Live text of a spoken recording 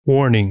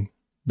Warning: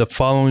 the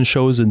following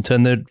show is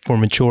intended for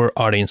mature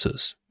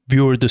audiences.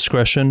 Viewer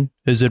discretion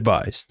is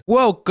advised.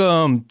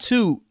 Welcome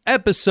to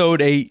episode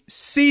 8,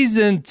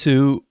 season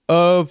 2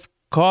 of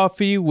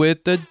Coffee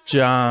with the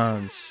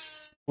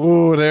Johns.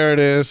 Oh, there it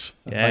is.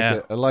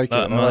 Yeah. I like it.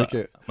 I like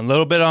it. I'm a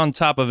little bit on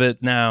top of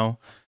it now,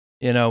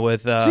 you know,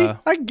 with... See,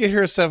 I can get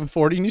here at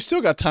 7:40 and you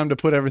still got time to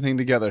put everything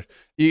together.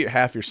 You eat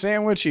half your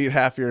sandwich, you eat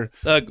half your...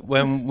 Look,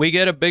 when we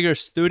get a bigger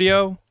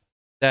studio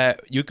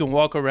that you can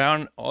walk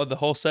around all the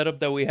whole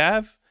setup that we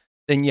have,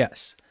 then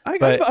yes. I'm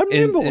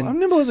nimble. I'm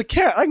nimble as a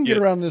cat. I can get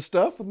around this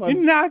stuff. With my...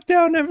 You knock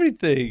down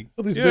everything.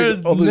 You're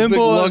as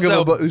nimble as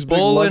a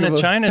bull in a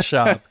china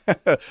shop.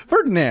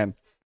 Ferdinand,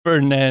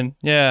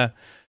 yeah.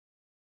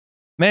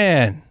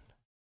 Man,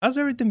 how's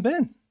everything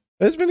been?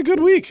 It's been a good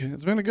week.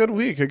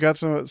 I got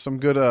some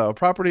good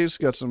properties,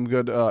 got some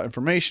good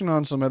information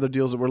on some other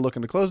deals that we're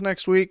looking to close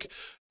next week,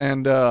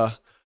 and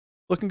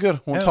looking good.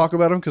 Won't talk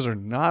about them because they're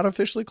not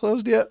officially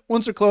closed yet.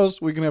 Once they're closed,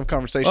 we can have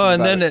conversations about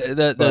it. And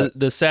then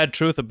the sad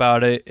truth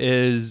about it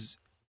is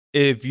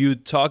if you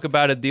talk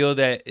about a deal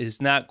that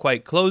is not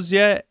quite closed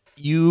yet,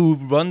 you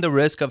run the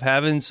risk of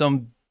having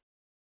some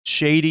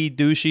shady,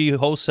 douchey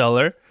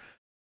wholesaler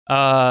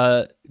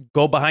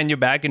go behind your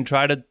back and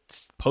try to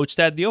poach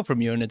that deal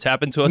from you. And it's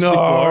happened to us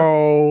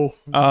before.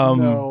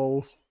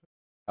 No.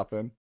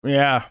 Happen.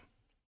 Yeah.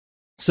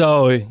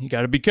 So you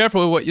got to be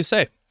careful with what you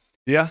say.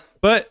 Yeah.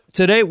 But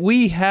today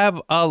we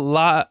have a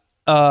lot,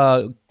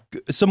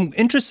 some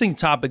interesting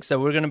topics that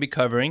we're going to be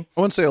covering.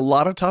 I wouldn't say a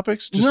lot of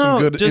topics, just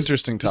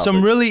interesting topics.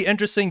 Some really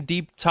interesting,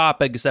 deep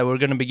topics that we're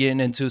going to be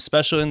getting into,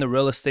 especially in the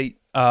real estate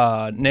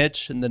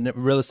niche, in the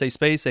real estate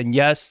space. And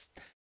yes,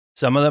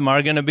 some of them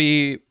are going to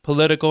be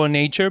political in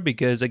nature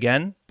because,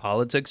 again,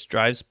 politics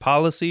drives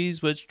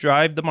policies, which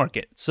drive the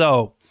market.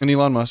 So, and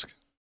Elon Musk.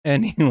 I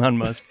didn't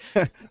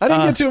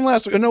get to him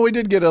last week. No, we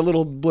did get a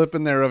little blip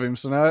in there of him.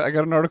 So now I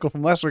got an article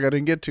from last week I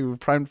didn't get to,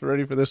 primed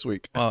ready for this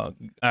week. All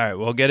right,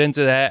 we'll get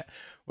into that.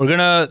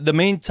 The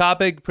main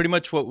topic, pretty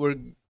much what we're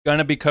going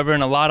to be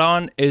covering a lot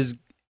on is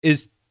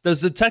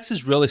does the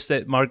Texas real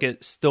estate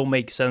market still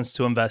make sense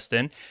to invest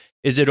in?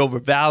 Is it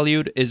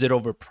overvalued? Is it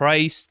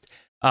overpriced?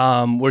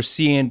 We're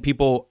seeing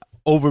people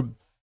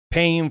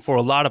overpaying for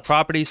a lot of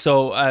properties.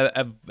 So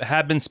I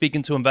have been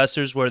speaking to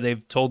investors where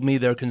they've told me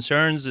their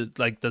concerns.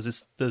 Like,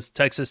 does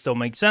Texas still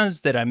make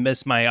sense? Did I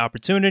miss my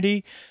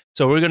opportunity?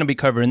 So we're going to be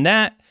covering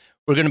that.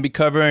 We're going to be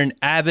covering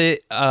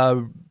Abbott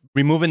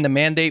removing the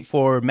mandate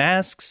for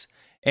masks.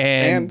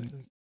 And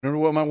remember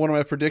what one of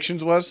my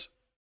predictions was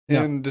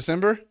in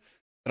December?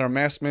 That our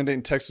mask mandate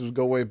in Texas would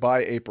go away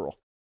by April.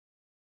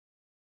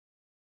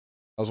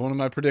 That was one of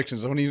my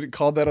predictions. When you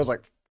called that, I was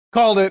like,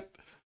 called it.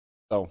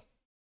 So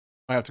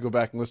I have to go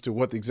back and listen to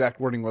what the exact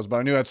wording was, but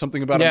I knew it had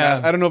something about a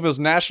mask. I don't know if it was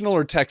national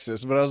or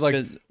Texas, but I was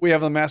like, we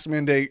have the mask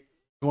mandate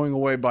going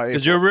away by April.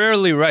 Because you're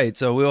rarely right,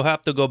 so we'll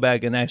have to go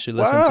back and actually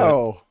listen to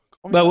it.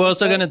 But we're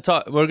also going to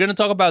talk. We're going to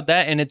talk about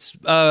that and its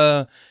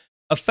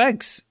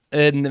effects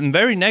and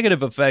very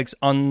negative effects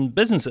on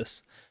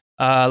businesses.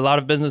 A lot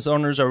of business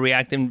owners are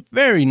reacting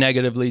very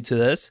negatively to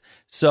this,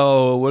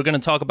 so we're going to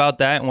talk about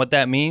that and what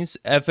that means.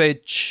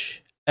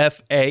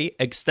 FHFA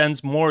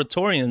extends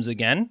moratoriums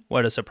again.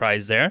 What a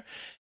surprise there.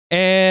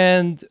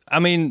 And, I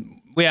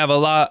mean, we have a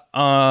lot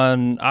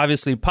on,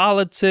 obviously,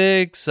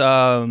 politics.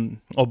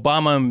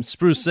 Obama and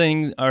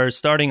Sprucing are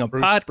starting a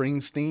Bruce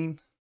Springsteen.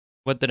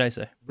 What did I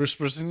say? Bruce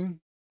Springsteen?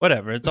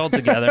 Whatever. It's all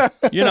together.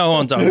 You know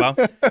who I'm talking about.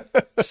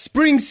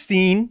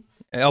 Springsteen.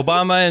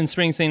 Obama and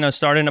Springsteen are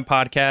starting a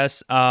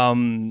podcast.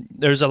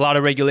 There's a lot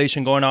of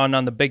regulation going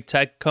on the big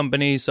tech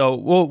companies. So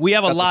we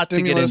have a lot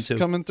to get into.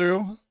 Coming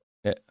through.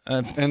 Yeah.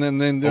 And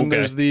then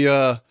there's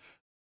the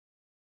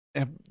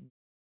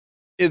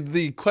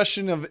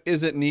question of,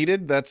 is it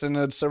needed? That's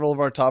in several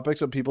of our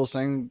topics of people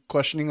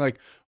questioning like,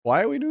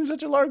 why are we doing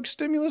such a large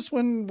stimulus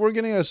when we're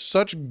getting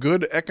such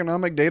good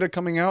economic data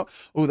coming out?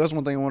 Oh, that's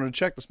one thing I wanted to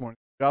check this morning.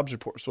 Jobs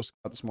report was supposed to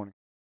come out this morning.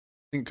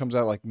 I think it comes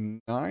out like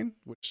 9,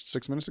 which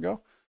 6 minutes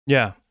ago.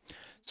 Yeah.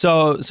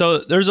 So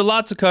there's a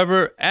lot to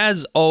cover.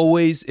 As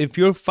always, if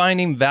you're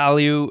finding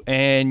value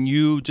and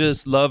you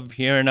just love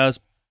hearing us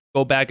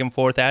go back and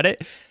forth at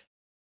it,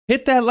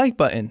 hit that like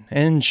button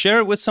and share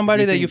it with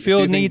somebody that you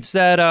feel needs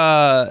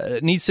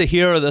to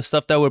hear the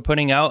stuff that we're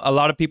putting out. A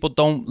lot of people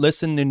don't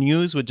listen to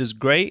news, which is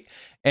great.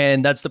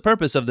 And that's the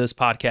purpose of this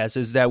podcast,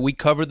 is that we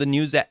cover the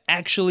news that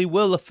actually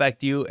will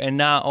affect you and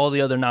not all the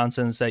other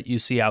nonsense that you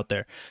see out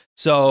there.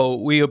 So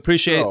we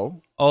appreciate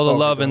all the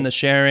love and the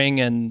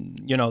sharing and,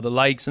 the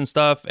likes and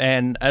stuff.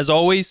 And as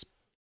always,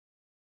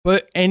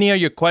 put any of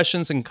your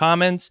questions and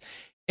comments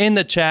in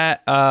the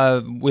chat.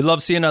 We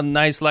love seeing a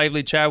nice,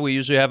 lively chat. We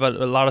usually have a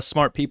lot of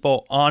smart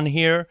people on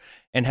here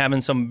and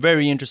having some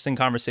very interesting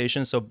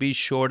conversations. So be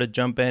sure to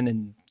jump in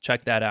and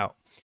check that out.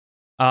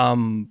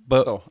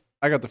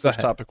 I got the first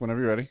topic whenever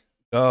you're ready.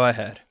 Go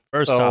ahead.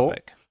 First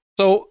topic.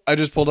 So I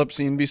just pulled up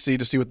CNBC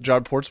to see what the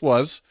job reports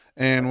was.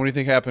 And what do you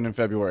think happened in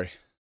February?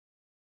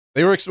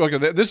 This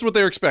is what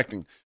they were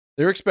expecting.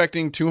 They were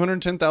expecting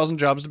 210,000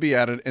 jobs to be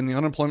added and the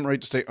unemployment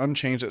rate to stay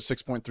unchanged at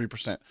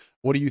 6.3%.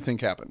 What do you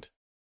think happened?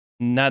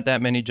 not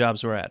that many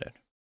jobs were added.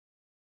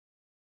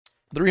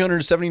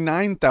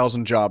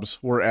 379,000 jobs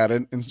were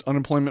added, and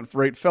unemployment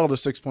rate fell to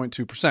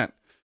 6.2%.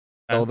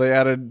 So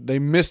they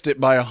missed it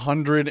by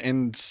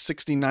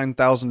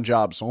 169,000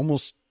 jobs,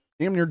 almost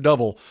damn near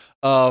double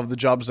of the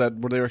jobs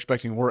that they were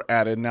expecting were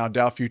added. Now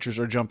Dow futures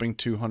are jumping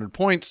 200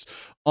 points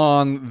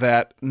on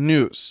that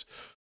news.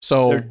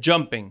 So they're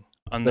jumping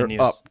on the news.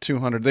 They're up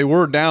 200. They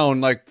were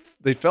down, like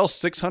they fell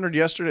 600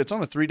 yesterday. It's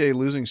on a 3-day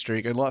losing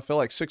streak. It fell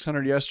like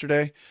 600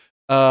 yesterday,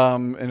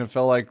 and it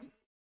fell like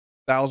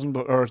 1,000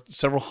 or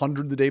several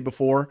hundred the day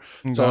before.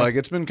 Okay. So like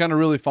it's been kind of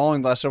really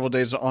falling the last several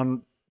days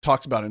on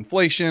talks about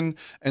inflation,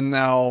 and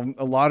now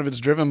a lot of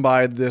it's driven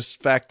by this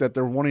fact that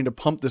they're wanting to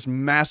pump this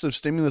massive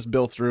stimulus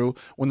bill through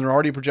when they're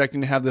already projecting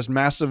to have this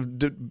massive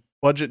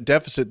budget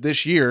deficit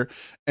this year.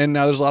 And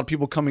now there's a lot of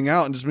people coming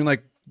out and just being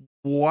like,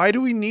 why do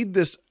we need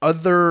this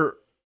other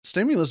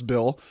stimulus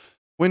bill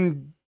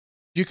when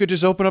you could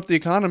just open up the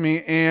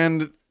economy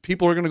and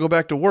people are going to go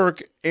back to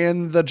work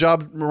and the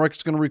job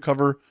market's going to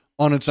recover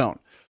on its own?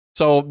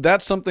 So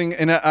that's something,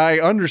 and I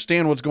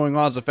understand what's going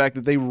on is the fact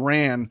that they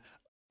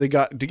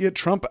got to get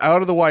Trump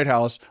out of the White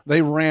House.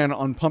 They ran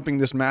on pumping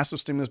this massive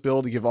stimulus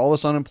bill to give all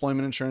this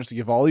unemployment insurance, to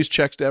give all these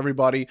checks to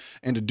everybody,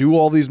 and to do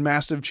all these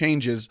massive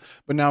changes.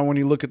 But now when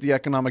you look at the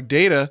economic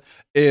data,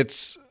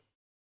 it's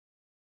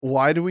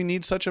why do we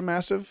need such a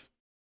massive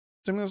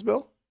stimulus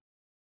bill?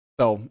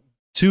 So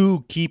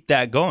to keep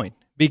that going,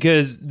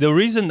 because the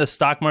reason the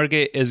stock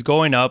market is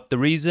going up, the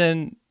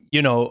reason,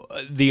 you know,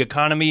 the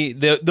economy,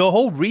 the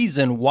whole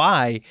reason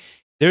why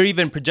they're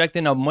even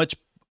projecting a much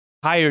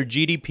higher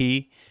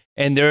GDP.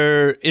 And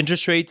their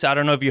interest rates, I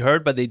don't know if you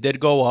heard, but they did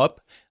go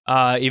up.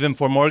 Even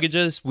for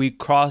mortgages, we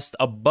crossed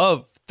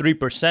above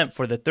 3%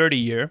 for the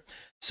 30-year.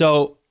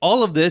 So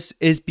all of this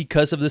is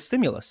because of the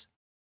stimulus.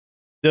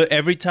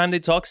 Every time they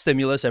talk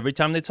stimulus, every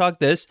time they talk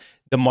this,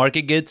 the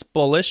market gets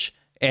bullish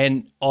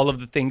and all of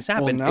the things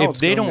happen. Well, now it's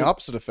the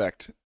opposite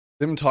effect.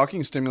 Them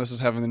talking stimulus is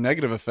having the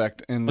negative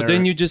effect. But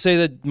then you just say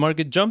the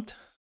market jumped?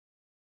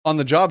 On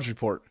the jobs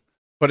report.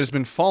 But it's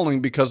been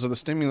falling because of the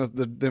stimulus,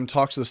 them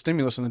talks of the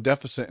stimulus and the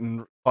deficit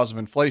and cause of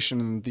inflation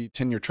and the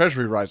 10-year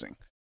treasury rising.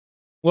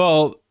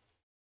 Well,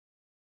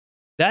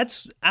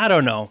 I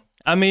don't know.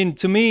 I mean,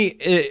 to me,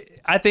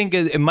 I think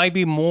it might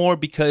be more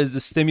because the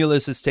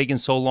stimulus is taking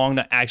so long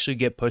to actually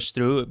get pushed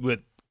through with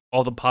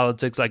all the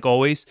politics, like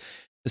always.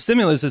 The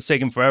stimulus is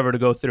taking forever to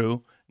go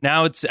through.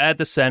 Now it's at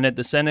the Senate.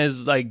 The Senate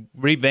is like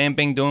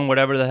revamping, doing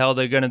whatever the hell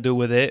they're going to do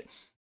with it.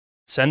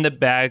 Send it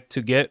back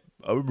to get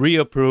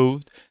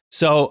reapproved.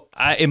 So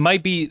it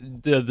might be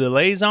the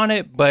delays on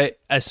it, but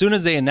as soon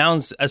as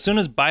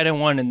Biden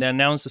won and they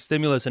announced the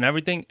stimulus and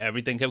everything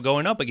kept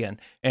going up again.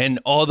 And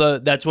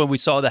that's when we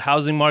saw the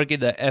housing market,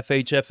 the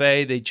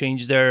FHFA, they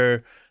changed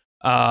their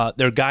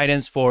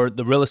guidance for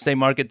the real estate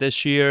market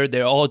this year. They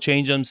all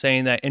changed them,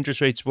 saying that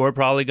interest rates were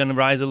probably going to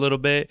rise a little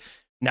bit.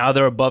 Now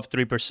they're above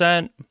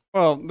 3%.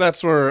 Well,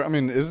 that's where, I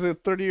mean, is the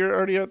 30-year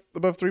already at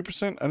above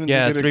 3%? I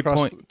didn't think it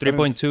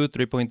 3.2,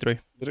 3.3.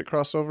 Did it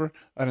cross over?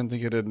 I didn't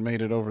think it had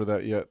made it over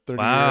that yet.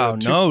 Wow,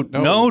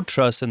 no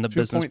trust in the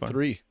business part.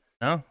 2.3.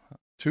 No?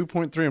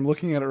 2.3. I'm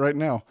looking at it right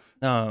now.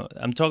 No,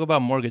 I'm talking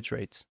about mortgage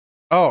rates.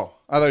 Oh,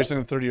 I thought you were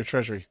saying the 30-year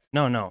treasury.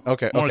 No.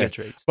 Okay. Mortgage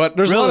rates. But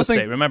there's real a lot estate. of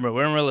things. Remember,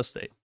 we're in real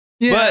estate.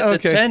 Yeah,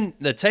 but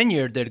the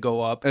 10-year did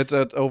go up. It's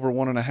at over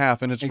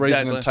 1.5, and it's raised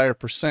an entire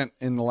percent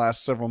in the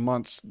last several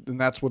months, and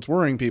that's what's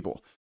worrying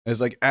people. Is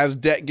like as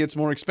debt gets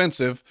more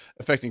expensive,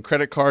 affecting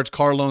credit cards,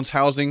 car loans,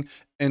 housing,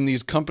 and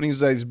these companies,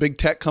 these big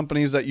tech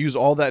companies that use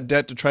all that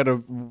debt to try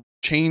to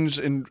change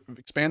and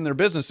expand their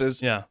businesses.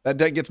 Yeah, that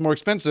debt gets more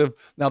expensive.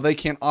 Now they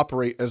can't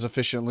operate as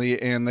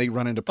efficiently, and they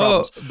run into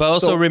problems. But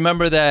also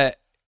remember that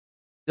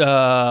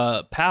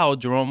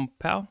Jerome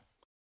Powell.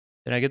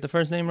 Did I get the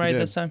first name right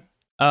this time?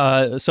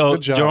 So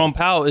Jerome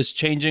Powell is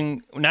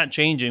not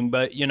changing,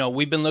 but you know,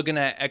 we've been looking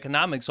at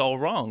economics all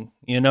wrong.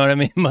 You know what I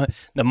mean?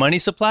 The money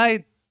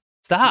supply.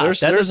 Stop.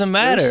 That doesn't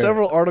matter. There's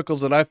several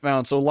articles that I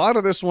found. So a lot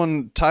of this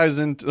one ties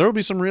into, there will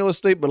be some real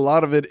estate, but a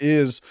lot of it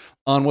is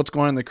on what's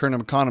going on in the current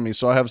economy.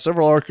 So I have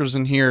several articles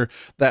in here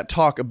that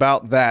talk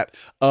about that,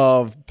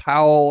 of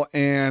Powell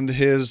and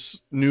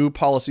his new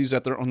policies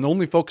that they're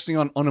only focusing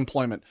on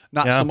unemployment,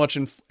 not so much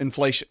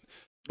inflation.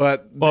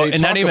 But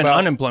and not even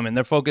unemployment.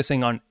 They're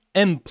focusing on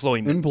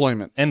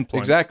employment.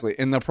 Exactly.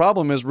 And the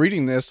problem is,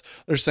 reading this,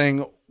 they're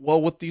saying, well,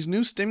 with these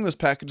new stimulus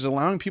packages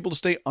allowing people to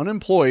stay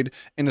unemployed,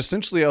 and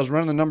essentially I was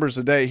running the numbers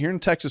today, here in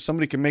Texas,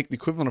 somebody can make the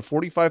equivalent of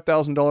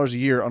 $45,000 a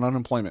year on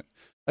unemployment.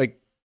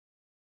 Like,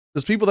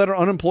 those people that are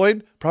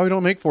unemployed probably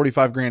don't make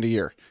 $45,000 a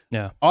year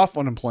off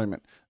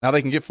unemployment. Now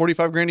they can get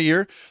 $45,000 a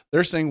year.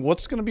 They're saying,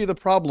 what's going to be the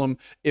problem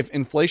if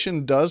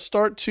inflation does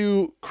start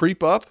to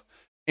creep up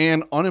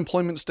and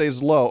unemployment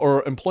stays low,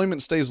 or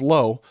employment stays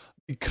low,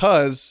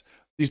 because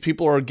these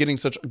people are getting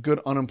such good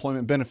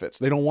unemployment benefits.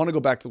 They don't want to go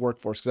back to the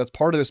workforce, because that's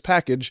part of this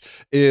package,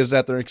 is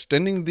that they're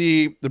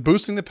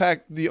boosting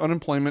the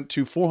unemployment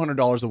to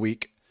 $400 a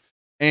week.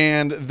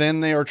 And then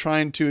they are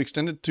trying to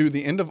extend it to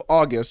the end of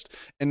August.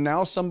 And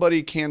now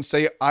somebody can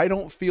say, I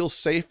don't feel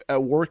safe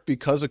at work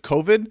because of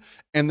COVID,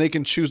 and they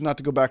can choose not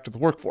to go back to the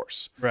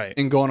workforce Right.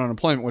 and go on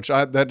unemployment, which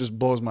that just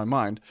blows my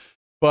mind.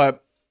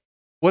 But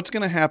what's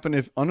going to happen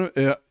if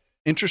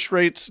interest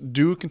rates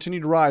do continue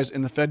to rise,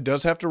 and the Fed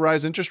does have to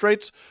rise interest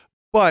rates,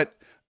 but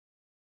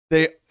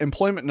the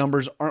employment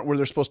numbers aren't where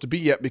they're supposed to be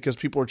yet because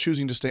people are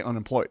choosing to stay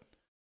unemployed.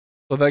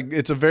 So that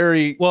it's a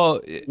very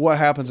what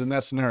happens in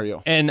that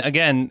scenario. And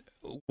again,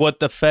 what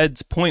the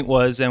Fed's point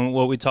was, and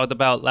what we talked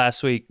about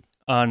last week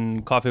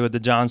on Coffee with the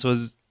Johns,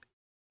 was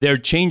they're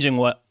changing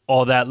what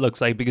all that looks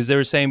like, because they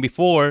were saying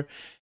before,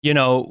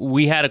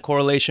 we had a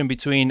correlation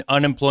between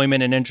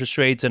unemployment and interest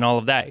rates and all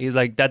of that. He's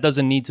like, that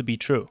doesn't need to be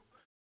true,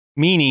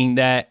 meaning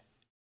that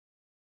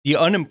the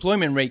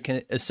unemployment rate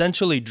can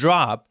essentially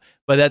drop,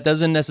 but that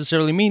doesn't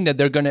necessarily mean that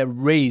they're going to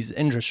raise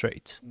interest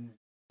rates.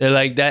 They're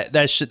like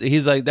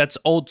he's like, that's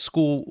old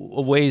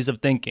school ways of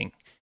thinking.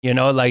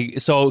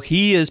 So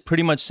he is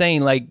pretty much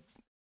saying, like,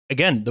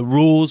 again, the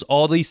rules,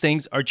 all these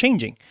things are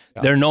changing.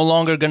 Yeah. They're no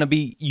longer going to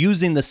be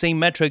using the same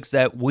metrics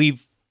that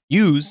we've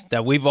used,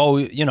 that we've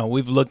always,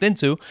 we've looked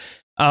into.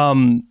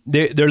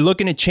 They're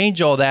looking to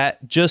change all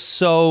that just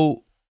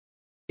so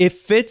it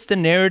fits the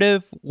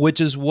narrative, which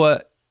is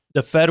what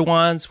the Fed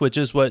wants, which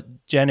is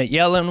what Janet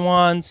Yellen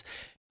wants,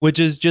 which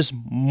is just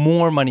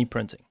more money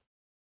printing.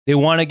 They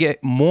want to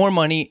get more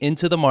money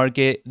into the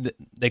market.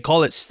 They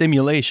call it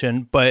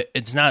stimulation, but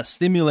it's not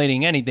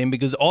stimulating anything,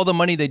 because all the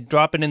money they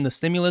drop in the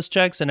stimulus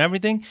checks and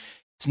everything,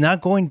 it's not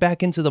going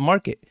back into the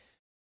market.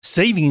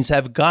 Savings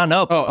have gone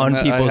up on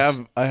people's...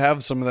 I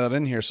have some of that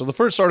in here. So the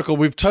first article,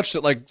 we've touched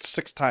it like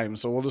 6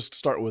 times, so we'll just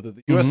start with it.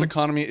 The U.S.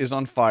 economy is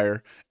on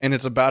fire, and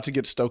it's about to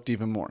get stoked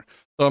even more.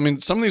 So, I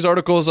mean, some of these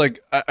articles, like,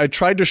 I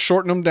tried to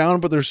shorten them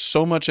down, but there's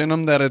so much in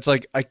them that it's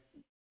like,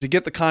 to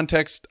get the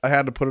context, I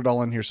had to put it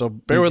all in here. So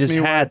bear with me.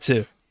 You just had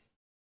to.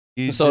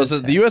 So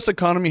the U.S.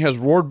 economy has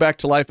roared back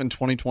to life in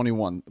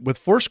 2021, with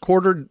first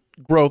quarter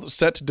growth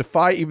set to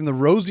defy even the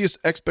rosiest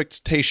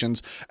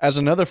expectations as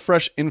another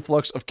fresh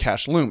influx of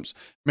cash looms.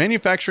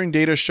 Manufacturing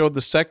data showed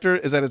the sector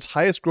is at its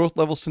highest growth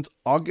level since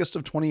August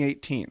of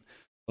 2018.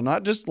 So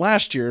not just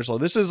last year. So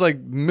this is like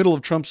middle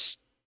of Trump's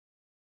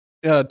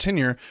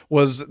tenure,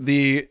 was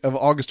of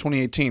August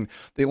 2018.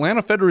 The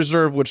Atlanta Federal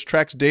Reserve, which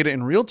tracks data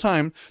in real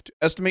time to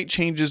estimate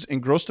changes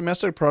in gross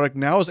domestic product,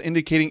 now is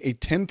indicating a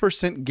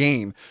 10%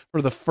 gain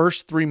for the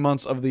first 3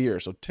 months of the year.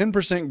 So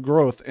 10%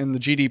 growth in the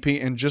GDP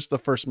in just the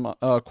first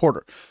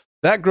quarter.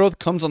 That growth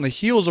comes on the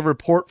heels of a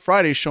report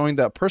Friday showing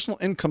that personal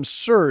income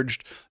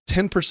surged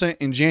 10%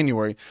 in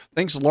January,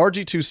 thanks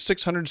largely to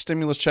 600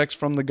 stimulus checks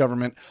from the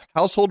government.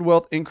 Household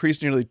wealth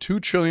increased nearly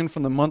 $2 trillion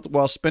from the month,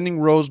 while spending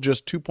rose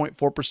just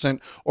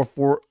 2.4%,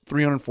 or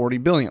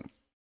 $340 billion.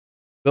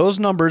 Those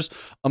numbers,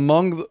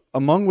 among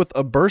with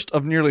a burst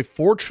of nearly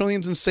 $4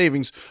 trillion in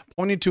savings,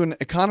 pointed to an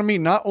economy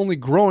not only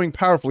growing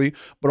powerfully,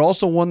 but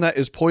also one that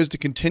is poised to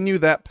continue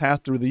that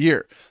path through the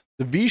year.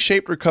 The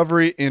V-shaped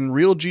recovery in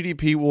real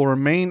GDP will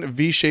remain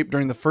V-shaped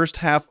during the first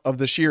half of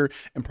this year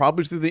and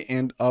probably through the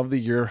end of the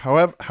year.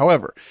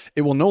 However,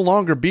 it will no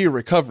longer be a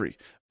recovery.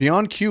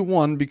 Beyond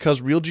Q1,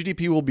 because real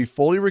GDP will be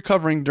fully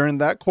recovering during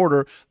that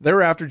quarter,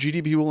 thereafter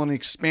GDP will in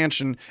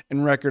expansion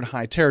in record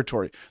high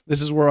territory.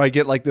 This is where I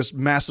get like this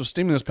massive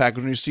stimulus package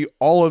when you see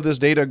all of this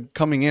data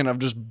coming in of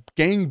just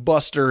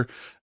gangbuster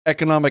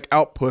economic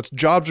outputs,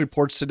 jobs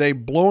reports today,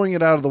 blowing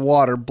it out of the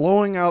water,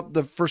 blowing out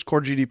the first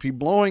quarter GDP,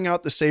 blowing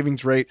out the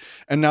savings rate,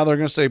 and now they're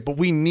going to say, but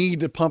we need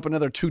to pump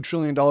another $2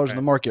 trillion in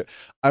the market.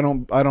 I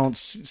don't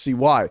see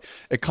why.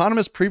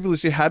 Economists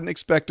previously hadn't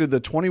expected the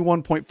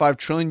 $21.5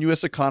 trillion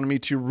U.S. economy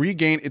to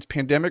regain its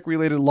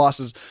pandemic-related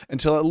losses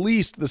until at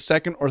least the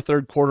second or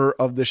third quarter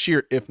of this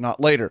year, if not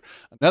later.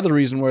 Another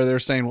reason where they're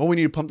saying, well, we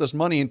need to pump this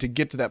money in to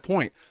get to that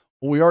point.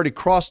 Well, we already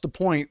crossed the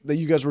point that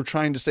you guys were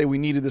trying to say we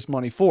needed this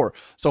money for.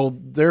 So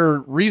their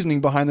reasoning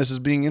behind this is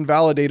being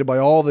invalidated by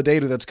all the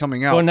data that's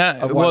coming out.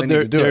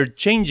 They're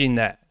changing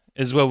that,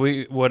 is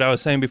what I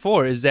was saying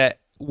before, is that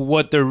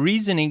what their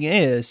reasoning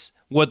is,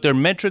 what their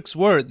metrics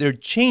were, they're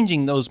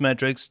changing those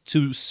metrics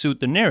to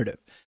suit the narrative.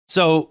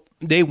 So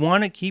they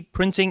want to keep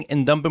printing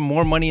and dumping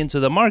more money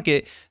into the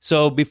market.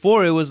 So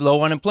before it was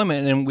low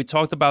unemployment, and we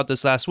talked about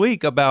this last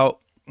week about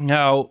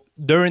how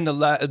during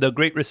the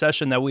Great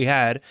Recession that we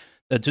had,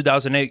 the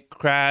 2008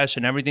 crash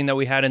and everything that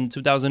we had in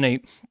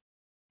 2008,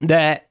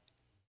 that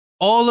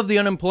all of the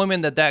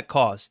unemployment that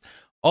caused,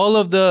 all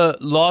of the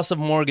loss of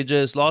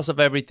mortgages, loss of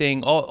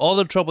everything, all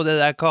the trouble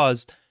that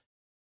caused,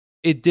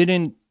 they did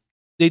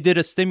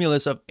a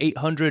stimulus of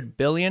 $800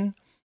 billion,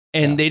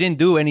 and they didn't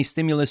do any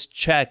stimulus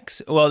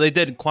checks. Well, they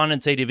did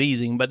quantitative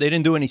easing, but they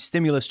didn't do any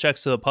stimulus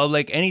checks to the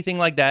public, anything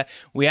like that.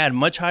 We had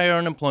much higher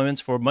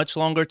unemployments for a much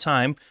longer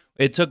time.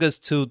 It took us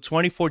to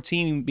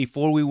 2014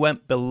 before we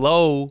went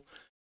below,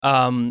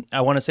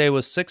 I want to say it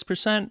was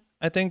 6%,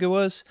 I think it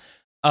was,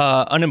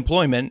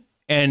 unemployment.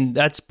 And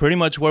that's pretty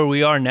much where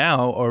we are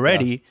now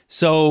already. Yeah.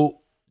 So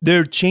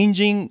they're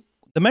changing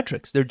the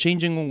metrics. They're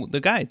changing the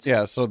guides.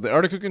 Yeah, so the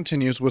article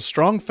continues, with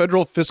strong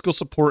federal fiscal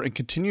support and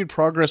continued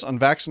progress on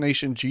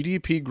vaccination,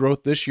 GDP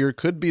growth this year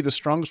could be the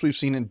strongest we've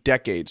seen in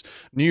decades.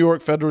 New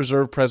York Federal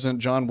Reserve President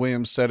John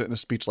Williams said it in a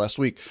speech last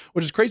week,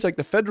 which is crazy. Like,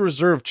 the Federal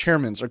Reserve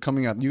chairmans are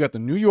coming out. You got the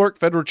New York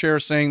Federal Chair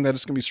saying that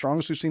it's going to be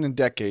strongest we've seen in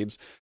decades.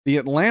 The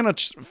Atlanta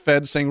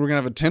Fed saying we're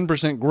going to have a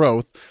 10%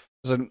 growth.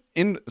 So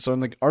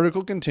the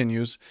article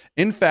continues,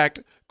 in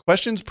fact,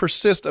 questions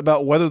persist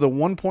about whether the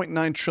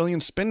 $1.9 trillion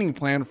spending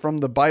plan from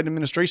the Biden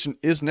administration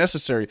is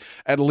necessary,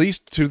 at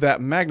least to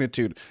that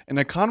magnitude. An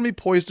economy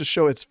poised to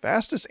show its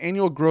fastest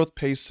annual growth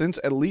pace since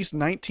at least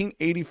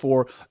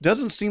 1984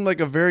 doesn't seem like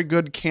a very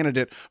good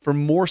candidate for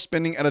more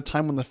spending at a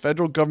time when the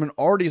federal government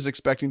already is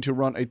expecting to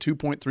run a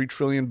 $2.3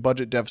 trillion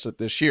budget deficit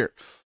this year.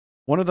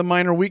 One of the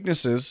major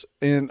weaknesses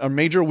in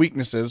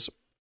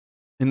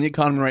the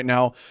economy right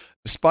now,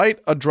 despite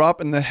a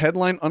drop in the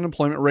headline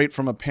unemployment rate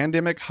from a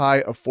pandemic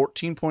high of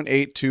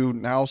 14.8 to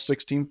now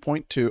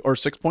 16.2 or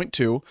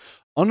 6.2,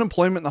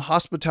 unemployment in the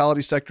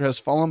hospitality sector has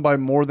fallen by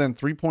more than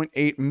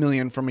 3.8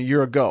 million from a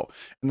year ago,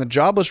 and the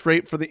jobless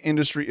rate for the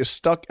industry is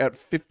stuck at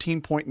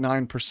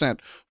 15.9%,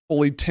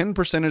 fully 10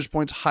 percentage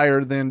points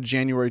higher than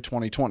January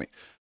 2020.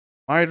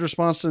 My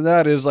response to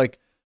that is like,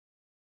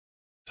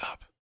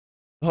 stop.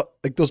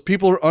 Like, those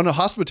people are on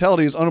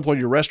hospitality is unemployed.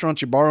 Your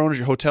restaurants, your bar owners,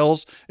 your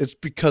hotels. It's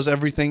because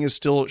everything is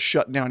still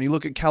shut down. You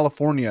look at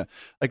California,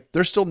 like,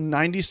 there's still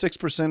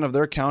 96% of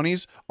their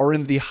counties are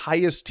in the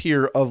highest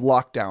tier of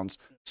lockdowns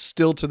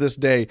still to this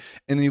day.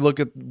 And then you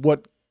look at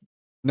what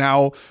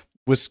now,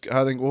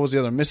 I think, what was the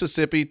other?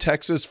 Mississippi,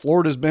 Texas,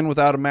 Florida's been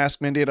without a mask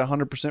mandate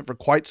 100% for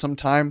quite some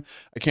time.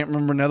 I can't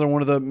remember another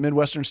one of the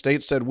Midwestern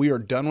states said, we are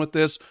done with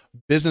this.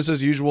 Business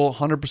as usual,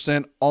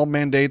 100%, all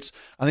mandates.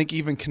 I think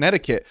even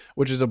Connecticut,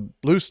 which is a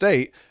blue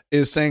state,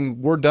 is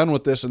saying we're done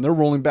with this, and they're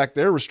rolling back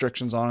their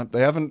restrictions on it.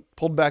 They haven't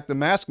pulled back the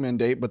mask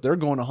mandate, but they're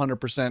going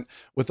 100%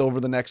 with over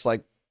the next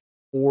like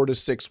 4 to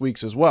 6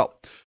 weeks as well.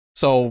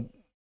 So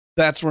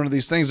that's one of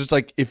these things. It's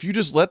like, if you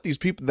just let these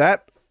people,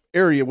 that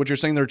area, what you're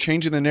saying, they're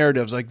changing the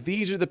narratives, like,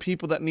 these are the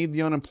people that need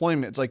the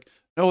unemployment. It's like,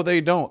 no, they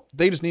don't.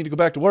 They just need to go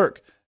back to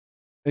work.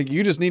 Like,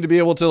 you just need to be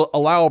able to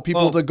allow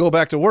people to go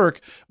back to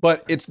work.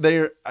 But it's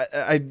their,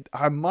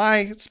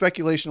 my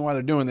speculation why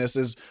they're doing this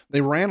is they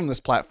ran on this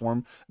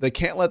platform. They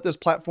can't let this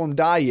platform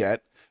die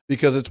yet,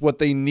 because it's what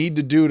they need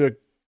to do to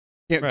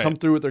come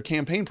through with their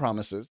campaign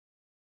promises.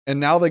 And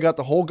now they got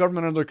the whole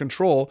government under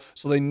control.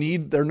 So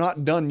they're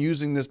not done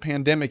using this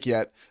pandemic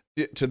yet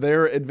to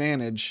their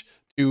advantage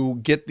to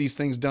get these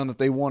things done that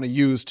they want to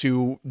use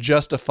to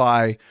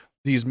justify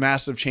these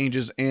massive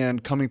changes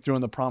and coming through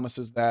on the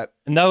promises that.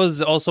 And that was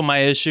also my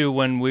issue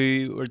when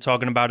we were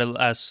talking about it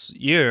last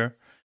year,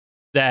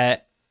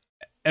 that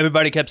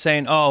everybody kept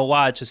saying, oh,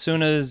 watch, as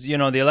soon as, the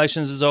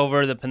elections is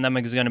over, the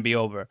pandemic is going to be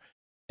over.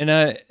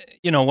 And,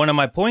 one of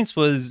my points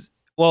was,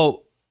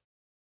 well,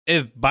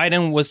 if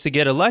Biden was to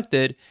get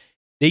elected,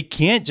 they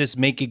can't just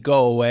make it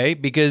go away,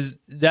 because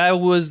that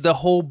was the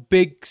whole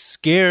big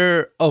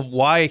scare of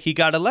why he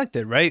got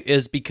elected, right?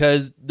 Is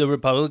because the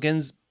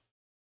Republicans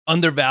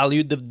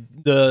undervalued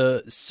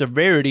the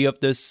severity of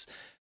this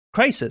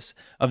crisis,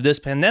 of this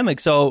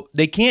pandemic. So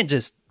they can't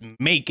just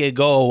make it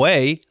go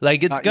away.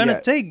 Like, it's going to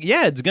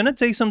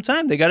take some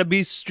time. They got to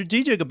be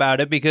strategic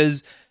about it,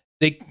 because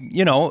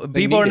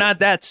people are not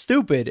that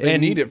stupid. They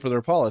need it for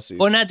their policies.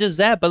 Well, not just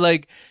that, but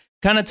like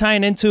kind of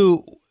tying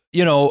into,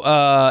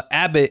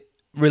 Abbott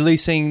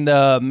releasing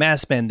the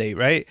mask mandate,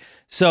 right?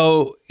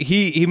 So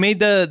he made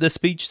the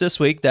speech this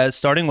week that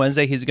starting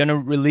Wednesday he's going to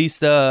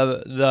release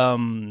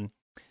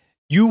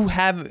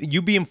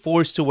you being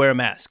forced to wear a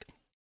mask.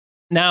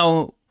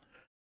 Now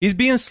he's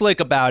being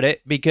slick about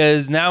it,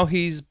 because now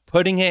he's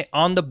putting it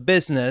on the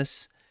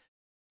business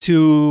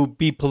to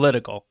be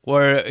political,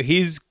 where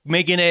he's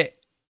making it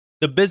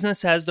the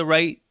business has the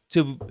right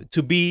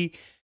to be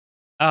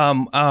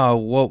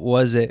what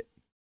was it?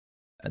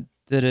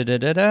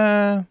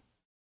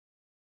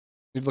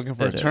 You're looking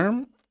for a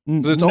term?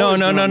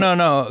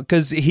 No.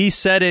 Because he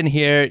said in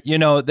here,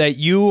 that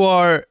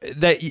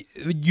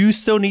you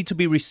still need to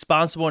be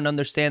responsible and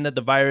understand that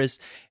the virus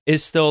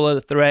is still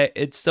a threat.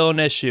 It's still an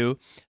issue.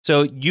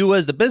 So you,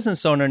 as the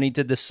business owner, need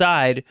to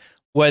decide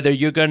whether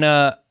you're going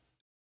to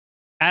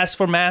ask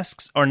for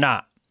masks or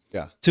not.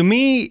 Yeah. To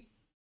me,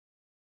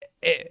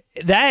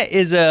 that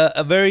is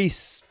a very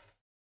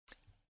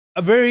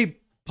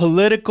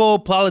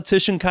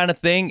politician kind of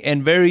thing,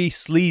 and very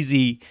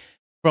sleazy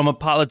from a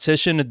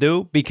politician to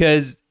do,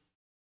 because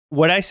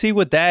what I see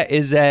with that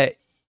is that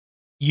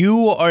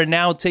you are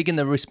now taking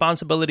the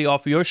responsibility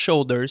off your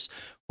shoulders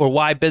for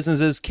why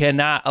businesses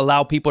cannot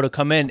allow people to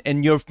come in,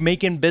 and you're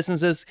making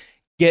businesses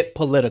get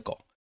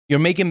political.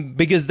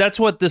 Because that's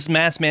what this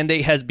mask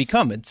mandate has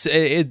become.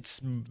 It's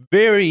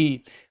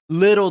very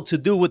little to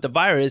do with the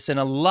virus and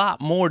a lot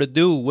more to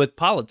do with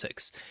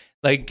politics.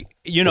 Like,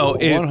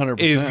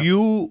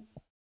 100%.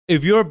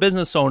 If you're a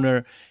business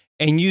owner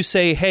and you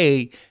say,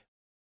 hey,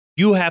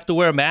 you have to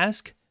wear a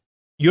mask,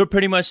 you're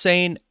pretty much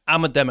saying,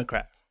 I'm a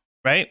Democrat,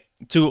 right?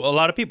 To a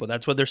lot of people,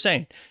 that's what they're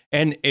saying.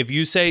 And if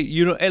you say,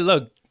 hey,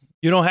 look,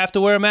 You don't have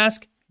to wear a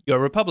mask. You're a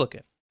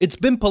Republican. It's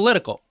been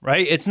political,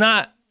 right? It's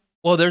not,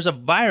 well, there's a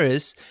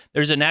virus.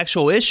 There's an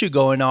actual issue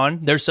going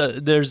on. There's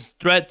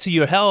threat to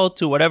your health,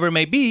 to whatever it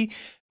may be.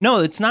 No,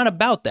 it's not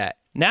about that.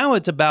 Now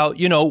it's about,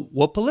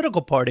 what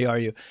political party are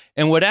you?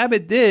 And what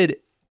Abbott did,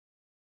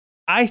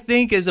 I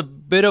think, is a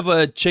bit of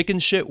a chicken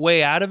shit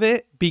way out of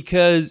it,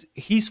 because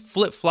he's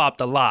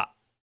flip-flopped a lot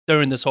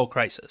during this whole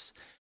crisis.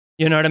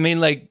 You know what I mean?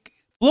 Like,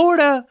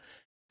 Florida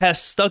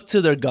has stuck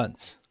to their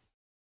guns.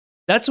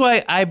 That's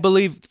why I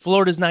believe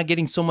Florida's not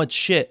getting so much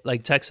shit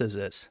like Texas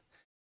is.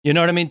 You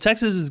know what I mean?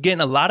 Texas is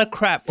getting a lot of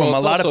crap from a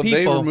lot of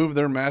people. They removed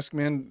their mask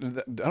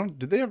mandate.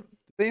 Did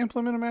they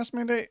implement a mask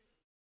mandate?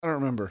 I don't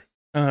remember.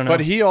 I don't know.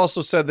 But he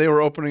also said they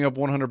were opening up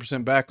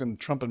 100% back when the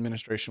Trump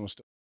administration was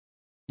still.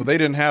 So they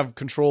didn't have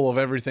control of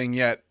everything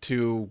yet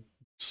to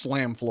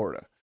slam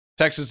Florida.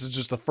 Texas is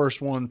just the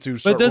first one to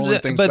start rolling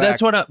things back.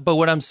 That's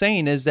what I'm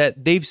saying is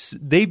that they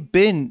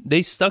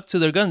stuck to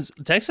their guns.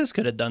 Texas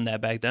could have done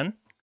that back then.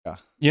 Yeah.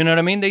 You know what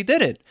I mean? They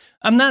did it.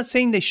 I'm not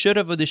saying they should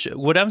have or they should.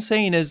 What I'm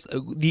saying is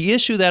the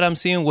issue that I'm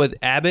seeing with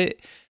Abbott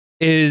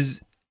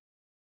is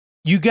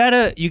you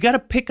gotta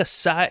pick a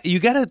side. You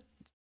gotta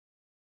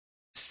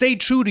stay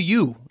true to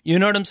you. You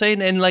know what I'm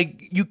saying? And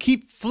like, you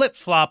keep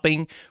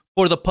flip-flopping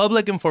for the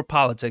public and for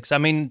politics. I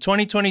mean,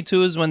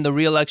 2022 is when the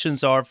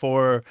re-elections are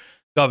for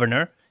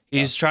governor.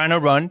 He's trying to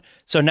run.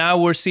 So now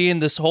we're seeing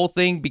this whole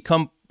thing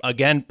become,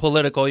 again,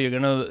 political. You're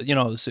going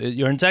to,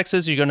 you're in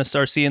Texas. You're going to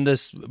start seeing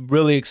this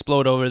really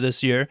explode over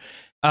this year.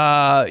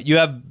 You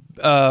have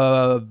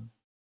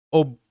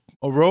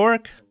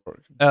O'Rourke.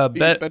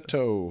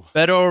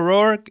 Beto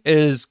O'Rourke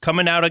is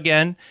coming out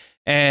again.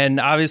 And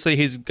obviously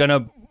he's going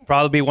to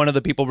probably be one of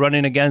the people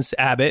running against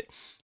Abbott.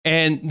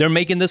 And they're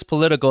making this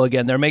political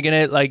again. They're making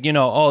it like,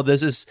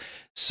 this is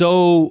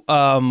so,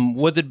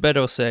 what did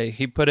Beto say?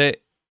 He put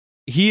it,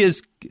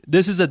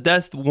 this is a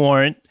death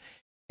warrant,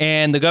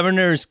 and the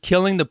governor is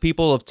killing the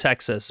people of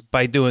Texas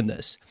by doing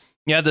this.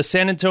 Yeah, the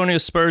San Antonio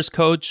Spurs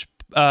coach,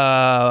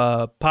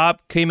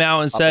 Pop, came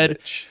out and said,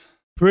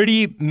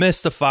 pretty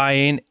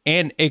mystifying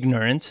and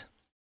ignorant.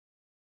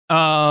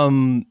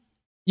 Then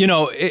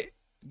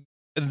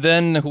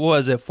who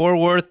was it? Fort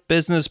Worth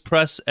Business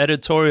Press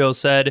editorial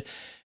said,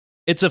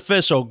 it's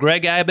official.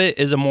 Greg Abbott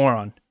is a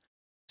moron.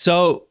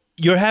 So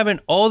you're having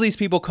all these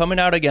people coming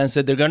out against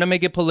it. They're going to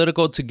make it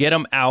political to get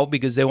him out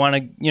because they want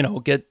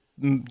to,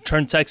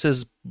 turn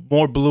Texas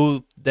more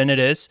blue than it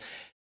is.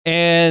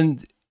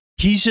 And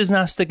he's just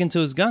not sticking to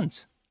his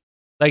guns.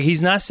 Like,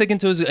 he's not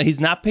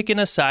picking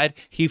a side.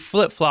 He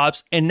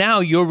flip-flops. And now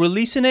you're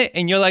releasing it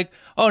and you're like,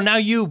 oh, now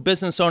you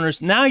business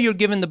owners, now you're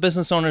giving the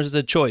business owners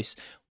the choice.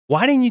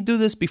 Why didn't you do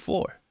this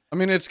before? I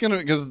mean, it's going to,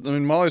 because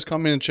Molly's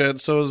coming in chat.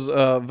 So is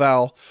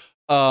Val.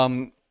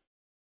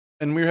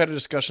 And we had a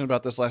discussion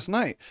about this last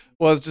night,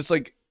 was just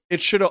like,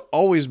 it should have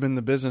always been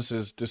the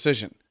business's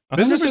decision. 100%.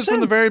 Businesses from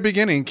the very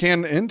beginning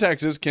in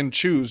Texas can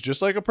choose,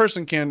 just like a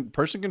person can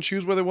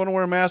choose whether they want to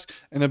wear a mask,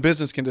 and a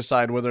business can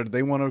decide whether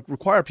they want to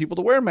require people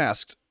to wear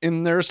masks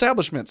in their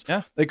establishments.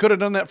 Yeah. They could have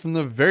done that from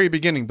the very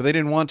beginning, but they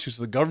didn't want to.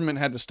 So the government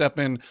had to step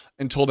in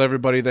and told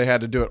everybody they had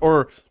to do it.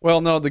 Or,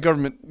 well, no, the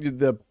governor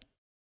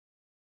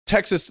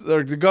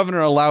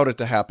allowed it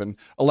to happen,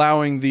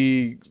 allowing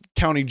the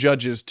county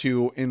judges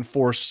to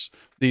enforce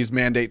these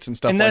mandates and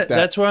stuff like that.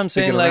 That's where I'm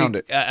saying,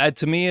 like,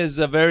 to me is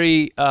a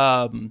very,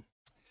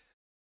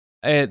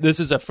 this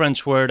is a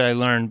French word I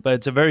learned, but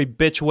it's a very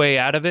bitch way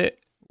out of it,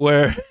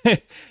 where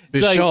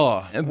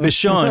Bichon.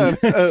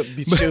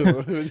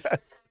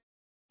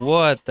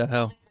 What the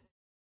hell?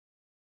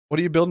 What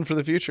are you building for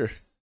the future?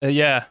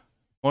 Yeah,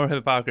 more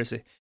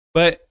hypocrisy.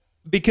 But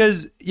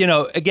because,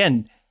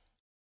 again,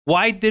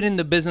 why didn't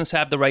the business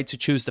have the right to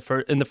choose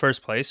in the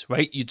first place,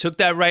 right? You took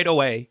that right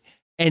away.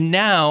 And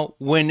now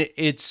when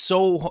it's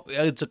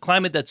a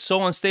climate that's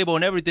so unstable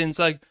and everything, it's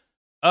like,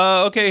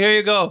 okay, here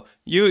you go.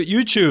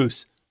 You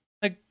choose.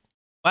 Like,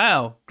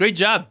 wow, great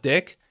job,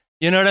 Dick.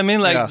 You know what I mean?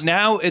 Like,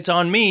 Now it's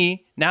on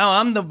me. Now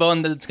I'm the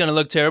one that's going to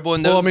look terrible.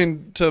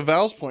 And to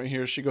Val's point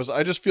here, she goes,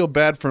 I just feel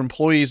bad for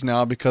employees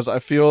now because I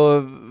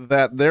feel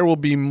that there will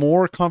be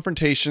more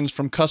confrontations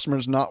from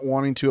customers not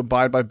wanting to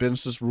abide by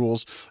business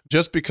rules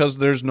just because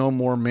there's no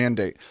more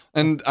mandate.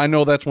 And I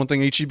know that's one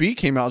thing HEB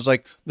came out. It's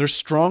like, they're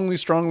strongly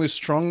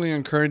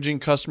encouraging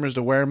customers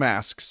to wear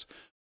masks,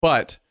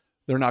 but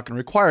they're not going to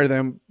require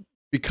them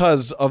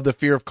because of the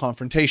fear of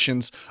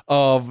confrontations,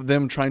 of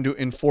them trying to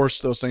enforce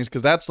those things.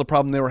 Because that's the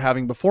problem they were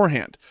having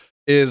beforehand,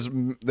 is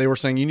they were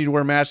saying, you need to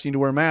wear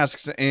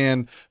masks,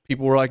 and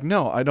people were like,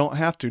 no, I don't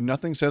have to.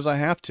 Nothing says I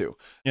have to.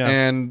 Yeah.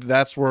 And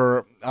that's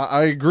where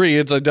I agree.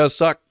 It does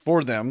suck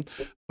for them,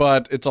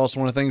 but it's also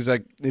one of the things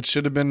that it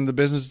should have been the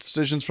business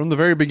decisions from the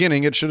very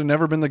beginning. It should have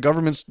never been the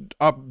government's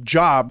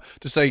job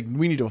to say,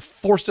 we need to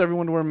force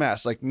everyone to wear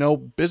masks. Like, no,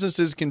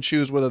 businesses can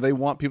choose whether they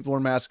want people to wear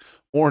masks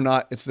or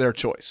not. It's their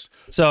choice.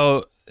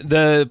 So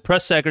the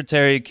press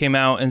secretary came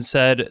out and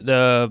said,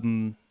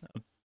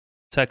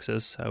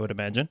 Texas, I would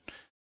imagine,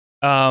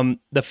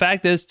 The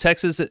fact is,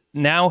 Texas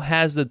now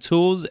has the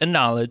tools and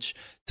knowledge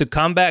to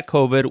combat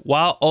COVID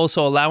while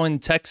also allowing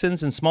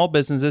Texans and small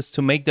businesses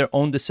to make their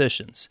own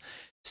decisions.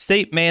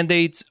 State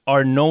mandates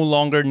are no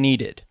longer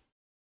needed.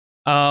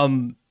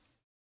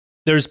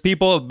 There's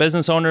people,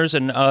 business owners,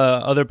 and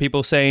other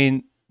people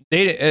saying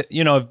they,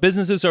 if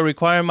businesses are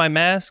requiring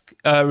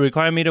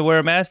requiring me to wear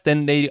a mask,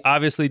 then they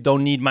obviously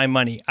don't need my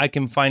money. I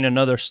can find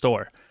another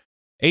store.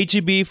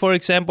 H-E-B, for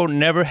example,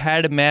 never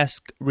had a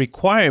mask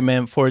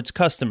requirement for its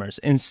customers,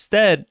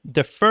 instead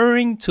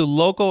deferring to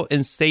local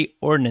and state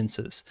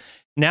ordinances.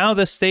 Now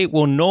the state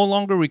will no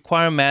longer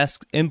require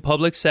masks in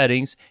public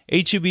settings.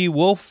 H-E-B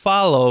will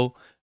follow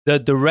the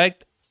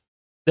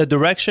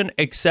direction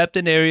except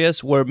in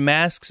areas where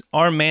masks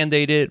are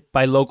mandated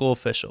by local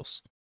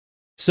officials.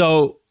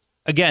 So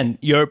again,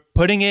 you're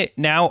putting it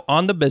now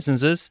on the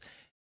businesses.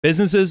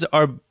 Businesses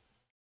are,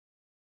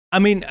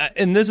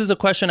 and this is a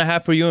question I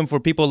have for you and for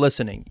people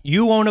listening.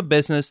 You own a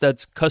business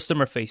that's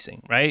customer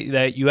facing, right?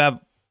 That you have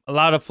a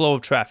lot of flow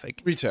of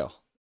traffic. Retail.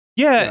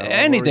 Yeah,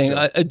 anything.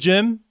 Retail. A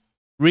gym,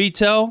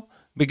 retail,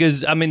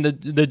 because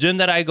the gym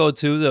that I go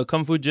to, the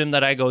Kung Fu gym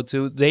that I go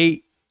to,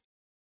 they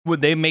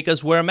make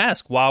us wear a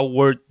mask while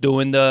we're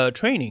doing the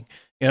training.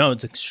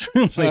 It's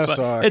extremely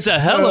fun. It's a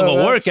hell of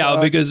a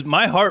workout because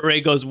my heart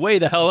rate goes way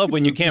the hell up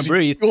when you can't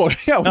breathe. Oh,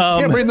 yeah, we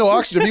can't breathe no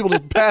oxygen. People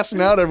just passing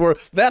out everywhere.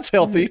 That's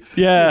healthy.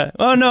 Yeah.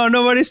 Oh, no,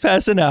 nobody's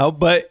passing out.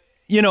 But,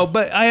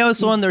 but I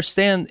also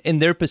understand in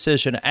their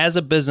position as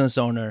a business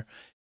owner,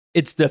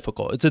 it's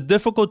difficult. It's a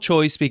difficult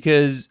choice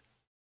because,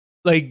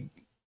 like,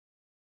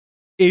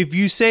 if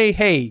you say,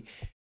 hey,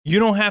 you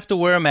don't have to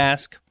wear a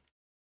mask,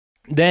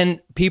 then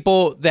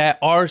people that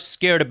are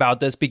scared about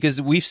this, because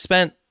we've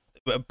spent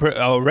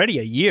already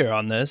a year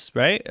on this,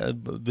 right?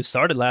 We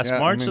started last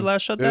March, the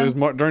last shutdown.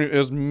 It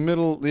was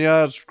middle,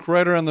 it's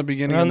right around the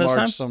beginning of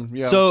March. So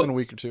it's been a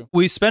week or two.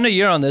 We spent a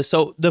year on this,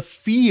 so the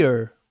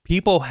fear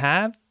people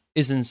have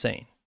is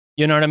insane.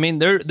 You know what I mean?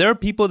 There are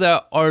people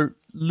that are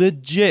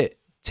legit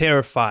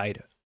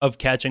terrified of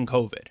catching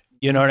COVID.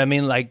 You know what I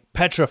mean? Like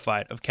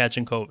petrified of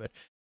catching COVID.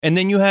 And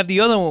then you have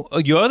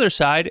your other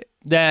side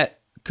that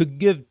could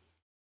give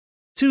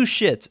two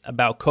shits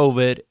about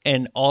COVID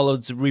and all of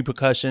its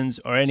repercussions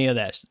or any of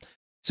that.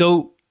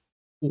 So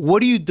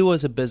what do you do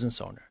as a business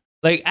owner?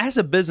 Like, as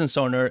a business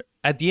owner,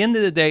 at the end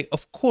of the day,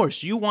 of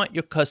course, you want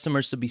your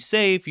customers to be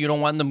safe. You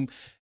don't want them,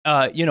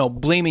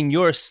 blaming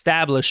your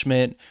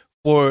establishment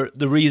for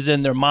the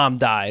reason their mom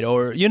died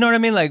or, you know what I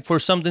mean? Like, for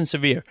something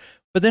severe.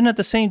 But then at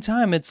the same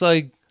time, it's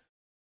like,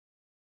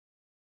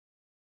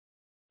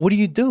 what do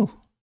you do?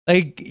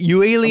 Like,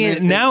 you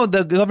alienate. Now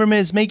the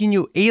government is making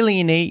you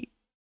alienate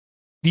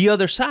the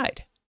other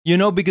side,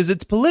 because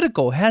it's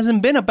political. It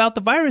hasn't been about the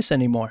virus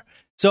anymore.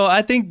 So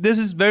I think this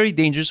is very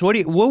dangerous. What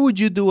would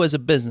you do as a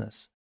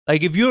business?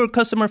 Like, if you're a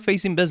customer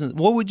facing business,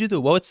 what would you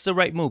do? What's the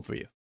right move for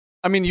you?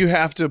 You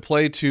have to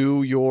play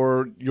to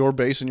your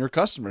base and your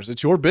customers.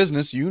 It's your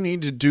business. You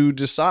need to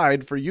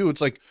decide for you.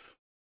 It's like,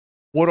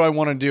 what do I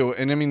want to do?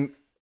 And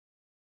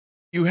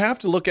you have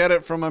to look at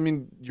it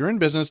from, you're in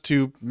business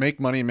to make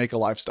money and make a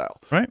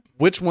lifestyle. Right.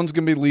 Which one's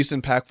going to be least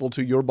impactful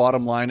to your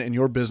bottom line and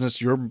your business,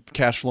 your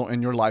cash flow,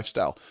 and your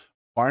lifestyle?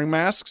 Requiring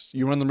masks,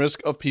 you run the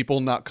risk of people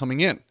not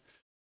coming in.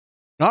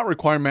 Not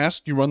requiring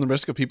masks, you run the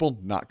risk of people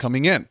not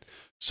coming in.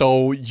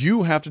 So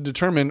you have to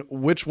determine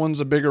which one's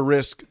a bigger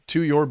risk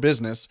to your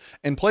business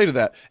and play to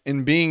that.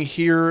 And being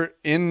here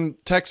in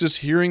Texas,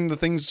 hearing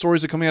the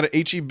stories that are coming out of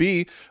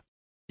H-E-B,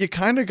 you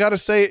kind of got to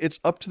say it's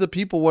up to the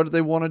people what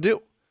they want to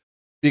do.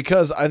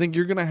 Because I think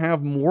you're going to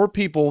have more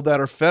people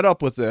that are fed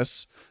up with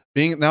this.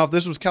 Now, if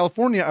this was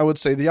California, I would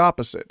say the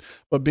opposite.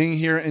 But being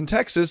here in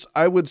Texas,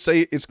 I would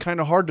say it's kind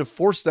of hard to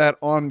force that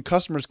on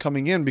customers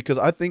coming in, because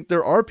I think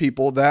there are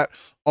people that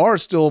are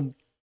still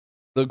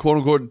the quote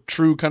unquote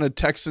true kind of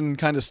Texan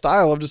kind of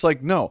style of just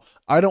like, no,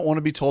 I don't want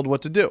to be told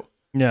what to do.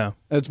 Yeah.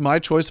 It's my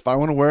choice. If I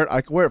want to wear it, I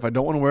can wear it. If I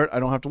don't want to wear it,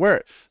 I don't have to wear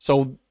it.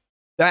 So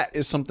that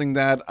is something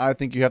that I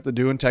think you have to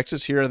do in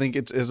Texas here. I think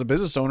it's, as a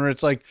business owner,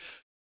 it's like,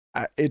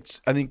 I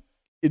think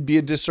it'd be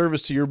a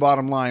disservice to your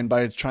bottom line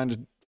by trying to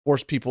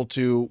force people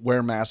to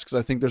wear masks.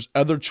 I think there's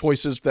other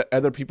choices that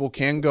other people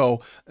can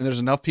go, and there's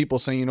enough people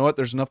saying, you know what,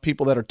 there's enough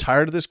people that are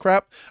tired of this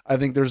crap. I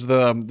think there's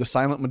the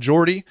silent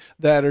majority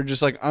that are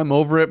just like, I'm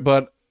over it,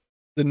 but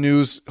the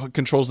news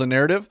controls the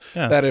narrative.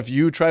 Yeah. That if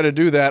you try to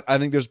do that, I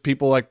think there's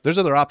people like, there's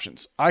other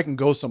options. I can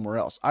go somewhere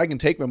else. I can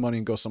take my money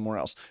and go somewhere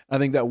else. I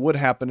think that would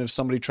happen if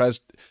somebody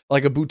tries,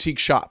 like a boutique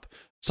shop,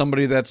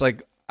 somebody that's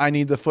like, I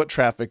need the foot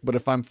traffic, but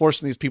if I'm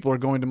forcing these people are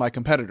going to my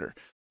competitor.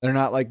 They're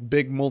not like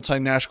big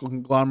multinational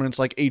conglomerates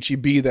like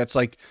H-E-B that's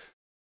like,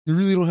 you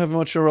really don't have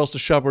much else to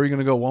shop. Where are you going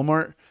to go?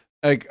 Walmart?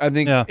 Like, I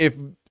think if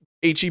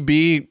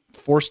H-E-B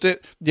forced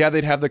it,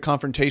 they'd have the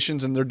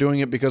confrontations, and they're doing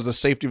it because the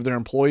safety of their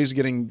employees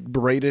getting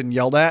berated and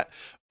yelled at.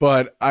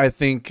 But I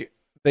think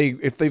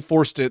if they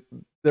forced it,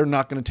 they're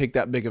not going to take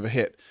that big of a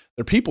hit.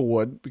 Their people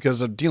would, because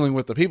they're dealing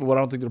with the people, but I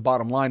don't think their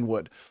bottom line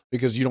would,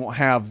 because you don't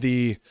have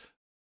the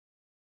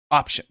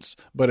options.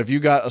 But if you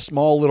got a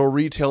small little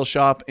retail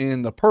shop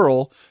in the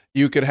Pearl,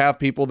 you could have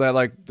people that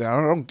like, I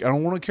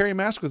don't want to carry a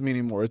mask with me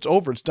anymore. It's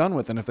over. It's done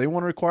with. And if they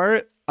want to require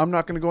it, I'm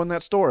not going to go in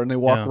that store. And they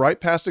walk right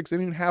past it because they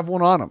didn't have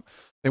one on them.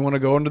 They want to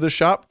go into the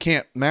shop.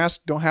 Can't.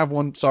 Mask. Don't have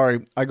one.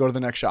 Sorry. I go to the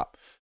next shop.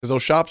 Because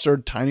those shops are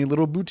tiny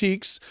little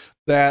boutiques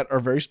that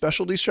are very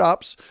specialty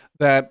shops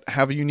that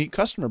have a unique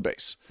customer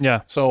base.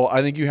 Yeah. So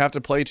I think you have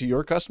to play to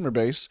your customer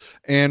base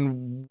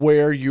and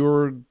where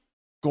you're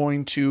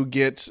going to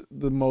get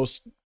the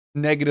most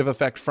negative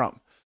effect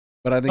from.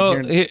 But I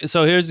think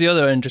so here's the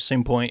other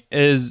interesting point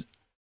is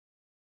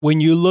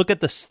when you look at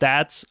the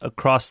stats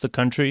across the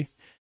country,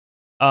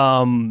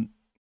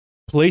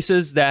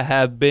 places that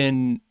have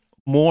been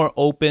more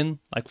open,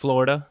 like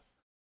Florida,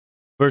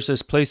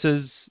 versus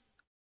places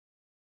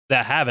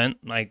that haven't,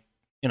 like,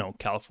 you know,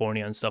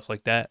 California and stuff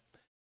like that,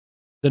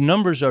 the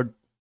numbers are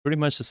pretty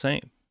much the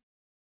same.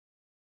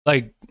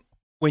 Like,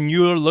 when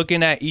you're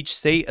looking at each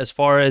state as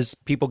far as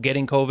people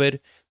getting COVID,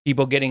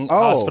 people getting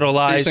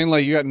hospitalized. So you're saying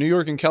like you got New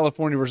York and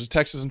California versus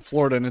Texas and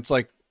Florida, and it's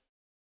like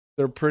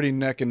they're pretty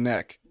neck and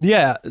neck.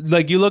 Yeah,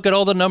 like you look at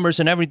all the numbers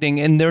and everything,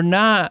 and they're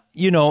not,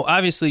 you know,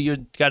 obviously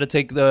you got to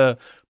take the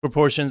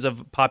proportions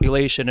of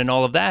population and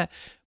all of that,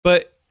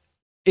 but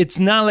it's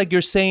not like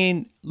you're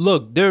saying,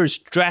 look, there's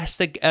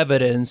drastic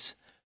evidence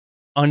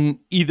on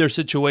either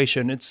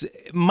situation. It's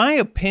my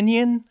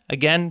opinion.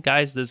 Again,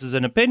 guys, this is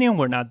an opinion.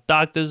 We're not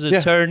doctors,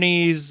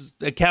 attorneys,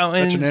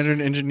 accountants,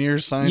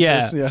 engineers,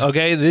 scientists. Yeah.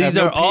 Okay. These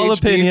are all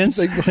opinions.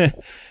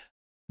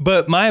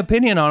 But my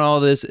opinion on all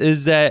this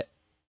is that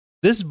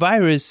this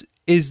virus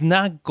is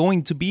not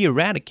going to be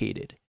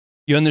eradicated.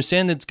 You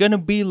understand? It's going to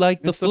be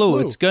like the flu.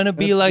 It's going to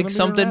be like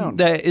something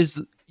that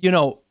is, you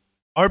know,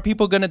 are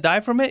people going to die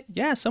from it?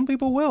 Yeah, some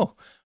people will.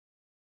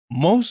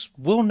 Most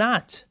will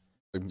not.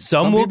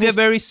 Some will get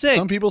very sick.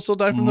 Some people still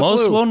die from the flu.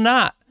 Most will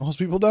not. Most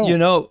people don't. You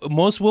know,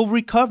 most will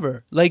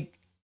recover. Like,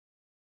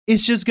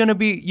 it's just going to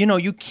be, you know,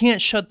 you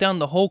can't shut down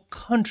the whole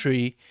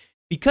country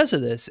because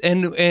of this.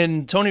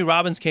 And Tony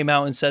Robbins came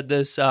out and said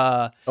this in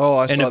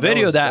a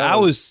video that I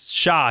was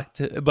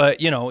shocked.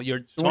 But, you know, you're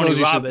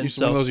Tony Robbins.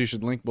 One of those you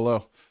should link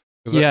below.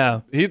 Yeah,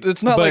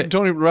 it's not like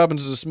Tony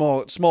Robbins is a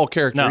small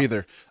character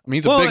either. I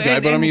mean, he's a big guy,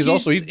 but I mean, he's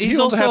also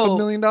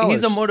 $500,000.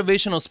 He's a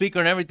motivational speaker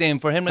and everything.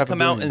 For him to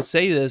come out and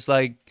say this,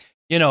 like,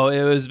 you know,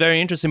 it was very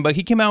interesting. But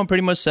he came out and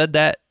pretty much said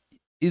that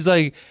he's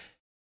like,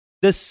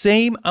 the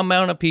same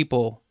amount of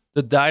people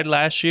that died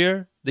last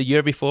year, the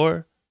year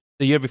before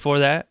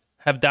that,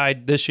 have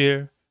died this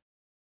year.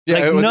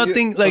 Yeah,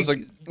 like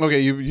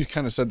okay, you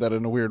kind of said that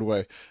in a weird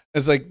way.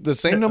 It's like the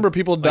same number of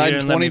people died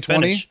in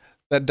 2020.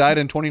 That died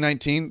in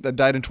 2019, that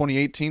died in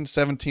 2018,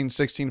 17,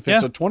 16,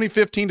 15. So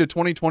 2015 to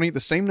 2020, the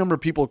same number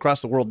of people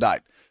across the world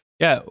died.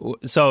 Yeah.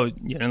 So you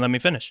didn't let me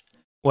finish.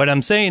 What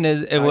I'm saying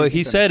is, what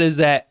he said is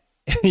that,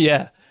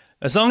 yeah,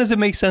 as long as it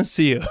makes sense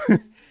to you.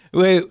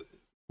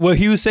 What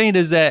he was saying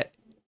is that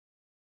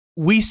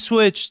we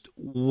switched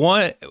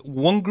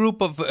one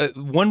group of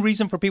one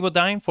reason for people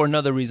dying for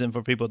another reason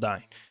for people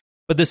dying.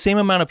 But the same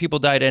amount of people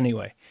died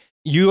anyway.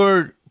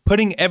 You're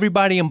putting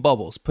everybody in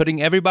bubbles,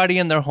 putting everybody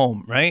in their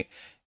home, right?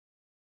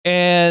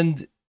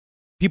 And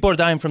people are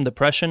dying from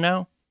depression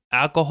now,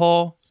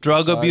 alcohol,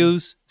 drug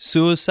abuse,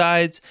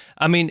 suicides.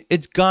 I mean,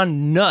 it's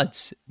gone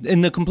nuts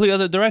in the complete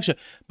other direction.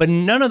 But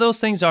none of those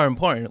things are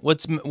important.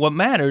 What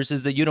matters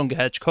is that you don't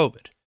catch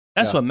COVID.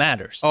 That's what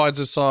matters. Oh, I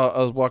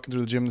was walking through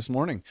the gym this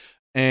morning,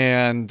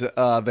 and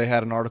they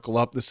had an article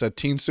up that said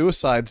teen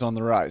suicides on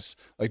the rise,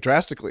 like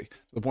drastically,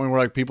 to the point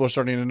where like people are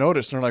starting to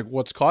notice. And they're like,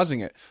 what's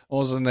causing it?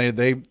 Well, and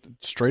they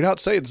straight out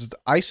say it's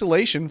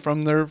isolation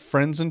from their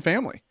friends and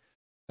family.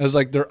 It's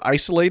like they're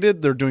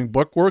isolated, they're doing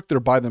book work, they're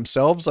by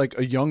themselves. Like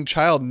a young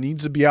child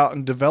needs to be out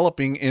and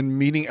developing and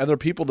meeting other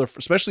people,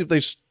 especially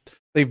if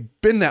they've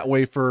been that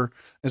way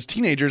as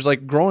teenagers.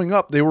 Like growing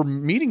up, they were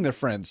meeting their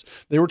friends,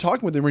 they were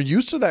talking with them, they were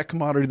used to that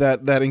camaraderie,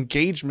 that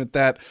engagement,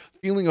 that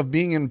feeling of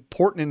being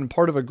important and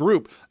part of a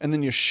group. And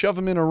then you shove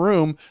them in a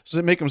room, so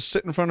they make them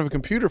sit in front of a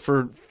computer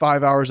for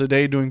 5 hours a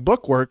day doing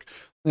book work.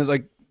 And it's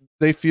like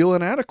they feel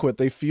inadequate,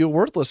 they feel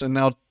worthless, and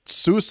now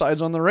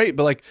suicide's on the rate.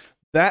 But like,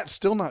 that's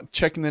still not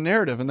checking the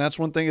narrative. And that's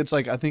one thing. It's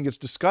like, I think it's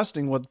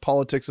disgusting what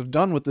politics have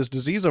done with this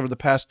disease over the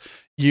past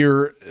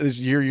year,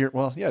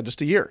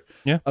 just a year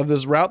of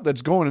this route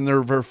that's going, and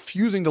they're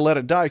refusing to let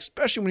it die,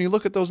 especially when you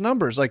look at those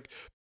numbers. Like,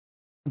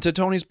 to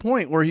Tony's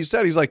point where he's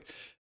like,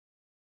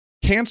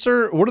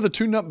 cancer, what are the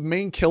two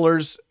main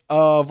killers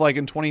of like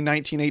in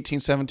 2019, 18,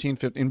 17,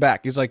 15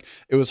 back? He's like,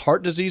 it was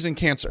heart disease and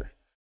cancer.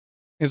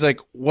 He's like,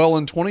 well,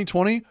 in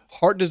 2020,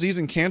 heart disease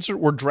and cancer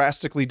were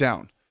drastically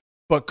down,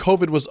 but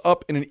COVID was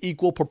up in an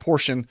equal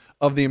proportion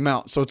of the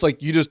amount. So it's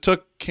like you just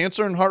took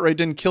cancer and heart rate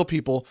didn't kill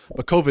people,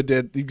 but COVID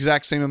did the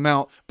exact same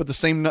amount, but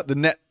the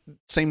net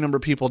same number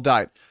of people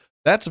died.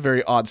 That's a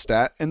very odd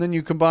stat. And then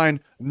you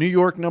combine New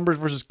York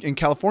numbers and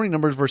California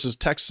numbers versus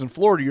Texas and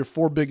Florida, your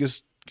four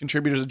biggest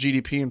contributors of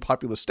GDP in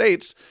populous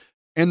states,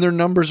 and their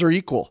numbers are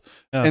equal.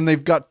 Yeah. And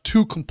they've got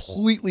two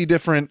completely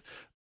different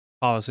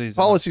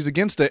policies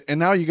against it, and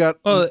now you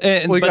got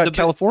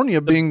California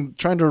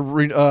trying to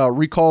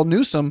recall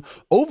Newsom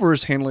over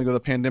his handling of the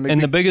pandemic.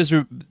 And the biggest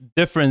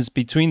difference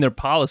between their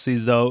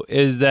policies, though,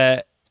 is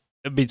that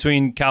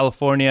between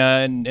California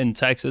and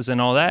Texas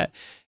and all that,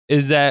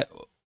 is that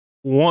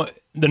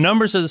the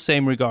numbers are the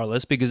same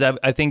regardless, because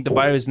I think the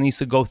virus needs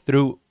to go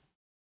through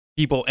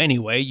people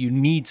anyway. You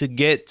need to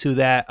get to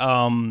that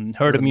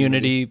herd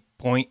immunity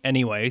point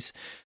anyways,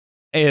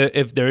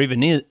 if there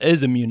even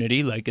is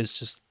immunity. Like, it's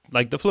just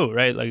like the flu,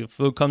 right? Like, the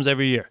flu comes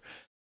every year.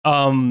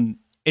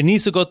 It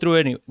needs to go through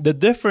anyway. The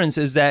difference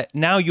is that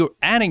now you're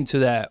adding to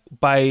that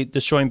by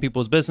destroying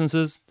people's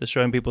businesses,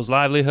 destroying people's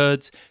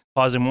livelihoods,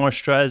 causing more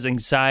stress,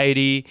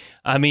 anxiety.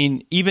 I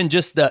mean, even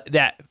just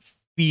that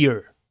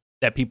fear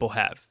that people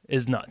have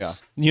is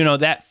nuts. Yeah. You know,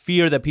 that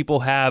fear that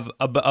people have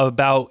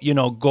about, you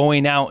know,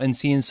 going out and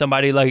seeing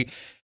somebody. Like,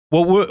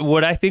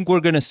 what I think we're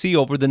going to see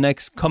over the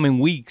next coming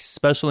weeks,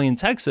 especially in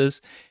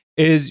Texas,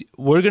 is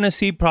we're going to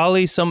see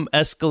probably some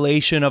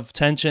escalation of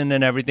tension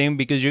and everything,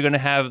 because you're going to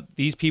have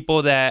these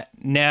people that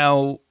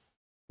now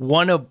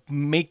want to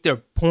make their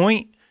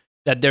point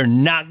that they're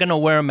not going to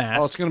wear a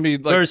mask. It's going to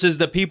be like, versus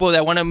the people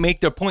that want to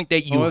make their point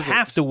that you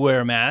have to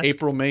wear a mask.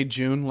 April, May,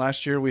 June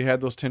last year, we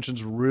had those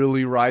tensions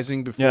really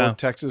rising before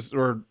Texas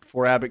or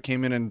before Abbott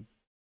came in and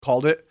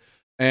called it.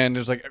 And it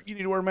was like, you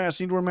need to wear a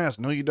mask, you need to wear a mask.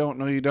 No, you don't.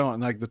 No, you don't.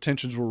 And like the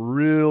tensions were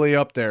really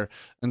up there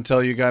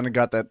until you kind of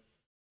got that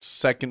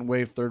second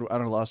wave, third. I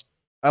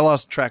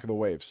lost track of the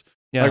waves.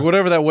 Yeah. Like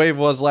whatever that wave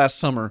was last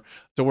summer,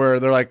 to where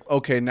they're like,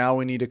 okay, now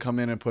we need to come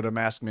in and put a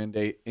mask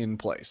mandate in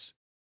place.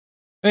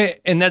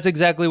 And that's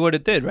exactly what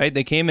it did, right?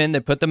 They came in,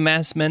 they put the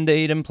mask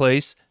mandate in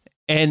place,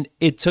 and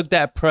it took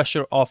that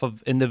pressure off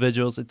of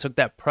individuals. It took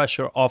that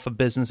pressure off of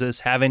businesses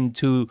having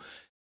to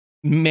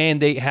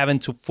mandate, having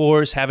to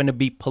force, having to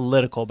be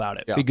political about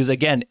it. Yeah. Because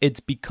again,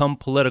 it's become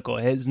political.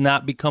 It has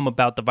not become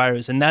about the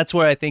virus. And that's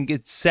where I think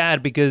it's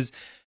sad, because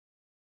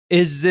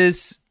if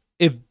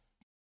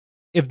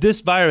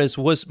this virus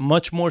was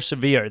much more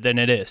severe than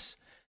it is,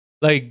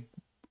 like,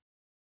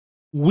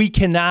 we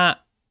cannot.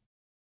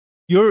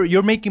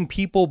 You're making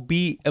people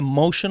be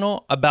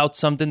emotional about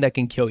something that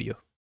can kill you,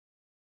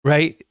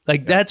 right?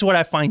 Like, that's what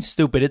I find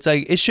stupid. It's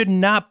like, it should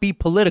not be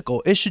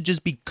political. It should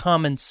just be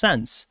common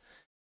sense.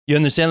 You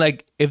understand?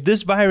 Like, if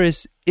this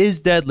virus is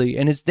deadly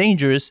and it's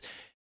dangerous,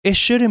 it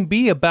shouldn't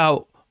be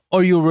about,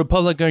 are you a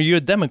Republican or you're a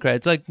Democrat?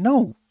 It's like,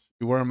 no.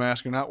 You wear a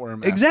mask or not wear a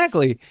mask.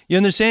 Exactly. You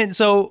understand?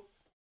 So,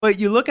 but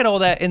you look at all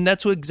that, and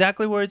that's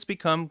exactly where it's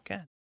become.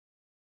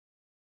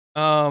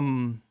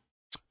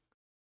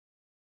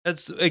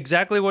 That's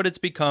exactly what it's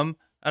become.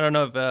 I don't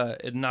know if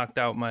it knocked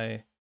out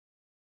my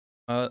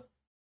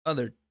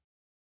other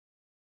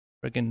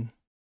freaking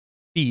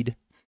feed.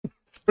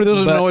 For those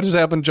who don't know what just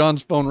happened,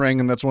 John's phone rang,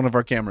 and that's one of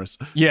our cameras.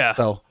 Yeah.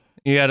 So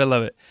you gotta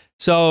love it.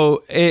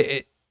 So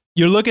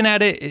you're looking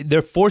at it.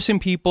 They're forcing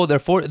people. They're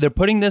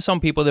putting this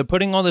on people. They're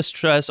putting all this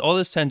stress, all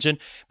this tension.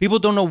 People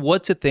don't know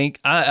what to think.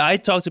 I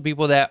talk to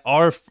people that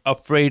are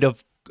afraid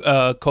of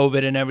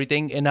COVID and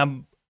everything,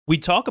 and we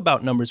talk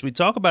about numbers. We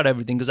talk about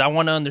everything because I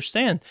want to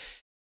understand.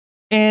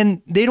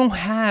 And they don't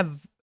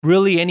have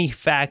really any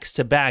facts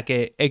to back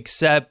it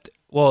except,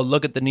 well,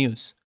 look at the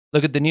news.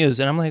 Look at the news.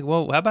 And I'm like,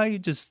 well, how about you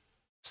just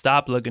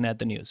stop looking at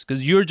the news?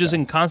 Because you're just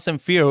in constant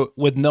fear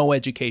with no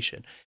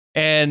education.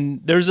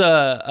 And there's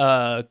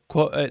a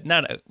quote,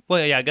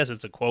 I guess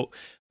it's a quote,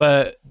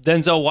 but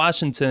Denzel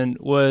Washington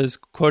was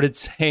quoted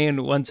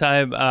saying one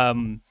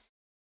time,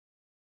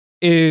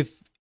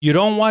 if you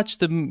don't watch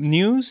the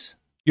news,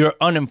 you're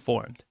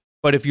uninformed.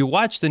 But if you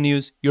watch the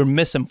news, you're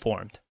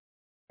misinformed.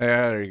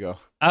 Yeah, there you go.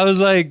 I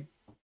was like,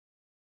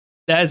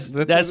 that's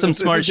some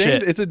smart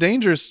shit. It's a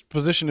dangerous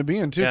position to be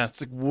in, too. Yeah. It's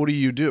like, what do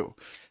you do?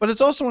 But it's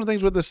also one of the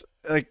things with this,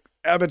 like,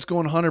 Abbott's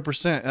going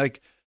 100%.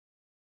 Like,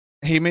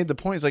 he made the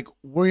point, it's like,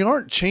 we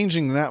aren't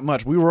changing that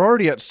much. We were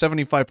already at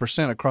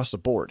 75% across the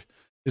board.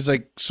 It's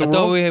like, so I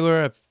thought we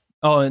were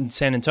at, in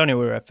San Antonio,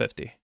 we were at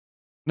 50.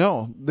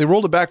 No, they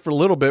rolled it back for a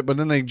little bit, but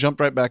then they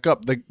jumped right back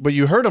up. But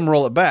you heard them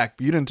roll it back.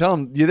 But you didn't tell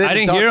them. I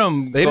didn't hear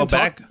them go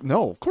back.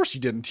 No, of course you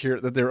didn't hear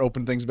that they're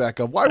opening things back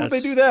up. Why would they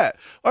do that?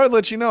 I would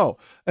let you know.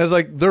 As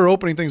like they're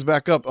opening things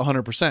back up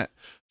 100%.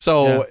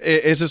 So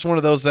it's just one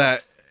of those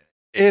that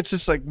it's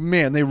just like,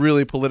 man, they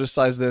really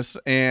politicized this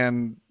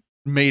and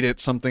made it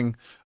something.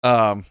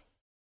 And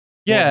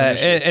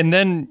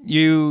then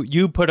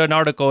you put an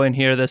article in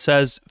here that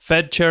says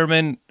Fed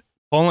Chairman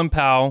Colin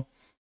Powell.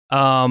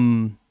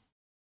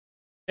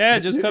 Yeah,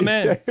 just come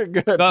in.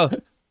 Good. Go.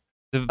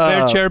 The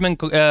Fed Chairman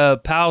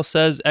Powell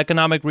says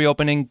economic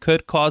reopening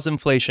could cause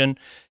inflation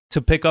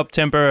to pick up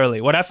temporarily.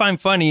 What I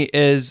find funny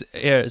is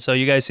here. So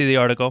you guys see the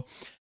article.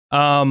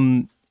 Let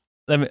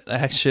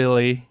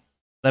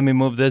me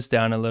move this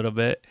down a little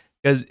bit,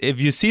 because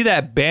if you see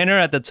that banner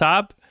at the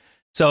top,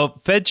 so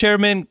Fed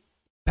Chairman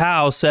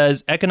Powell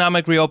says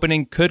economic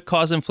reopening could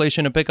cause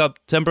inflation to pick up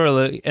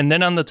temporarily. And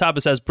then on the top,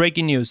 it says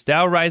breaking news.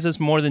 Dow rises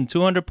more than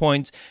 200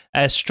 points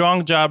as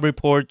strong job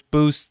report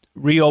boosts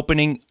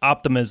reopening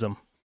optimism.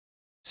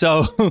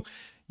 So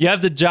You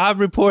have the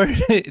job report,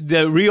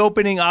 the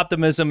reopening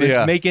optimism is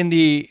making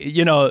the,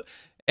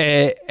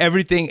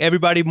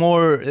 everybody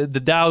more, the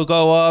Dow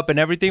go up and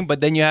everything.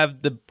 But then you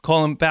have the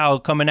Jerome Powell,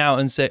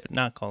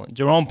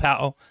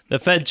 the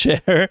Fed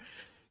chair,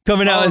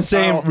 coming out and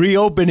saying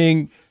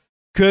reopening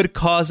could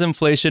cause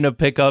inflation to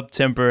pick up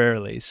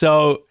temporarily.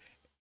 So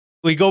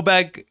we go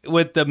back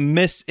with the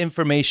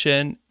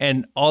misinformation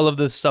and all of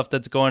the stuff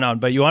that's going on.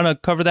 But you want to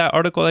cover that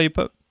article that you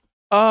put?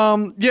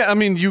 Yeah, I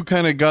mean, you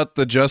kind of got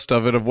the gist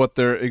of it, of what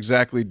they're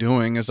exactly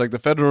doing. It's like the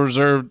Federal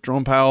Reserve,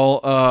 Jerome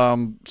Powell,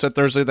 said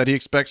Thursday that he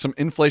expects some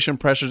inflation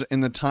pressures in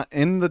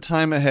the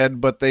time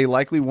ahead, but they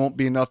likely won't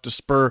be enough to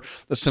spur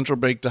the central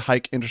bank to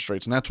hike interest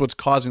rates. And that's what's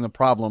causing the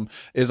problem,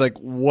 is like,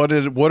 what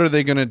are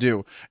they going to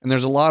do? And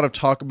there's a lot of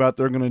talk about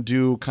they're going to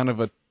do kind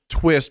of a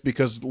twist,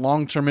 because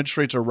long-term interest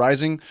rates are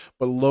rising,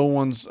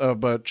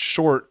 but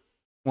short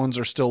ones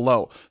are still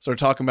low. So they're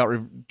talking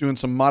about doing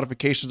some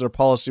modifications to their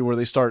policy where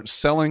they start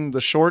selling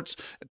the shorts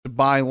to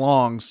buy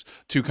longs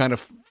to kind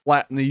of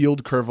flatten the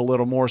yield curve a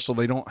little more, so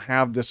they don't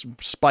have this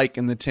spike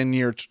in the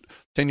 10-year,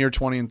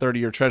 20 and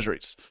 30-year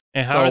treasuries.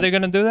 And how are they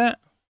going to do that?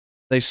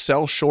 They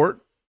sell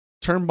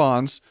short-term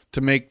bonds to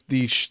make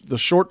the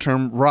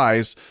short-term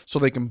rise so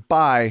they can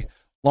buy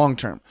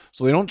long-term.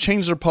 So they don't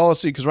change their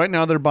policy, because right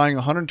now they're buying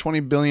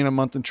 $120 billion a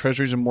month in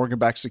treasuries and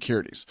mortgage-backed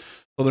securities.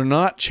 So they're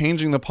not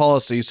changing the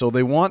policy. So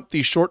they want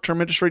the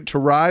short-term interest rate to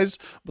rise,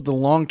 but the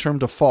long-term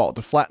to fall,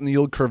 to flatten the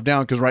yield curve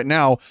down, because right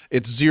now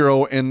it's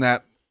zero and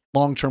that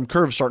long-term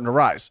curve is starting to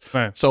rise.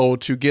 Right. So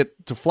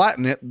to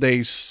flatten it,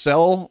 they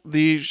sell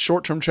the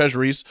short-term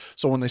treasuries.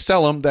 So when they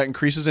sell them, that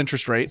increases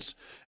interest rates,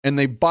 and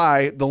they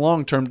buy the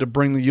long-term to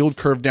bring the yield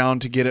curve down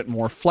to get it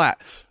more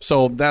flat.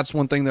 So that's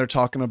one thing they're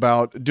talking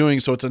about doing.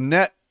 So it's a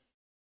net.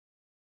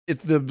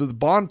 The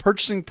bond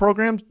purchasing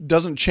program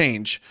doesn't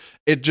change.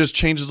 It just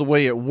changes the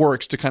way it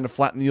works to kind of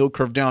flatten the yield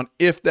curve down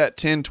if that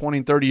 10, 20,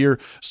 and 30 year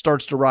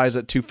starts to rise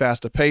at too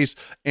fast a pace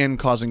and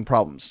causing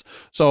problems.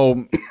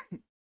 So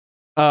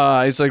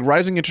it's like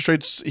rising interest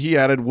rates, he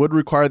added, would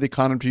require the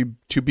economy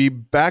to be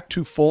back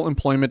to full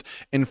employment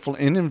and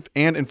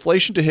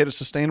inflation to hit a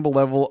sustainable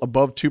level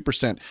above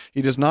 2%.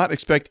 He does not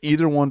expect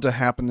either one to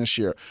happen this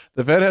year.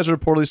 The Fed has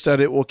reportedly said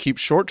it will keep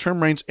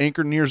short-term rates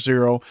anchored near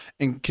zero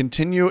and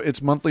continue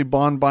its monthly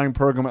bond buying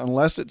program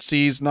unless it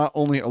sees not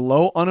only a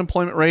low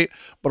unemployment rate,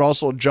 but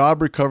also a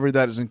job recovery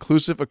that is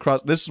inclusive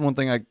across. This is one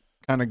thing I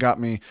kind of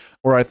got me,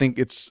 where I think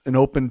it's an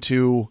open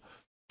to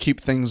keep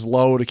things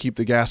low, to keep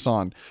the gas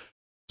on.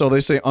 So they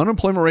say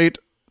unemployment rate,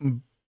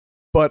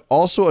 but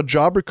also a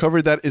job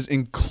recovery that is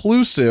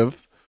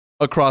inclusive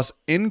across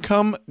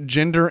income,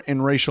 gender,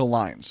 and racial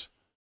lines.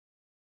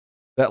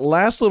 That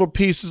last little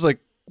piece is like,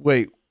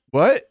 wait,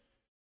 what?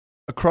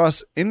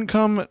 Across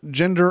income,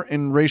 gender,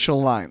 and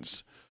racial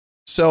lines.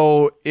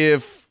 So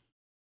if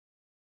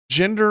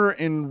gender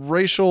and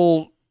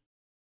racial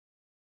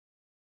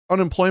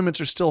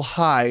unemployments are still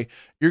high,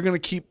 you're going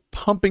to keep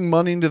pumping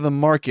money into the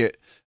market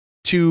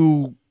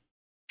to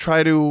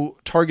try to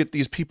target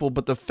these people,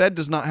 but the Fed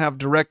does not have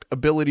direct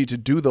ability to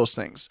do those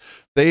things.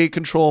 They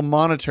control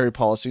monetary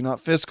policy,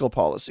 not fiscal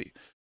policy.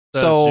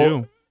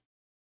 Says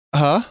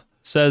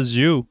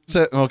you.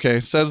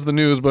 Says the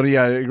news, but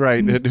yeah,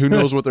 right. Who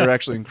knows what they're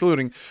actually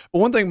including? But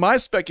one thing, my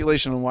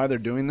speculation on why they're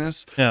doing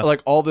this,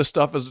 like all this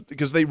stuff, is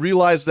because they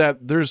realize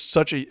that there's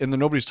such a, and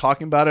nobody's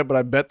talking about it, but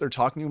I bet they're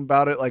talking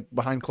about it like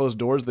behind closed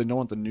doors. They don't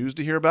want the news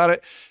to hear about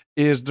it.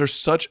 Is there's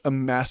such a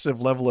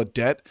massive level of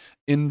debt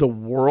in the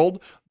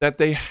world that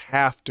they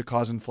have to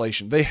cause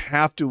inflation. They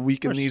have to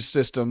weaken these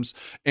systems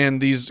and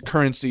these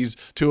currencies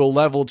to a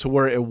level to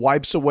where it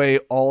wipes away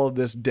all of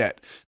this debt,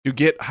 to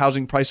get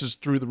housing prices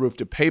through the roof,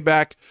 to pay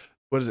back,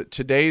 what is it,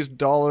 today's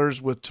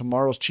dollars with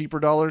tomorrow's cheaper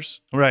dollars?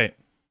 Right.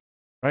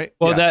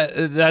 Well,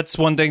 that's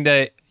one thing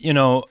that,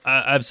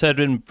 I've said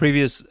in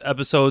previous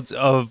episodes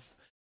of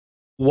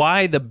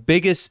why the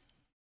biggest,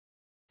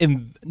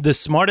 the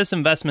smartest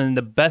investment and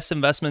the best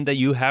investment that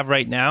you have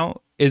right now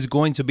is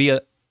going to be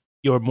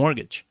your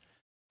mortgage.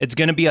 It's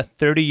going to be a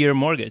 30-year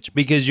mortgage,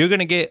 because you're going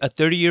to get a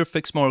 30-year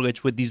fixed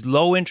mortgage with these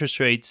low interest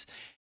rates,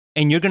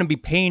 and you're going to be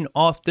paying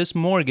off this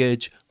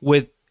mortgage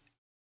with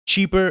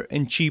cheaper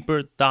and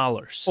cheaper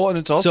dollars. Well, and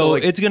it's also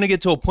it's going to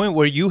get to a point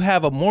where you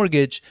have a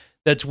mortgage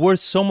that's worth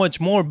so much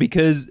more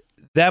because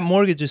that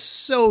mortgage is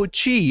so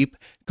cheap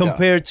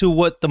compared to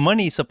what the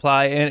money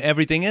supply and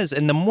everything is.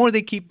 And the more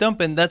they keep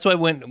dumping, that's why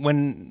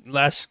when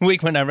last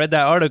week when I read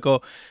that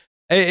article,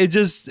 I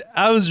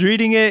was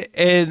reading it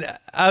and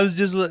I was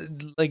just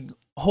like,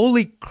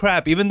 holy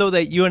crap, even though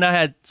that you and I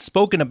had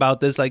spoken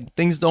about this, like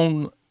things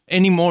don't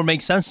anymore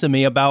make sense to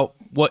me about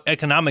what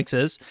economics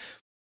is.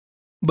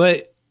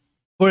 But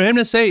for him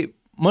to say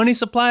money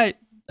supply,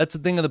 that's a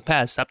thing of the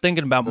past. Stop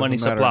thinking about money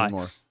supply.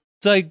 Anymore.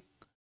 It's like,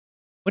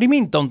 what do you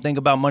mean don't think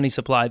about money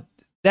supply?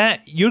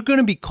 That you're going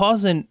to be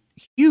causing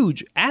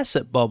huge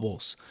asset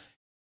bubbles.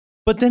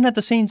 But then at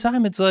the same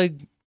time, it's like,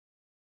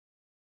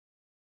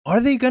 are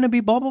they going to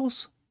be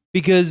bubbles?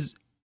 Because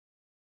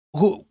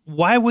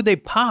why would they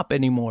pop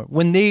anymore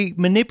when they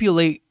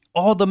manipulate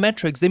all the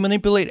metrics. They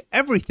manipulate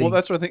everything. Well,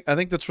 that's what I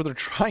think that's what they're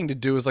trying to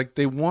do is like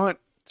they want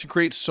to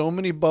create so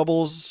many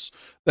bubbles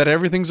that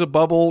everything's a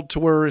bubble to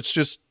where it's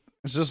just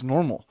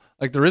normal.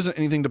 Like there isn't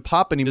anything to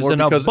pop anymore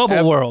because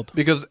bubble world.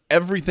 Because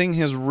everything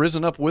has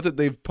risen up with it.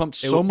 They've pumped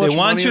so much. They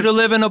want money you to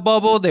live in a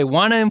bubble. They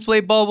want to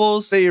inflate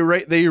bubbles. They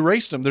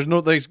erased them. There's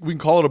no we can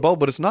call it a bubble,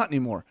 but it's not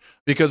anymore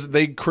because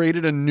they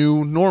created a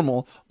new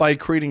normal by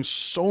creating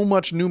so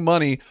much new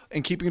money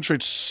and keeping interest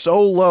rates so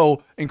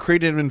low and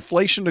creating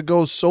inflation to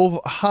go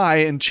so high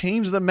and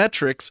change the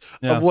metrics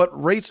of what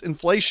rates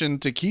inflation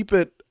to keep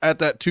it at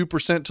that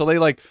 2% till they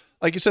like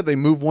you said, they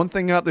move one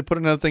thing out, they put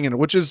another thing in it,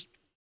 which is,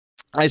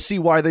 I see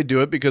why they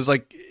do it because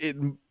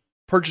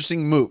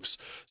purchasing moves.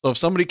 So if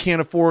somebody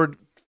can't afford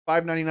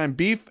 $5.99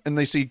 beef and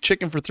they see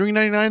chicken for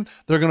 $3.99,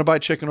 they're going to buy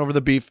chicken over the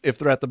beef if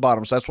they're at the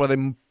bottom. So that's why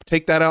they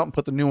take that out and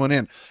put the new one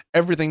in.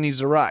 Everything needs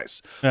to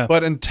rise. Yeah.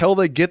 But until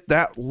they get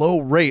that low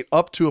rate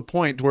up to a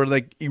point where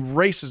they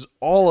erases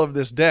all of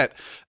this debt,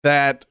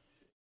 that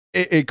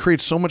it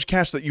creates so much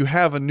cash that you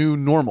have a new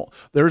normal.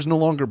 There is no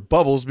longer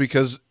bubbles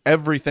because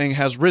everything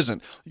has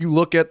risen. You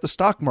look at the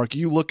stock market,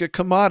 you look at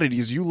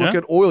commodities, you look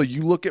at oil,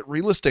 you look at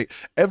real estate.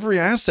 Every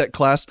asset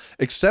class,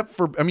 except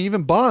for,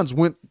 even bonds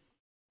went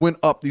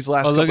up these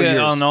last couple of years. Look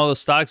at on all the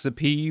stocks, the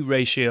PE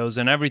ratios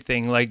and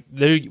everything. Like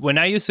when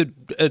I used to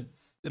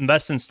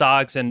invest in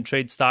stocks and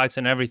trade stocks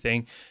and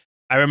everything,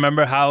 I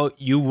remember how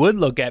you would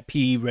look at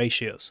PE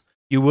ratios.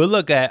 You will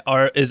look at,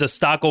 is a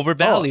stock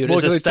overvalued?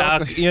 Is a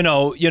stock, or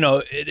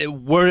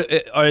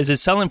is it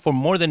selling for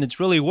more than it's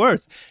really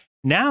worth?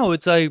 Now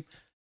it's like,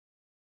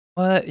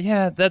 well,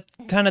 yeah, that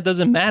kind of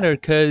doesn't matter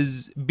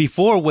because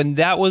before when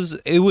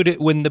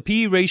when the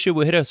PE ratio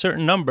would hit a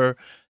certain number,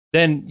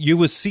 then you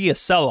would see a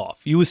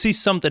sell-off. You would see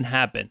something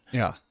happen.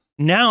 Yeah.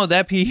 Now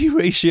that PE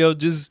ratio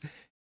just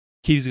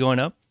keeps going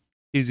up,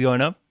 keeps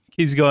going up,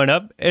 keeps going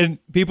up, and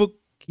people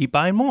keep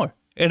buying more.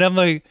 And I'm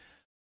like,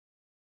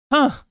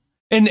 huh.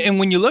 And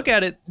when you look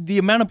at it, the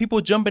amount of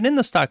people jumping in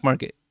the stock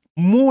market,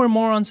 more and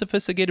more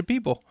unsophisticated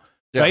people,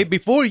 right?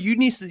 Before you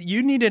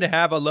needed to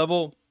have a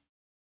level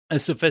of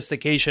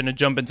sophistication to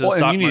jump into the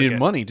stock market. And you needed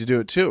money to do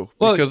it too.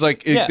 Well, because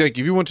like if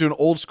you went to an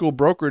old school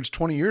brokerage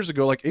 20 years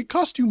ago, like it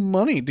cost you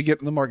money to get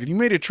in the market. You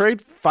made a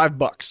trade,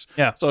 $5.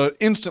 Yeah. So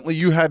instantly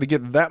you had to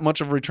get that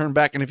much of a return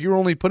back. And if you were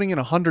only putting in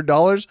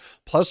 $100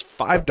 plus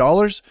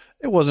 $5,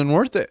 it wasn't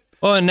worth it.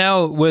 Well, and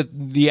now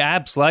with the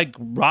apps like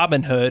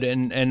Robinhood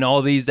and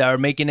all these that are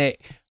making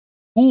it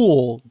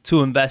cool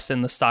to invest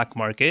in the stock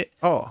market.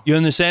 Oh, you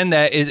understand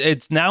that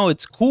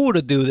it's cool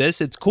to do this.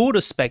 It's cool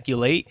to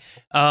speculate.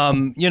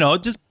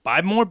 Just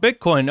buy more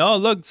Bitcoin. Oh,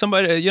 look,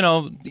 somebody,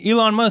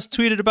 Elon Musk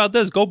tweeted about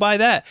this. Go buy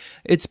that.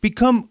 It's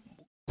become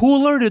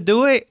cooler to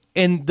do it,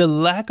 and the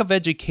lack of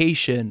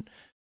education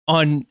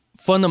on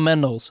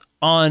fundamentals,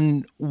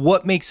 on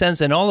what makes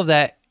sense, and all of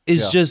that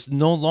is just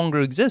no longer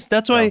exists.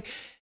 That's why.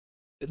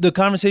 The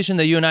conversation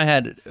that you and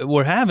I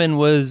were having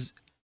was,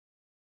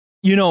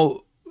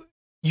 you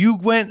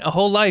went a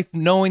whole life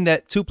knowing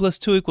that 2 +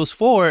 2 =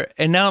 4,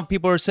 and now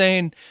people are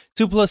saying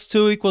 2 +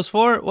 2 =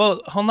 4. Well,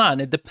 hold on,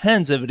 it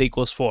depends if it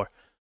equals 4.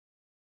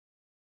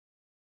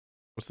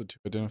 What's the 2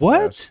 identify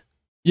what? as?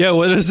 Yeah,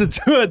 what does the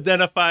 2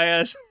 identify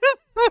as?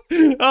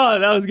 Oh,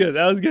 that was good.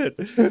 That was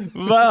good.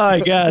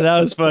 My God,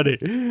 that was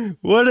funny.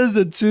 What does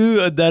the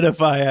 2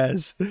 identify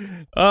as?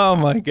 Oh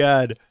my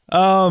God.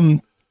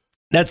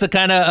 That's the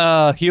kind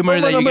of humor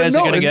that you guys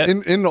are going to get.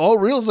 In all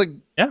real, it's like,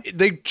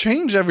 they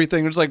change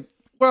everything. It's like,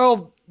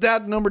 well,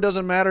 that number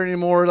doesn't matter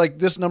anymore. Like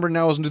this number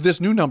now is this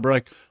new number.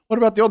 Like, what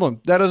about the old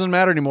one? That doesn't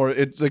matter anymore.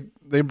 It's like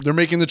they're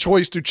making the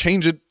choice to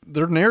change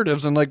their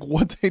narratives and like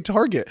what they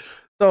target.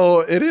 So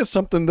it is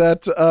something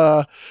that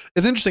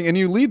is interesting. And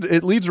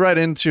it leads right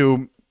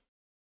into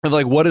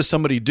like, what does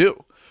somebody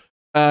do?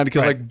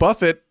 Because like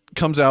Buffett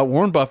comes out,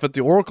 Warren Buffett,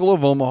 the Oracle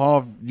of Omaha.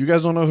 If you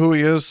guys don't know who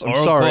he is, I'm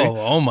sorry. Oracle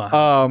of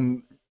Omaha.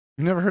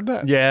 You never heard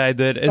that? Yeah, I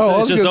did.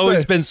 It's just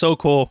always been so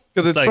cool.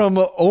 Because it's like, from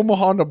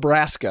Omaha,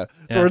 Nebraska,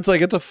 where it's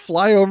like, it's a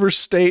flyover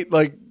state.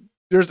 Like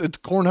it's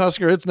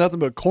Cornhusker. It's nothing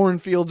but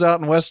cornfields out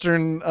in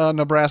western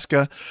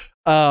Nebraska.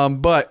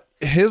 But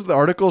the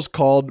article is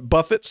called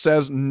 "Buffett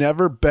Says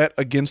Never Bet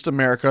Against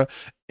America"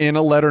 in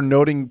a letter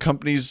noting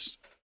companies'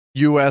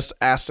 U.S.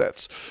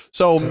 assets.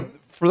 So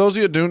for those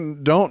of you who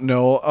don't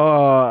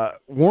know,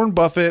 Warren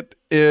Buffett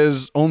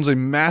owns a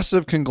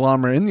massive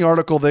conglomerate. In the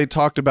article, they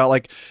talked about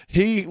like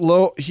he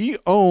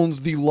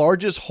owns the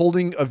largest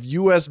holding of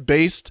U.S.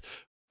 based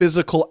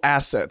physical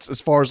assets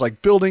as far as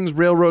like buildings,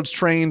 railroads,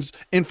 trains,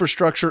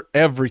 infrastructure,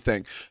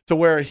 everything. To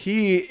where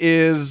he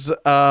is,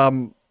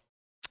 I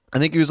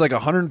think he was like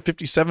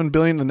 157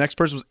 billion. The next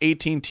person was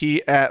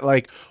AT&T at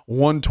like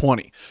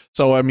 120.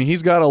 So I mean,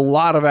 he's got a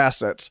lot of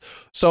assets.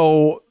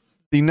 So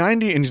he's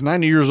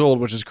 90 years old,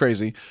 which is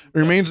crazy.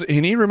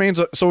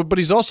 But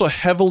he's also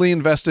heavily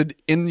invested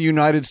in the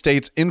United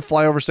States, in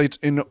flyover states,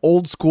 in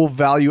old school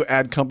value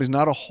add companies.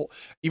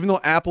 Even though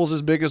Apple's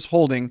his biggest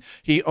holding,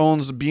 he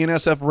owns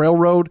BNSF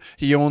Railroad.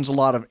 He owns a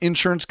lot of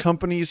insurance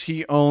companies.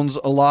 He owns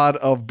a lot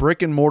of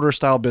brick and mortar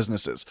style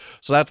businesses.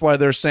 So that's why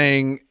they're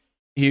saying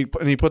he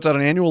puts out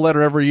an annual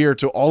letter every year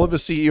to all of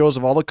his CEOs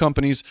of all the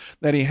companies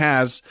that he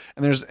has,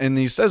 and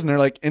he says in there,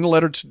 like, in a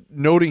letter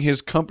noting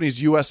his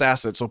company's U.S.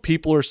 assets. So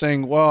people are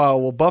saying,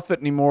 well, Buffett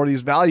anymore,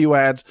 these value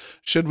adds,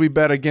 should we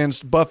bet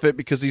against Buffett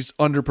because he's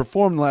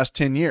underperformed the last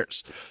 10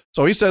 years?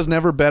 So he says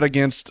never bet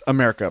against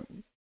America.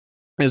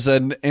 He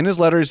said in his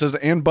letter, he says,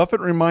 and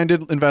Buffett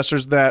reminded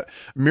investors that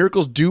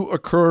miracles do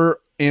occur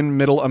in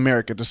Middle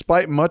America,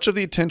 despite much of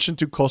the attention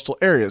to coastal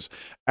areas.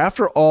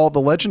 After all,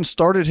 the legend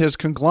started his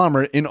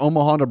conglomerate in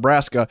Omaha,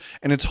 Nebraska,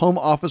 and its home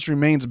office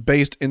remains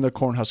based in the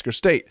Cornhusker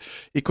State.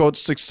 He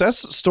quotes,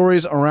 success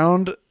stories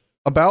abound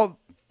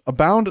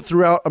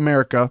throughout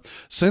America.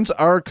 Since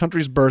our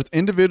country's birth,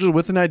 individuals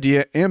with an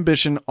idea,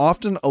 ambition,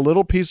 often a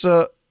little piece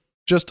of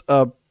just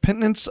a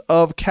pittance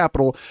of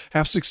capital,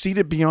 have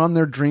succeeded beyond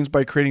their dreams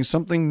by creating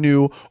something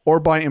new or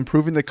by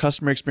improving the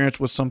customer experience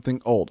with something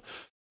old.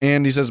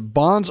 And he says,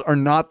 bonds are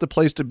not the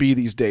place to be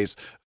these days.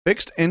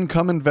 Fixed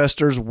income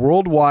investors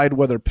worldwide,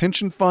 whether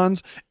pension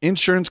funds,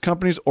 insurance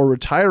companies, or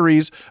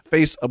retirees,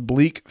 face a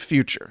bleak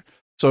future.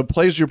 So it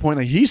plays to your point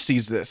that he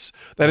sees this,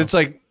 that it's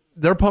like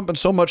they're pumping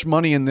so much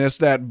money in this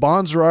that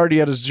bonds are already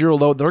at a zero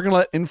low. They're going to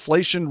let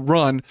inflation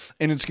run,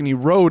 and it's going to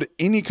erode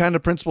any kind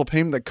of principal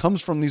payment that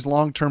comes from these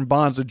long-term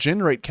bonds to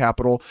generate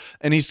capital.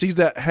 And he sees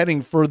that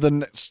heading for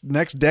the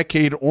next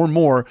decade or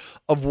more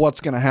of what's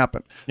going to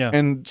happen. Yeah.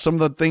 And some of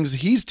the things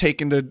he's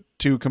taken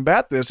to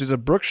combat this is that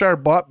Berkshire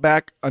bought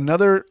back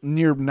another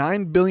near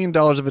 $9 billion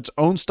of its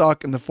own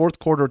stock in the fourth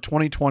quarter of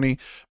 2020,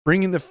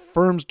 bringing the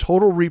firm's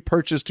total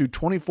repurchase to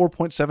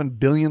 $24.7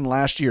 billion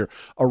last year,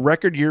 a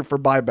record year for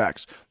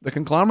buybacks. The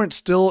conglomerate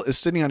still is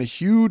sitting on a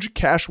huge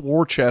cash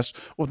war chest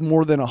with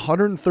more than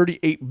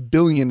 $138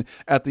 billion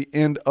at the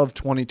end of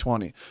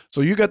 2020. So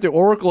you got the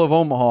Oracle of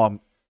Omaha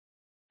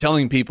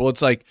telling people,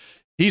 it's like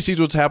he sees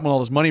what's happening with all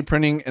this money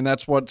printing, and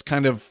that's what's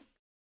kind of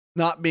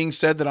not being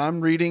said that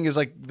I'm reading is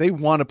like they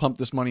want to pump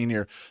this money in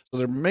here. So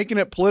they're making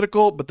it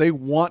political, but they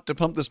want to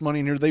pump this money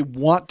in here. They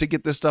want to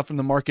get this stuff in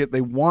the market. They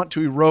want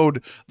to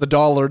erode the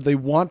dollar. They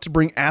want to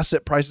bring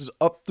asset prices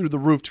up through the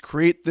roof to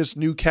create this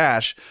new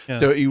cash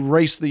to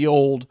erase the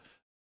old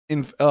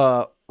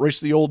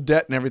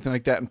debt and everything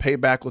like that and pay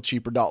back with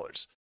cheaper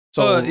dollars.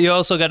 So you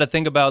also got to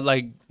think about,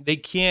 like, they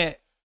can't,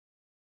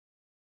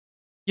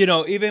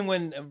 even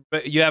when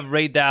you have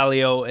Ray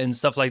Dalio and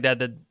stuff like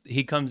that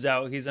he comes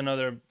out, he's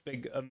another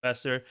big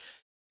investor,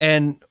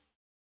 and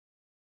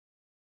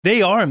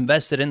they are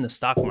invested in the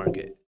stock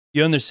market.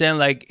 You understand?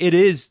 Like, it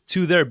is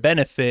to their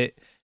benefit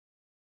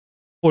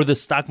for the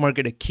stock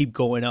market to keep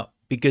going up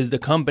because the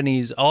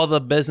companies, all the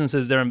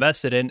businesses they're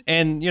invested in,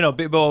 and,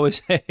 people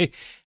always say,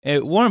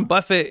 Warren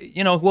Buffett,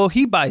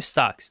 he buys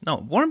stocks. No,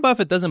 Warren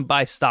Buffett doesn't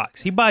buy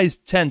stocks. He buys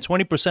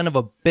 10-20% of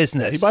a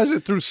business. Yeah, he buys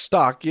it through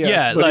stock,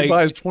 yes, but he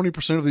buys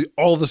 20% of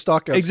all the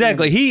stock.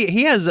 Exactly.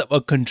 He has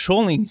a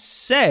controlling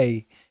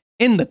say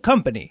in the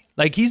company.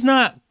 Like, he's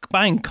not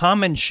buying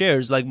common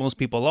shares like most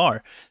people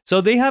are. So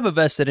they have a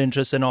vested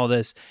interest in all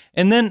this.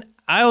 And then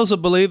I also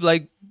believe,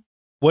 like,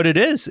 what it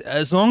is,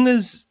 as long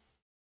as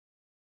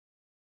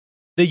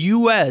the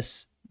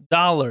U.S.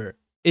 dollar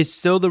is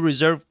still the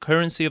reserve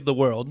currency of the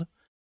world,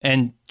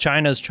 and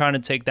China's trying to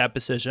take that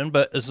position,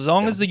 but as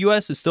long as the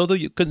U.S. is still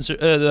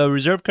the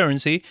reserve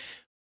currency,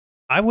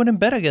 I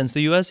wouldn't bet against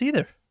the U.S.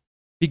 either,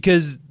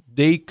 because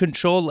they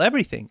control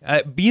everything.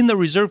 Being the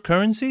reserve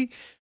currency,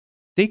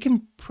 they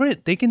can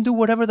print, they can do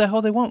whatever the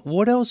hell they want.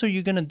 What else are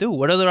you going to do?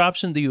 What other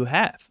option do you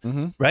have?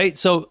 Mm-hmm. Right?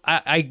 So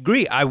I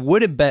agree. I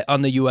wouldn't bet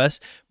on the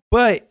U.S.,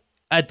 but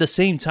at the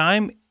same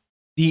time,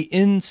 the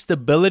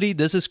instability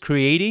this is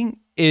creating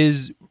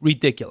is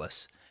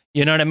ridiculous.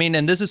 You know what I mean?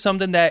 And this is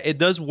something that it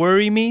does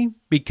worry me,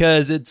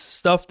 because it's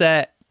stuff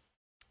that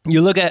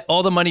you look at,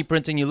 all the money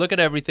printing, you look at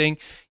everything,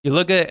 you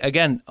look at,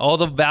 again, all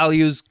the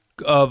values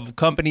of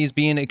companies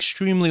being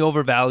extremely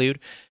overvalued.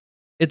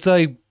 It's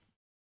like,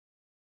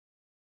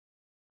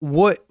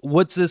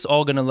 what's this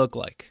all going to look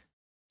like?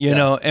 You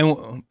know?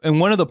 And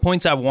one of the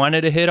points I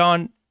wanted to hit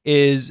on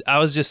is, I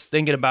was just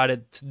thinking about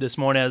it this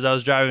morning as I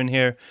was driving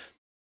here.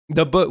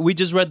 The book, we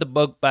just read the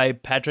book by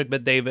Patrick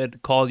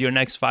Bet-David called Your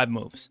Next 5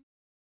 Moves.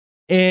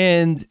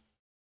 And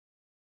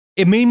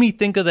it made me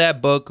think of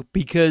that book,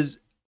 because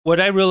what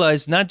I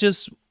realized, not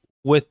just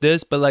with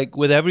this, but like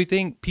with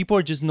everything, people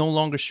are just no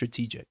longer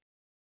strategic.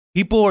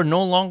 People are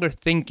no longer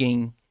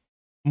thinking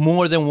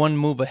more than one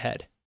move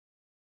ahead.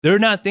 They're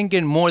not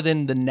thinking more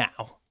than the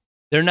now.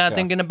 They're not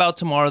thinking about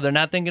tomorrow. They're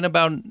not thinking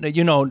about,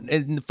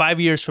 in 5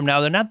 years from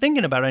now. They're not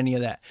thinking about any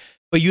of that.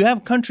 But you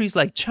have countries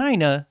like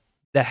China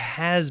that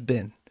has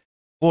been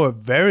for a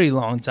very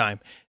long time.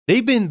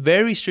 They've been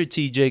very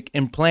strategic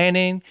in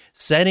planning,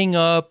 setting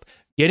up,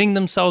 getting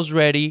themselves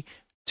ready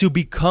to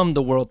become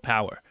the world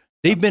power.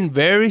 They've been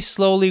very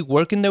slowly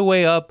working their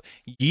way up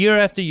year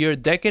after year,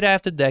 decade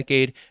after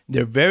decade.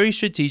 They're very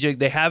strategic.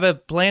 They have a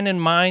plan in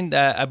mind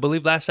that I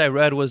believe last I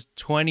read was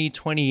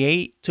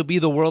 2028 to be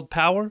the world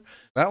power.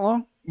 That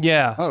long?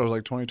 Yeah. I thought it was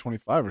like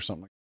 2025 or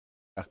something.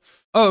 Yeah.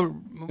 Oh,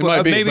 it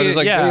might be, maybe, but it's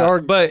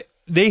like but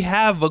they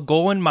have a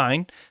goal in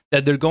mind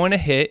that they're going to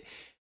hit,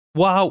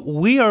 while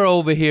we are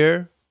over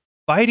here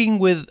fighting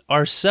with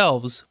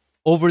ourselves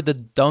over the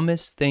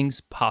dumbest things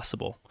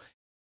possible.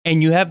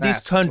 And you have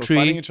Masks. these We're fighting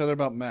countries, each other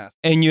about masks.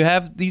 and you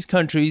have these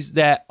countries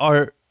that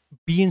are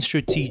being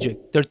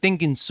strategic. They're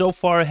thinking so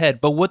far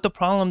ahead. But what the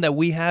problem that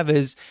we have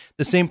is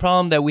the same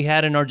problem that we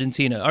had in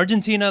Argentina.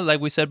 Argentina, like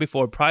we said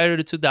before, prior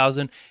to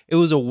 2000, it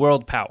was a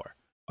world power.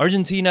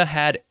 Argentina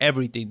had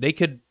everything.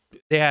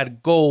 They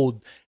had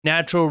gold,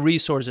 natural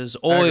resources,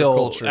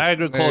 oil,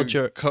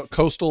 agriculture,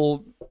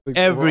 coastal,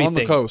 everything, on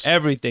the coast.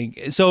 everything.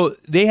 So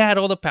they had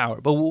all the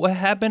power. But what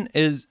happened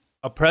is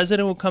a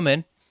president will come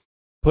in,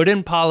 put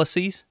in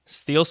policies,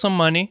 steal some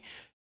money,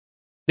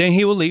 then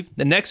he will leave.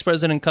 The next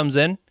president comes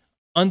in,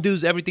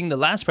 undoes everything the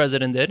last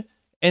president did,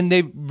 and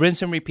they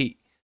rinse and repeat.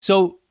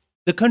 So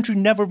the country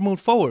never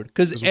moved forward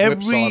because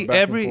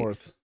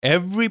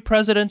every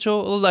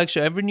presidential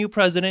election, every new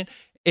president,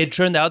 it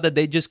turned out that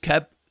they just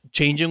kept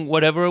changing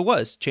whatever it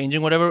was,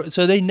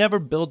 so they never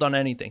build on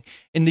anything.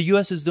 And the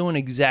U.S. is doing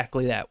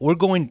exactly that. We're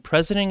going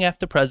president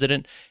after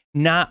president,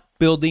 not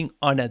building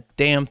on a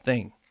damn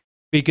thing,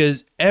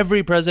 because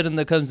every president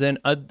that comes in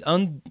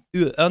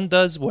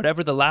undoes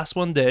whatever the last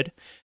one did.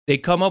 They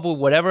come up with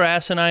whatever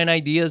asinine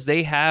ideas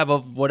they have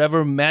of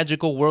whatever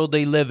magical world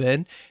they live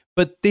in,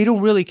 but they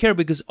don't really care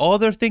because all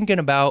they're thinking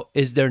about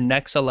is their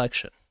next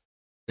election.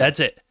 That's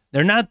it.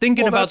 They're not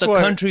thinking about the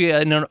country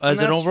as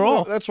an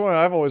overall. That's why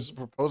I've always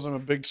proposed.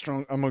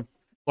 I'm a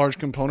large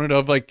component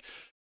of like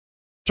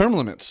term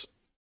limits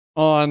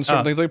on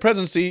certain things. Like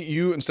presidency,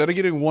 you instead of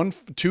getting 2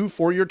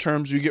 4-year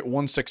terms, you get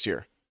 1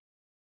 6-year.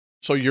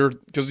 So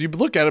because you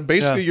look at it,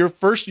 basically your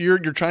first year,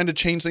 you're trying to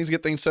change things,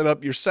 get things set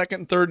up. Your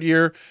second, third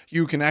year,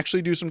 you can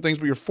actually do some things,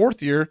 but your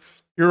fourth year,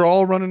 you're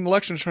all running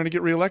elections trying to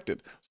get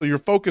reelected. So your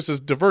focus is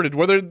diverted.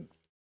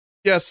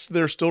 Yes,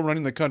 they're still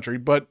running the country,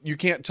 but you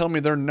can't tell me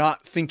they're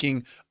not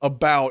thinking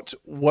about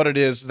what it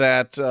is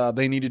that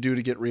they need to do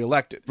to get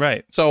reelected.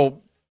 Right.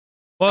 So,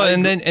 well,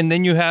 and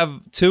then you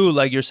have too,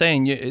 like you're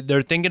saying,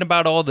 they're thinking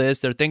about all this.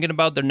 They're thinking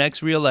about their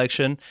next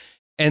reelection,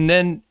 and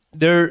then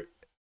they're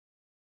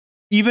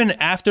even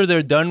after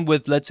they're done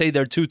with, let's say,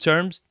 their 2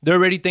 terms, they're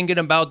already thinking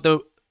about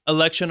the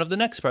election of the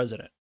next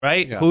president.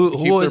 Right? Yeah,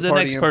 who is the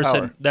next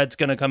person power that's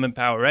going to come in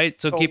power?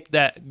 Right. So keep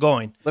that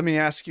going. Let me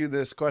ask you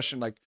this question: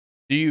 like,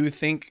 do you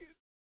think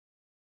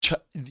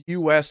the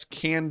U.S.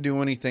 can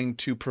do anything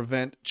to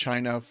prevent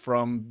China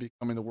from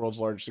becoming the world's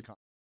largest economy?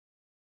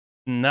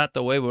 Not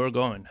the way we're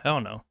going.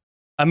 Hell no.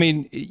 I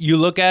mean, you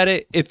look at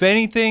it, if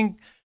anything,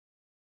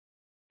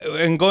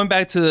 and going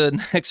back to the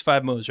next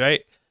 5 moves,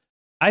 right?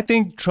 I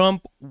think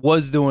Trump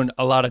was doing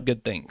a lot of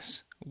good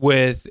things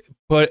with,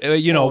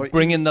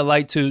 bringing the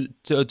light to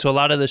a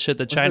lot of the shit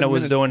that China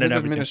was doing and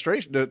everything.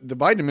 The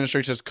Biden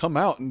administration has come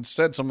out and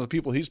said some of the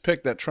people he's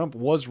picked that Trump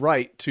was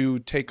right to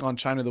take on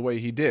China the way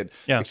he did.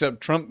 Yeah.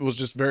 Except Trump was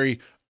just very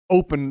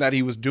open that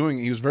he was doing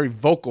it. He was very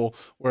vocal,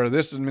 where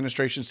this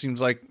administration seems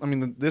like,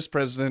 this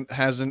president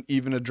hasn't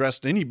even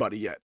addressed anybody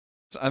yet.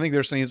 So I think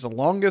they're saying it's the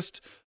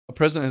longest a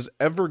president has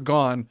ever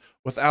gone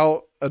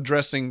without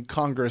addressing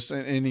Congress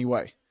in any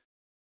way.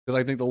 Because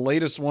I think the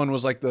latest one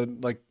was I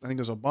think it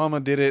was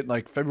Obama did it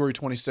like February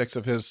 26th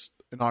of his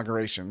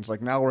inauguration. It's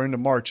like now we're into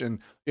March and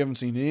we haven't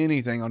seen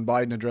anything on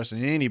Biden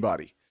addressing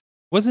anybody.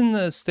 Wasn't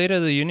the State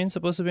of the Union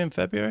supposed to be in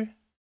February?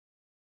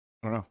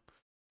 I don't know.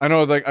 I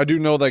know, I do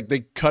know, they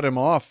cut him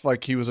off.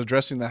 Like he was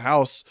addressing the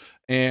House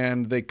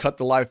and they cut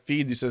the live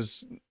feed. He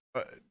says,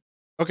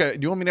 "Okay, do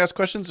you want me to ask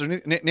questions? Or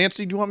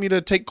Nancy, do you want me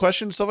to take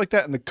questions?" Stuff like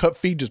that. And the cut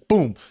feed just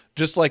boom,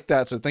 just like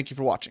that. So thank you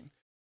for watching.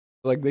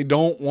 Like they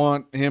don't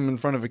want him in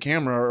front of a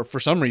camera or for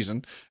some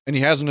reason, and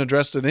he hasn't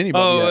addressed it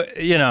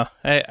anybody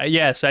yet.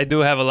 Yes, I do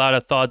have a lot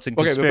of thoughts and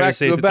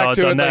conspiracy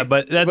thoughts on that,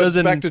 but that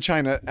doesn't. Back to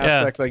China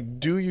aspect. Like,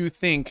 do you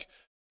think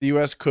the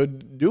U.S.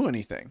 could do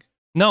anything?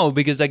 No,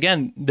 because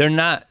again, they're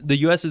not. The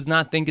U.S. is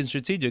not thinking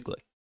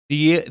strategically.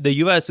 The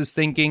U.S. is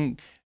thinking,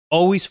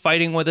 always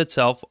fighting with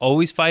itself,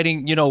 always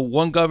fighting.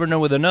 One governor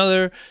with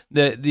another.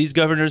 These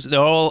governors, they're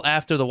all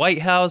after the White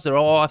House. They're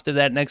all after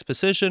that next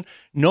position.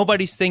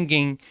 Nobody's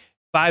thinking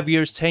 5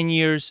 years, 10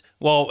 years.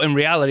 Well, in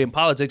reality, in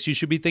politics, you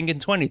should be thinking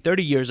 20,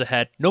 30 years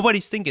ahead.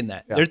 Nobody's thinking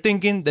that. Yeah. They're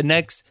thinking the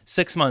next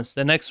 6 months,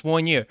 the next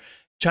 1 year.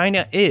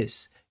 China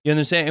is. You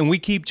understand? And we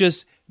keep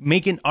just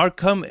making our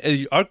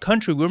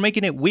country, we're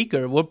making it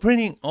weaker. We're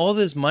printing all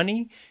this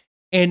money,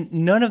 and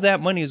none of that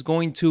money is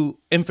going to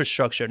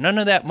infrastructure. None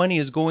of that money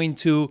is going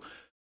to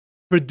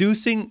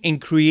producing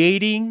and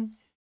creating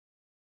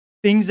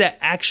things that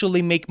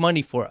actually make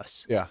money for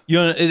us. Yeah.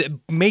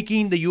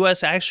 Making the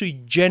U.S. actually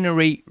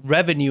generate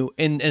revenue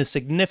in a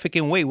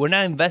significant way. We're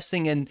not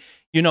investing in,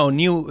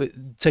 new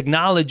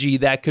technology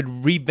that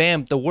could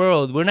revamp the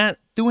world. We're not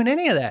doing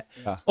any of that.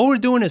 Yeah. All we're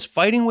doing is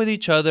fighting with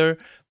each other,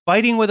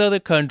 fighting with other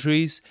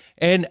countries.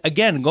 And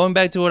again, going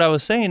back to what I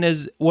was saying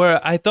is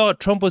where I thought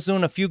Trump was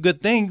doing a few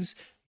good things,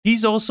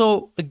 he's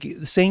also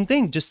the same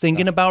thing, just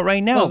thinking about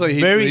right now. Well,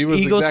 very he was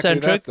egocentric.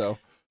 Exactly that, though.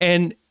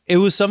 And it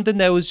was something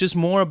that was just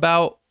more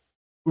about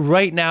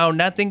right now,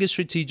 not thinking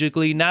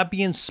strategically, not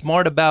being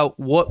smart about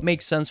what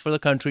makes sense for the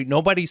country.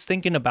 Nobody's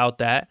thinking about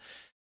that.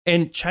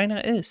 And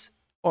China is.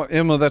 Well,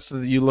 Emma,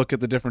 you look at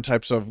the different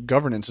types of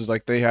governance. Is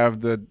like they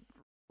have the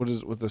what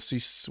is it with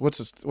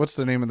the what's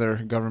the name of their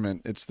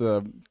government? It's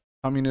the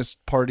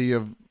Communist Party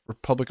of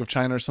Republic of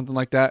China or something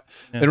like that.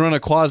 Yeah. They run a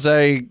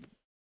quasi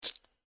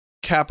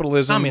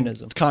capitalism,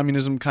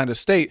 communism kind of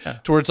state, Yeah.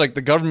 to where it's like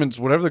the government's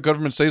whatever the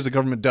government says, the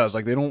government does.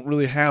 Like they don't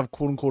really have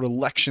quote unquote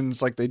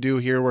elections like they do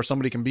here, where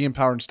somebody can be in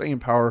power and stay in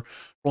power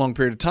for a long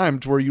period of time.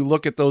 To where you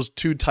look at those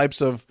two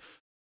types of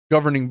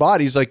governing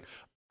bodies, like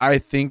I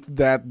think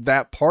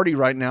that party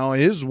right now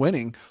is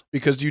winning,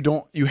 because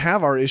you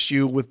have our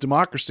issue with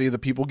democracy, the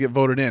people get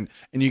voted in,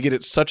 and you get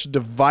it such a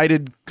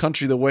divided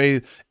country the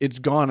way it's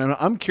gone. And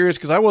I'm curious,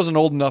 because I wasn't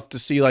old enough to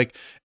see like,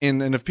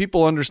 and if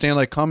people understand,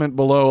 like comment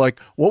below,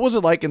 like what was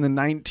it like in the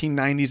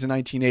 1990s and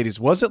 1980s?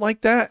 Was it like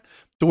that,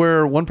 to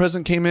where one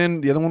president came in,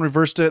 the other one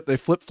reversed it, they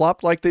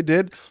flip-flopped like they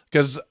did?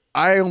 Because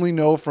I only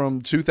know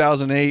from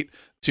 2008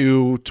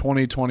 to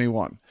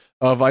 2021.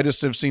 I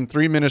just have seen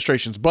 3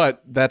 administrations,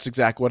 but that's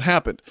exactly what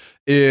happened.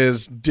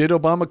 Did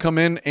Obama come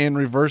in and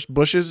reverse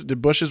Bush's?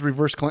 Did Bush's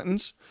reverse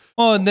Clinton's?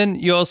 Well, and then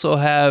you also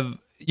have,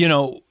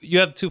 you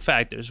have 2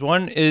 factors.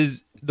 One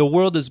is the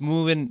world is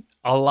moving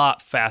a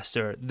lot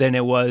faster than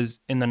it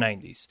was in the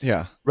 90s.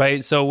 Yeah.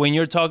 Right? So when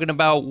you're talking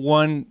about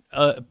one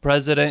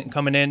president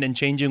coming in and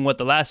changing what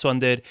the last one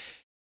did,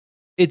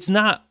 it's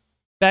not.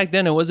 Back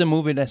then, it wasn't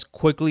moving as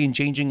quickly and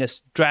changing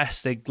as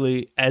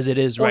drastically as it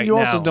is right now. You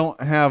also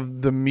don't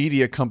have the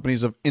media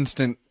companies of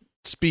instant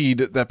speed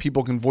that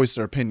people can voice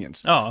their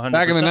opinions. Oh, 100%.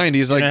 Back in the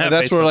 90s, like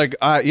that's Facebook. Where like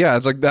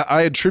it's like that.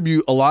 I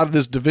attribute a lot of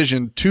this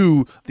division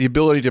to the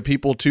ability to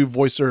people to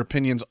voice their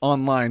opinions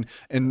online,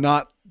 and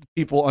not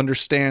people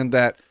understand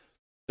that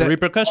the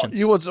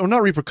repercussions. Or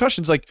not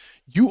repercussions. Like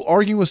you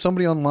arguing with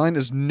somebody online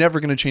is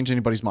never going to change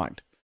anybody's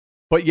mind,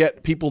 but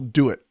yet people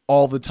do it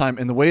all the time.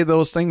 And the way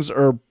those things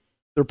are,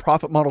 their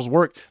profit models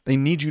work, they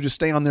need you to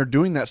stay on there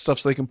doing that stuff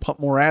so they can pump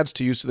more ads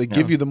to you, so they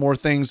give you the more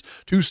things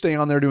to stay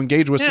on there to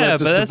engage with. Yeah,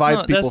 so that just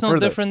divides people that's no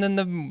different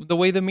than the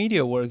way the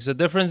media works. The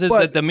difference is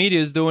that the media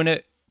is doing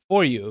it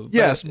for you.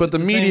 Yes, but the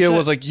media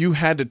was like, you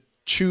had to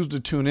choose to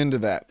tune into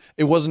that.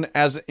 It wasn't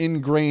as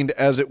ingrained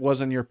as it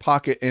was in your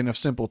pocket in a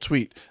simple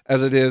tweet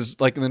as it is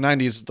like in the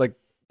 90s. Like,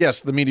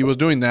 yes, the media was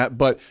doing that,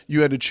 but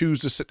you had to choose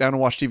to sit down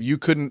and watch TV. You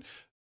couldn't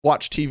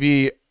watch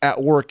TV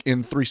at work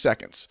in 3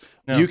 seconds.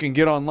 No. You can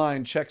get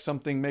online, check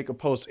something, make a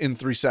post in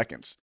 3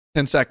 seconds,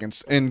 10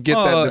 seconds, and get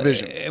that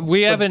division.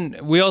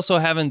 We also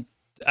haven't,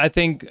 I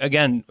think,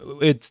 again,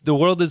 the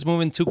world is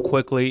moving too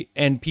quickly,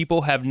 and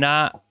people have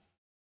not,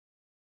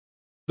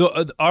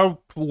 our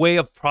way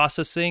of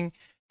processing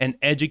and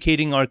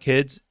educating our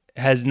kids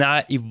has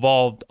not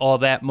evolved all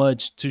that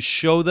much to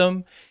show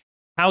them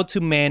how to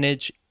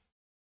manage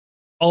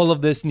all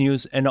of this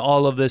news and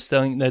all of this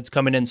thing that's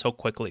coming in so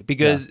quickly,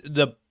 because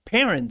the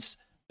parents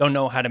don't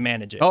know how to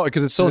manage it. Oh,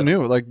 because it's so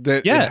new. Like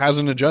it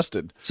hasn't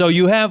adjusted. So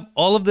you have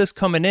all of this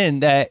coming in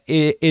that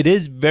it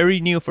is very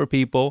new for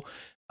people.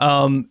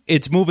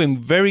 It's moving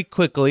very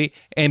quickly,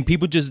 and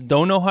people just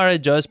don't know how to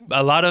adjust.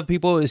 A lot of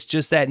people, it's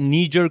just that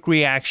knee-jerk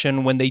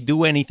reaction when they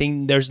do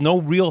anything. There's no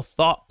real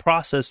thought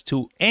process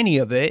to any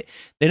of it.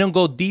 They don't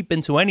go deep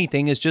into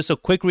anything. It's just a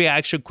quick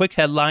reaction, quick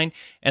headline,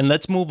 and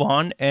let's move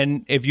on.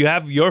 And if you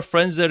have your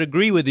friends that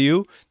agree with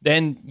you,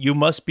 then you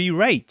must be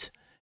right.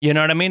 You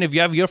know what I mean? If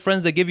you have your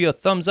friends that give you a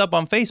thumbs up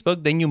on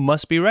Facebook, then you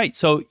must be right.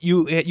 So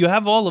you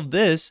have all of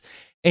this,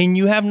 and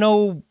you have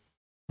no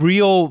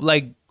real,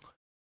 like,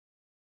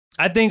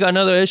 I think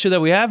another issue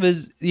that we have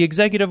is the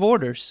executive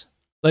orders.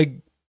 Like,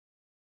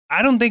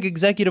 I don't think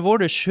executive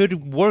orders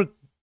should work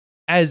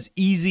as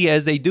easy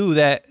as they do.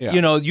 That,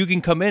 you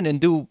can come in and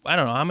do, I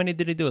don't know, how many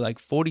did he do? Like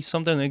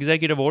 40-something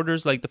executive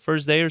orders, like the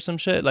first day or some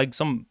shit? Like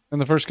some in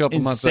the first couple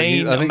months. I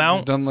think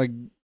he's done like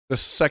the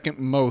second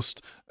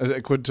most,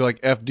 equivalent to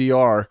like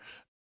FDR.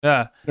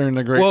 Yeah. During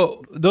the great.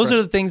 Well, those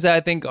are the things that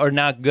I think are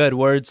not good,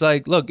 where it's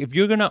like, look, if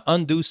you're going to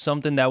undo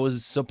something that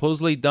was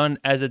supposedly done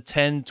as a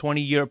 10,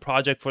 20-year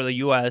project for the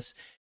U.S.,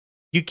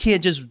 you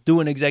can't just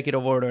do an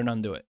executive order and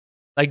undo it.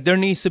 Like, there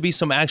needs to be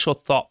some actual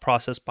thought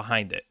process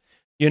behind it.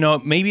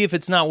 Maybe if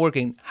it's not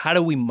working, how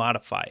do we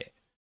modify it?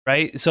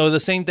 Right? So the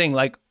same thing,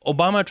 like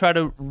Obama tried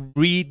to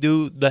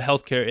redo the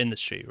healthcare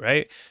industry,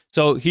 right?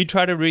 So he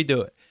tried to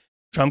redo it.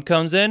 Trump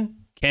comes in,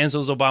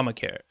 cancels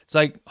Obamacare. It's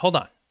like, hold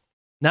on.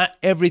 Not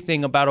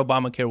everything about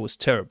Obamacare was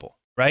terrible,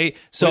 right?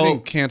 So he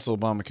didn't cancel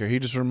Obamacare. He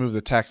just removed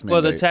the tax mandate.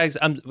 Well, the tax.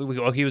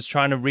 He was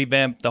trying to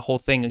revamp the whole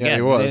thing again. Yeah,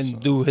 he was. And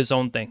do his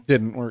own thing.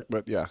 Didn't work,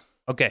 but yeah.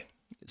 Okay,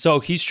 so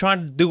he's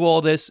trying to do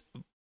all this,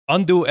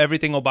 undo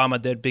everything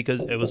Obama did,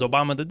 because it was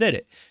Obama that did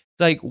it. It's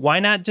like, why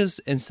not just,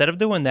 instead of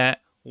doing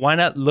that, why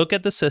not look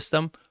at the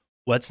system,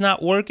 what's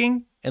not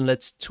working, and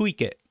let's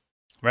tweak it.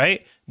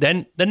 Right?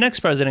 Then the next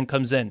president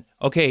comes in.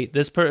 Okay,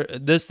 this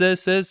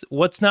is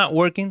what's not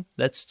working.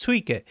 Let's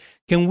tweak it.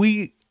 Can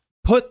we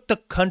put the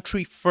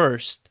country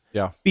first?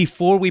 Yeah.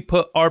 Before we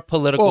put our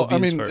political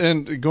views first.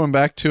 And going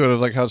back to it,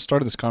 like how it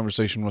started this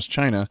conversation was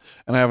China,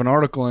 and I have an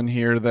article in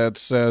here that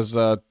says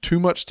too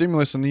much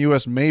stimulus in the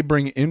U.S. may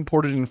bring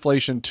imported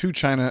inflation to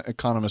China.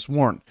 Economists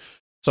warn.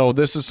 So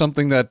this is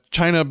something that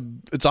China,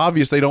 it's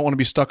obvious they don't want to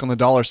be stuck on the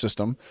dollar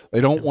system.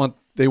 They want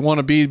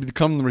to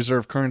become the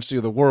reserve currency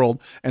of the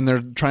world, and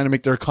they're trying to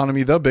make their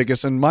economy the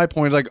biggest. And my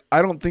point is, like,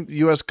 I don't think the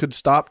US could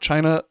stop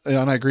China,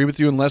 and I agree with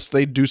you, unless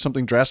they do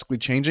something drastically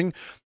changing,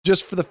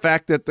 just for the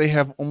fact that they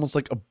have almost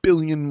like 1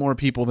 billion more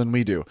people than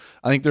we do.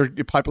 I think their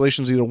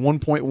population is either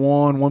 1.1,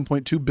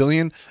 1.2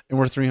 billion, and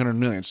we're 300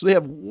 million. So they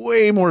have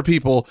way more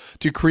people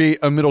to create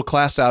a middle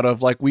class out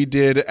of, like we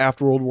did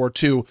after World War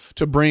II,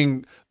 to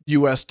bring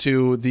US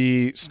to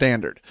the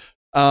standard.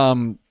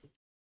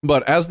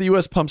 But as the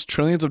U.S. pumps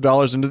trillions of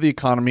dollars into the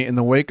economy in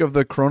the wake of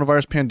the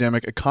coronavirus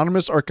pandemic,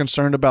 economists are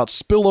concerned about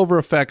spillover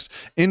effects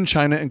in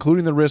China,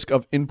 including the risk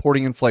of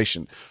importing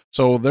inflation.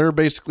 So they're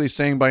basically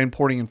saying by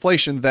importing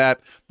inflation that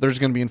there's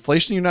going to be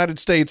inflation in the United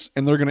States,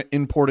 and they're going to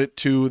import it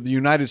to the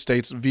United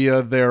States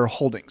via their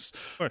holdings.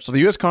 So the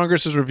U.S.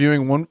 Congress is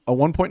reviewing a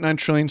 $1.9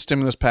 trillion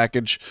stimulus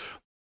package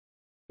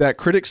that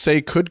critics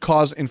say could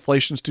cause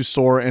inflations to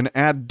soar and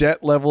add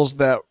debt levels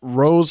that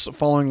rose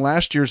following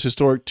last year's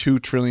historic $2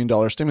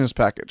 trillion stimulus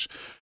package.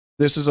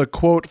 This is a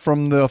quote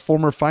from the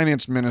former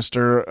finance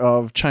minister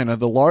of China.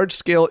 The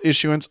large-scale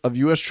issuance of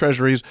U.S.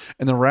 treasuries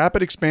and the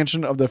rapid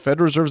expansion of the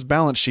Federal Reserve's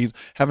balance sheet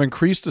have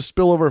increased the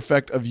spillover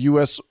effect of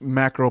U.S.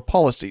 macro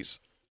policies.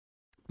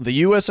 The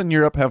U.S. and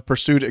Europe have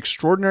pursued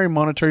extraordinary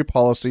monetary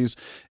policies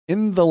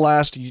in the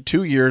last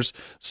 2 years,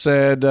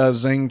 said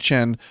Zhang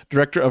Chen,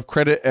 director of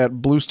credit at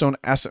Bluestone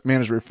Asset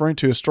Management, referring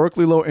to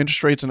historically low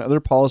interest rates and other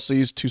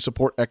policies to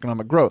support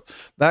economic growth.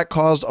 That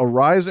caused a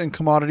rise in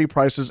commodity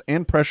prices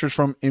and pressures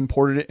from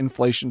imported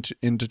inflation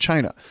into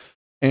China.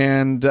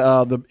 And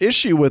the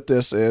issue with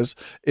this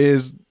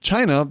is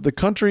China, the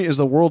country, is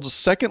the world's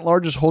second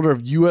largest holder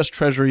of U.S.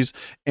 treasuries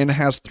and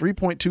has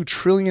 $3.2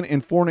 trillion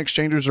in foreign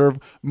exchange reserve,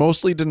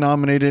 mostly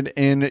denominated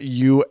in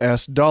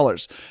U.S.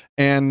 dollars.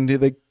 And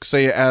they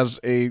say, as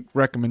a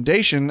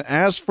recommendation,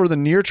 as for the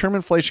near-term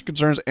inflation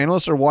concerns,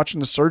 analysts are watching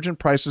the surge in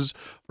prices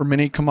for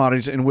many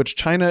commodities in which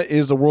China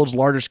is the world's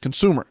largest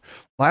consumer.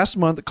 Last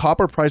month,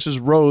 copper prices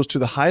rose to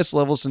the highest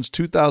level since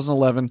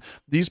 2011.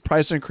 These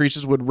price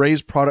increases would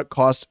raise product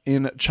costs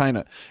in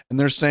China. And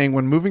they're saying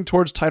when moving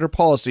towards tighter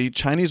policy,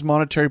 Chinese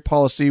monetary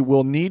policy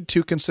will need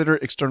to consider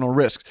external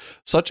risks,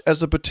 such as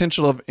the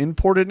potential of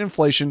imported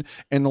inflation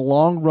and the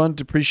long-run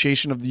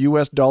depreciation of the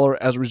U.S.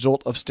 dollar as a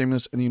result of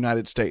stimulus in the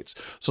United States.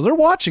 So they're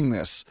watching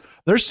this.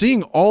 They're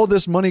seeing all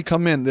this money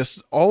come in,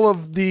 all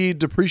of the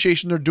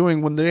depreciation they're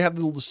doing when they have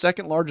the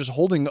second largest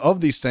holding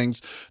of these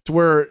things, to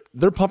where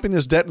they're pumping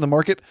this debt in the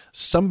market.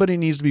 Somebody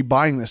needs to be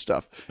buying this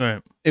stuff.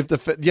 Right. If the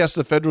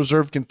Federal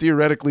Reserve can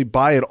theoretically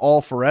buy it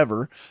all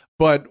forever,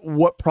 but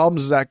what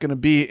problems is that going to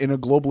be in a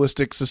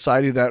globalistic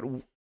society, that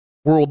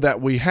world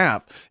that we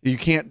have? You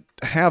can't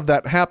have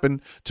that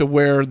happen to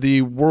where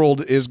the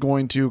world is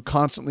going to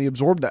constantly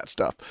absorb that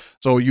stuff.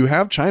 So you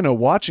have China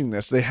watching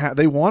this.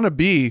 They want to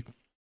be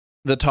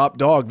the top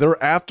dog.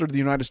 They're after the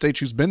United States,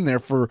 who's been there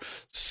for a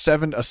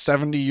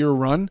 70-year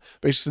run,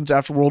 basically since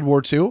after World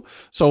War II.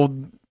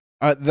 So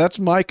that's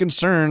my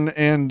concern,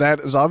 and that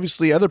is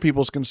obviously other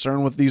people's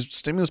concern with these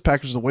stimulus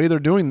packages, the way they're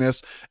doing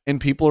this,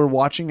 and people are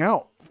watching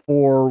out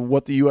for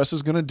what the U.S.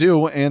 is going to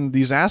do and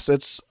these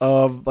assets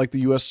of like the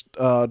U.S.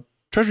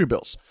 Treasury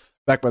bills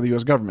backed by the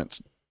U.S. government.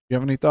 Do you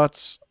have any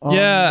thoughts on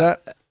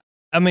that?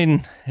 I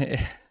mean,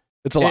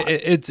 it's a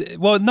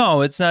lot.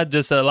 No, it's not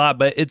just a lot,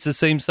 but it's the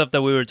same stuff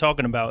that we were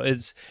talking about.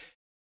 It's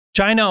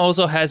China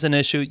also has an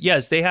issue.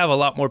 Yes, they have a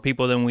lot more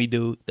people than we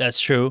do. That's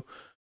true.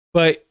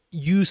 But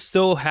you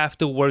still have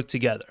to work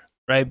together,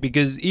 right?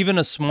 Because even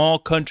a small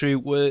country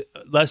with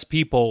less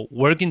people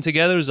working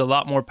together is a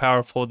lot more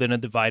powerful than a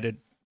divided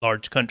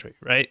large country,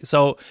 right?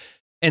 So,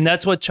 and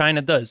that's what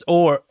China does,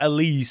 or at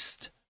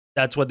least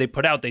that's what they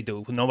put out they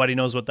do. Nobody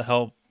knows what the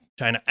hell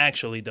China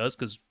actually does,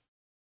 because,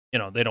 you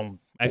know, they don't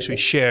actually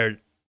share.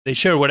 They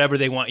share whatever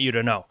they want you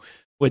to know,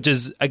 which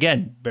is,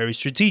 again, very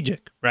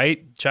strategic,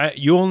 right?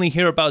 You only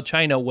hear about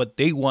China what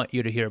they want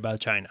you to hear about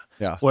China.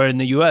 Yeah. Where in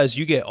the U.S.,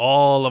 you get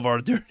all of our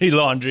dirty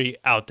laundry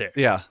out there.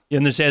 Yeah. You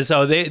understand?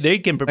 So they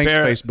can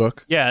prepare. Thanks,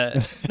 Facebook.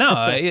 Yeah.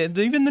 No,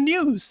 even the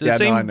news. The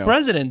same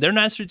president. They're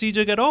not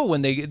strategic at all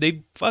when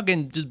they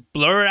fucking just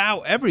blur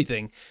out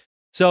everything.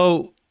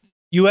 So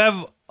you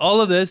have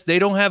all of this. They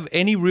don't have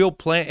any real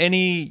plan,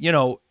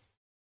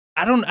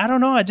 I don't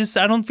know. I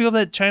don't feel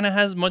that China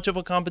has much of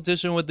a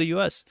competition with the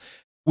U.S.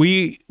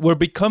 We're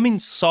becoming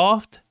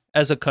soft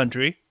as a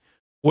country,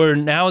 where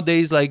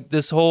nowadays, like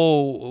this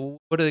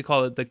whole, what do they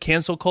call it? The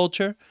cancel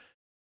culture.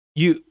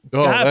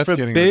 God forbid,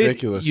 getting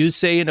ridiculous. You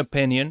say an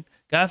opinion.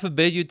 God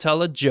forbid you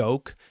tell a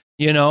joke.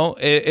 You know,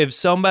 if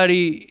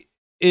somebody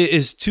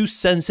is too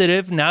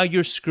sensitive, now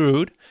you're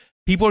screwed.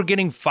 People are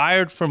getting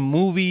fired from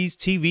movies,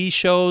 TV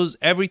shows,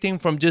 everything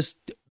from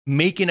just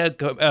making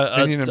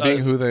opinion of being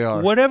who they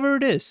are, whatever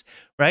it is,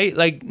 right?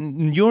 Like,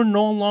 you're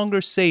no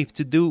longer safe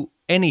to do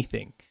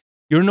anything.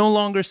 You're no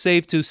longer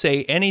safe to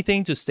say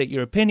anything, to state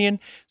your opinion.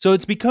 So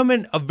it's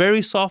becoming a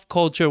very soft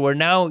culture where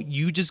now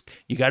you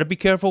got to be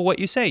careful what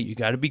you say. You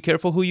got to be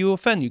careful who you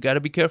offend. You got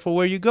to be careful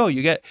where you go.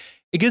 It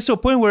gets to a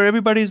point where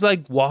everybody's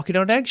like walking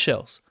on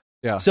eggshells.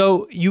 Yeah.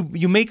 So you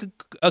make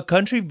a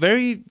country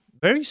very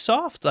very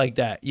soft like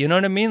that. You know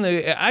what I mean?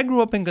 Like, I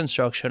grew up in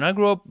construction. I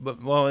grew up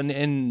well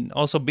in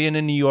also being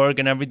in New York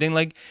and everything.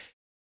 Like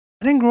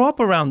I didn't grow up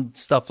around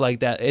stuff like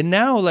that. And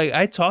now like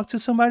I talk to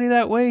somebody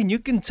that way and you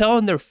can tell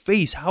in their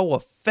face how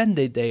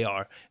offended they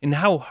are and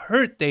how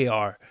hurt they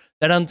are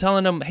that I'm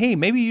telling them, "Hey,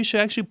 maybe you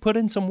should actually put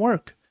in some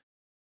work."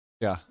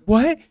 Yeah.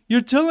 What? You're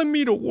telling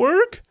me to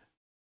work?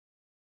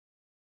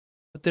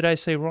 What did I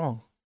say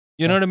wrong?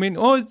 You know what I mean?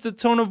 Oh, it's the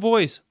tone of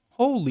voice.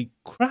 Holy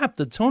crap,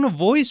 the tone of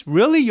voice?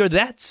 Really? You're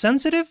that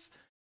sensitive?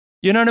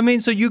 You know what I mean?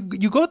 So you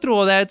go through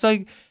all that. It's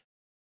like,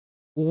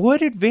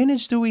 what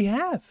advantage do we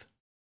have?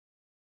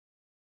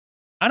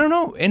 I don't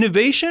know.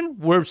 Innovation,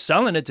 we're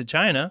selling it to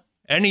China.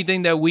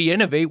 Anything that we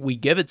innovate, we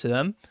give it to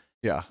them.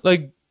 Yeah.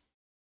 Like,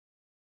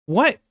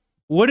 what?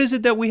 What is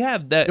it that we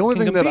have that The only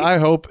can thing that compete? I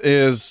hope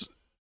is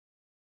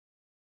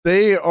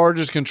they are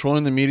just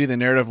controlling the media, the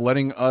narrative,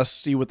 letting us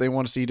see what they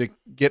want to see to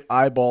get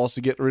eyeballs,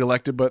 to get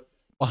reelected, but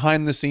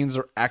behind the scenes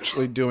are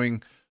actually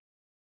doing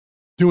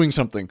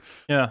something.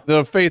 Yeah.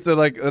 The faith that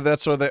like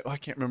that's sort of that I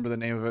can't remember the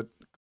name of it.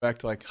 Back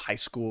to like high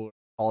school or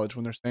college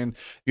when they're saying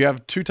you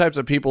have two types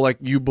of people, like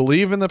you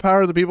believe in the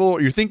power of the people,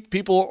 or you think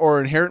people are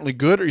inherently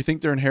good, or you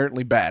think they're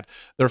inherently bad.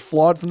 They're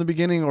flawed from the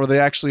beginning, or they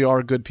actually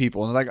are good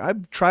people. And like I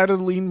try to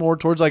lean more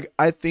towards like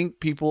I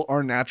think people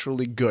are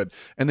naturally good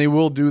and they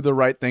will do the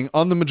right thing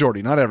on the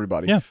majority, not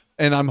everybody. Yeah.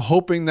 And I'm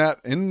hoping that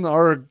in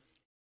our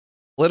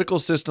political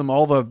system,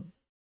 all the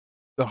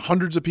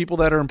hundreds of people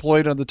that are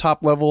employed on the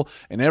top level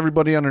and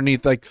everybody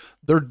underneath, like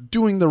they're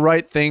doing the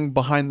right thing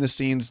behind the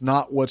scenes,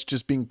 not what's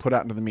just being put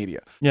out into the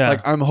media. Yeah.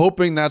 Like I'm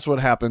hoping that's what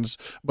happens,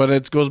 but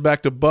it goes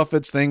back to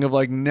Buffett's thing of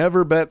like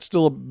never bet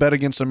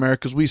against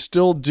America, because we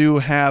still do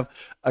have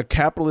a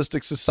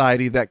capitalistic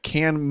society that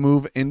can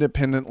move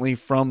independently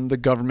from the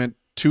government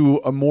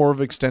to a more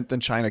of extent than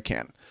China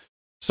can.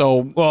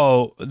 So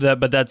Well,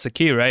 but that's the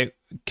key, right?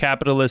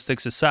 Capitalistic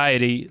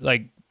society,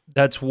 like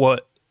that's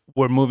what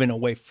we're moving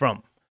away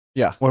from.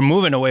 yeah, We're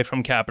moving away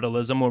from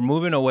capitalism. We're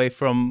moving away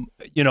from,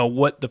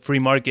 what the free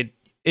market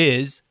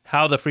is,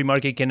 how the free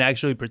market can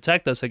actually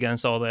protect us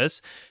against all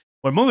this.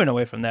 We're moving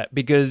away from that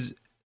because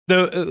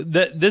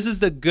this is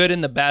the good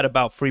and the bad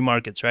about free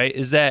markets, right?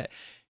 Is that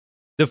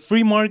the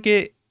free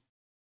market,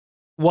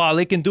 while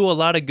it can do a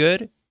lot of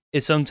good,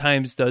 it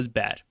sometimes does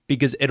bad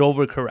because it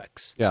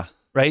overcorrects. yeah,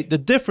 Right? The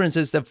difference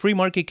is that free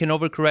market can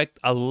overcorrect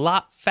a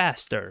lot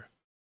faster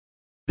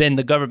than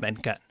the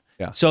government can.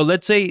 Yeah. So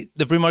let's say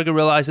the free market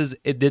realizes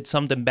it did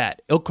something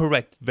bad. It'll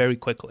correct very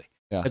quickly.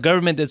 Yeah. The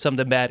government did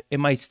something bad. It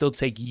might still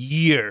take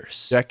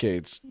years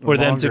decades for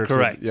them to longer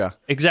correct. yeah,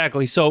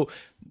 Exactly. So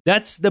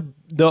that's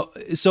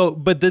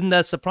but then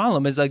that's the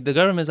problem is like the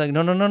government's like,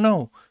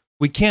 no.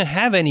 We can't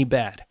have any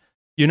bad.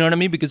 You know what I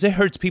mean? Because it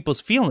hurts people's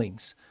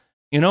feelings.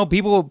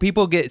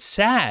 People get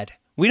sad.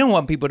 We don't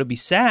want people to be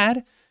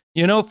sad.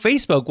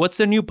 Facebook, what's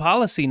their new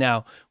policy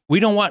now? We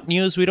don't want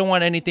news. We don't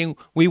want anything.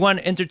 We want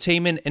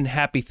entertainment and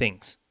happy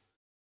things.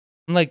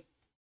 I'm like,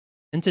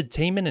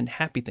 entertainment and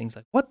happy things.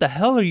 Like, what the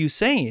hell are you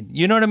saying?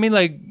 You know what I mean?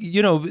 Like,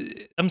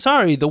 I'm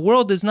sorry. The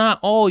world is not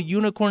all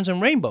unicorns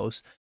and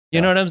rainbows. You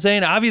know what I'm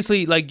saying?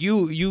 Obviously, like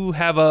you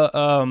have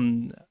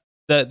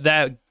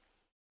that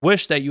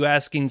wish that you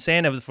asking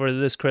Santa for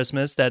this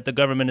Christmas that the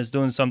government is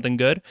doing something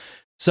good.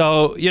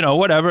 So,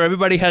 whatever.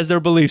 Everybody has their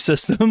belief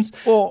systems.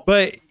 Well,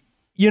 but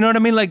you know what I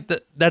mean? Like,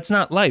 that's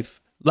not life.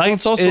 Life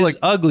it's also is like-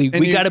 ugly. and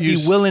We got to you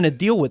be willing to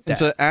deal with And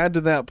that. to add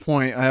to that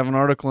point, I have an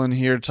article in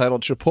here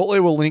titled Chipotle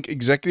will link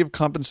executive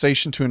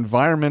compensation to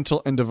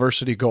environmental and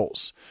diversity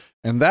goals.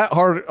 And that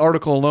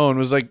article alone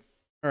was like,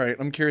 all right,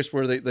 I'm curious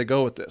where they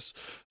go with this.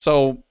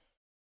 So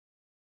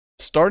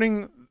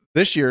starting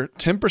this year,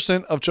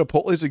 10% of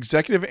Chipotle's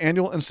executive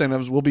annual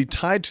incentives will be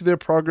tied to their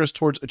progress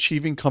towards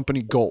achieving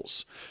company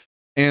goals.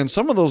 And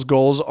some of those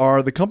goals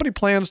are the company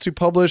plans to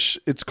publish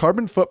its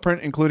carbon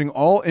footprint, including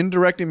all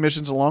indirect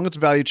emissions along its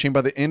value chain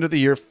by the end of the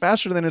year,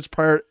 faster than its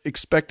prior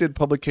expected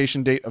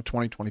publication date of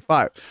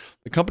 2025.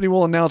 The company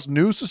will announce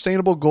new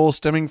sustainable goals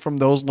stemming from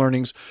those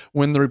learnings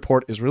when the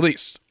report is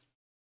released.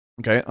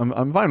 Okay,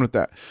 I'm fine with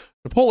that.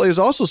 Chipotle is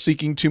also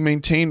seeking to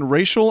maintain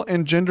racial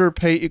and gender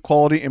pay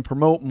equality and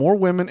promote more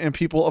women and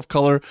people of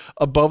color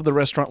above the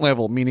restaurant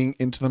level, meaning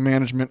into the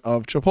management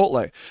of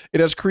Chipotle.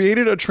 It has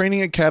created a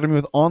training academy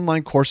with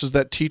online courses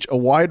that teach a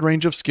wide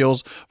range of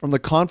skills from the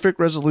conflict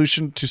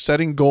resolution to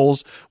setting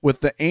goals with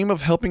the aim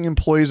of helping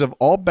employees of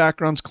all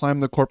backgrounds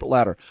climb the corporate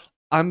ladder.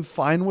 I'm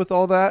fine with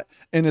all that,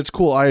 and it's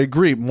cool. I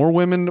agree. More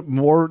women,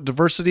 more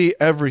diversity,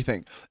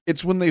 everything.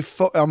 It's when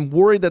I'm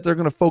worried that they're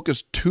going to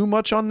focus too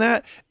much on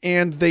that,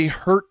 and they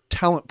hurt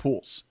talent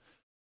pools.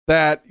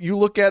 That you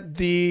look at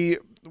the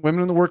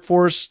women in the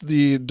workforce,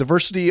 the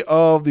diversity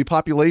of the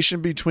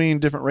population between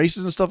different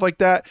races and stuff like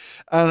that.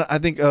 I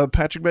think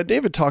Patrick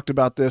Bet-David talked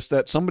about this,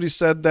 that somebody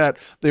said that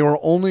they were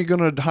only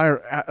going to hire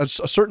a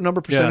certain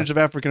number percentage of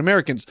African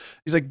Americans.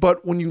 He's like,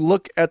 but when you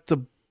look at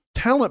the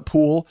talent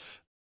pool,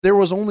 there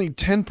was only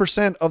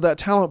 10% of that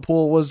talent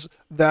pool was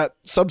that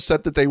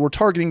subset that they were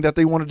targeting that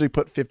they wanted to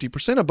put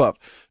 50% above,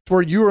 to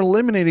where you are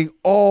eliminating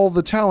all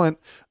the talent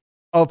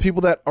of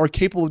people that are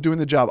capable of doing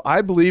the job.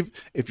 I believe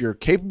if you're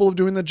capable of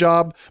doing the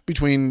job,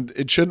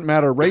 it shouldn't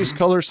matter race,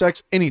 color,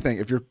 sex, anything.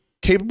 If you're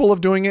capable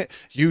of doing it,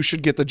 you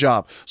should get the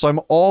job. So I'm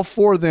all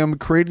for them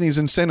creating these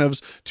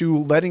incentives to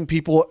letting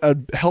people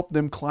help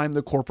them climb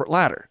the corporate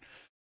ladder.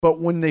 But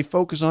when they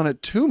focus on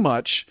it too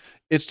much,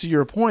 it's to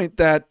your point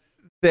that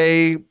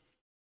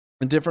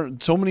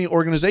so many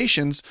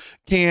organizations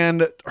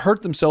can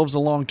hurt themselves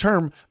in the long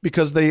term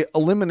because they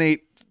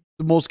eliminate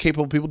the most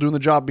capable people doing the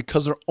job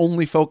because they're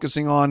only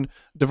focusing on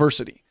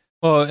diversity.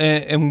 Well,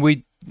 and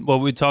we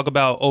talk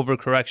about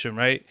overcorrection,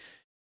 right?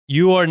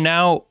 You are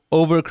now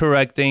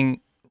overcorrecting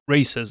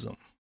racism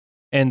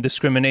and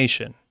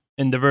discrimination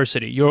and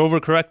diversity. You're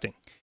overcorrecting.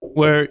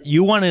 Where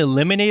you want to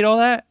eliminate all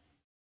that,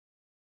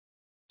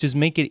 just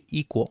make it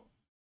equal.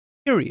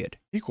 Period.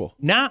 Equal.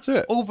 Not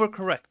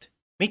overcorrect.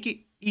 Make it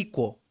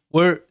equal.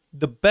 Where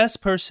the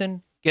best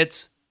person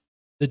gets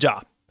the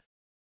job.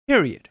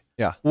 Period.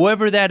 Yeah.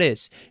 Whoever that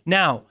is.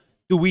 Now,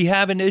 do we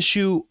have an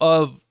issue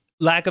of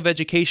lack of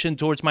education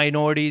towards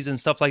minorities and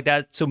stuff like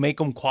that to make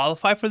them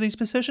qualify for these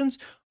positions?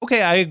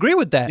 Okay, I agree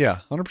with that.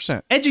 Yeah,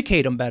 100%.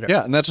 Educate them better.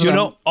 Yeah, and that's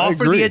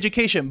offer the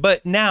education.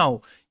 But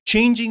now,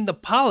 changing the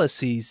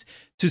policies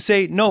to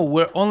say, no,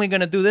 we're only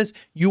going to do this,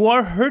 you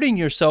are hurting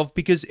yourself,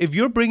 because if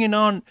you're bringing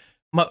on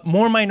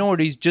more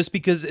minorities just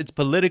because it's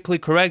politically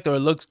correct or it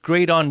looks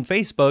great on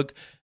Facebook,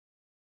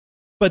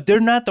 but they're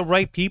not the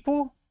right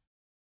people,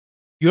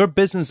 your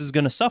business is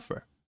going to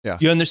suffer. Yeah.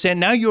 You understand?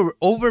 Now you're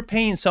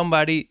overpaying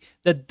somebody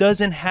that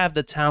doesn't have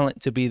the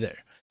talent to be there,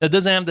 that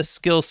doesn't have the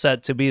skill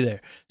set to be there.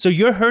 So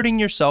you're hurting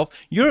yourself.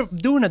 You're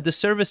doing a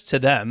disservice to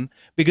them,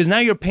 because now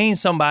you're paying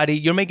somebody,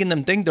 you're making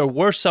them think they're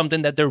worth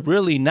something that they're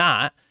really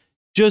not,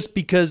 just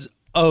because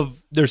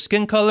of their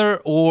skin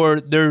color or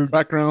their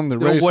background, their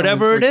race,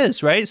 whatever it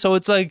is, right? So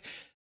it's like,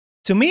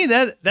 to me,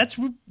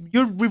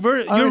 you're going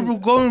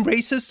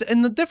racist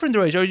in a different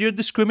direction, or you're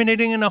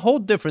discriminating in a whole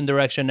different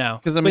direction now.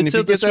 Because I mean, if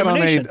you get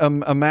that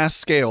on a mass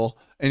scale,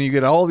 and you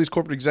get all these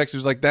corporate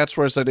executives, like, that's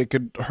where I said it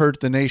could hurt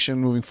the nation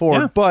moving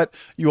forward. Yeah. But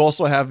you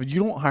also you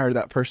don't hire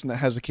that person that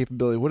has the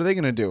capability. What are they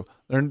going to do?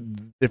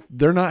 If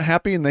they're not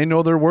happy and they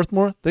know they're worth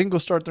more, they can go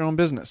start their own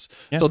business.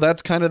 Yeah. So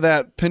that's kind of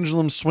that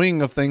pendulum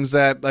swing of things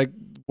that, like,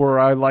 where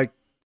I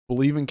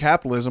believe in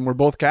capitalism. We're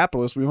both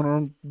capitalists. We own our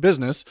own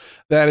business.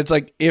 That it's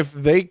like, if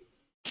they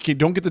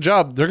don't get the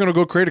job, they're going to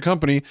go create a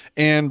company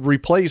and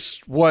replace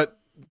what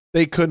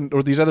they couldn't,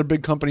 or these other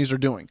big companies are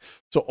doing.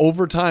 So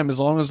over time, as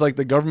long as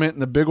the government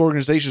and the big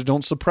organizations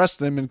don't suppress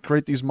them and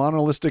create these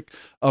monopolistic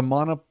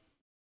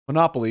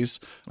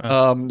monopolies,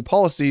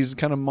 policies,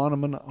 kind of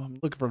I'm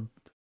looking for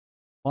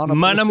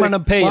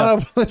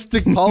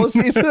monopolistic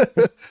policies,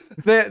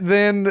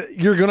 then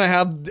you're going to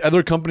have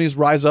other companies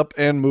rise up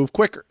and move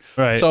quicker.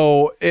 Right.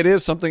 So it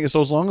is something.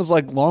 So as long as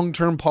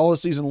long-term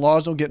policies and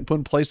laws don't get put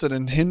in place that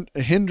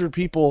hinder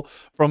people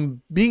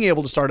from being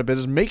able to start a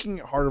business, making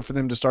it harder for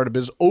them to start a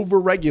business,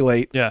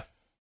 over-regulate,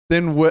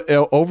 then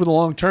over the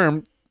long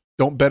term,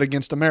 don't bet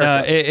against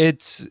America.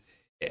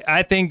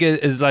 I think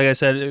it's like I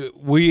said,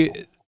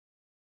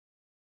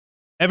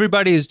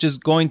 everybody is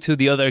just going to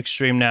the other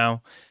extreme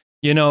now.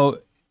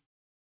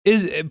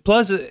 Is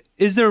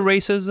there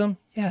racism?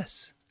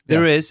 Yes,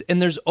 there is.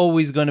 And there's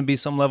always going to be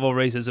some level of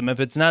racism. If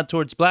it's not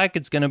towards black,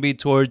 it's going to be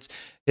towards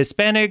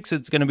Hispanics.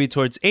 It's going to be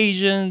towards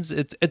Asians.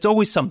 It's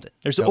always something.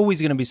 There's always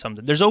going to be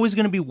something. There's always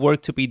going to be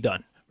work to be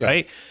done,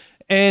 right?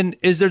 And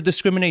is there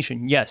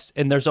discrimination? Yes.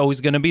 And there's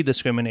always going to be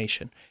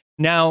discrimination.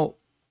 Now,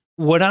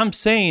 what I'm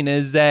saying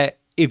is that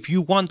if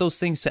you want those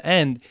things to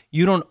end,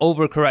 you don't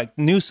overcorrect.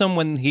 Newsom,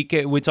 when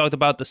we talked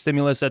about the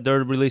stimulus that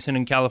they're releasing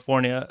in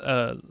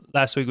California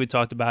last week, we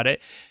talked about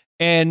it,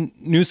 and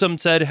Newsom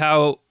said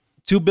how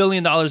 $2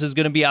 billion is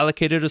going to be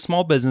allocated to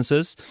small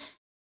businesses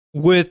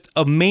with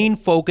a main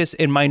focus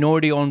in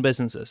minority-owned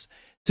businesses.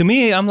 To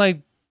me, I'm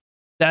like,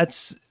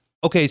 that's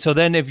okay. So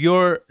then, if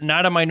you're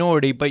not a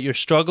minority but you're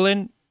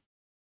struggling,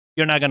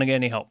 you're not going to get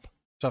any help.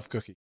 Tough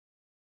cookie.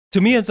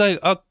 To me, it's like,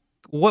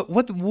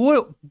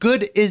 what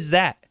good is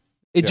that?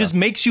 It just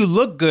makes you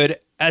look good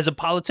as a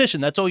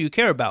politician. That's all you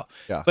care about.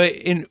 Yeah. But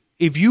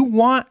if you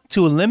want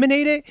to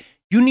eliminate it,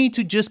 you need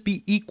to just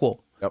be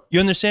equal. Yep. You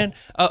understand?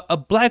 A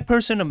black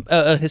person,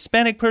 a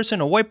Hispanic person,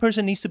 a white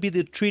person needs to be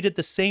treated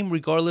the same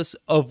regardless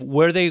of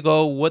where they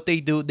go, what they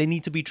do. They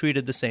need to be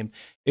treated the same.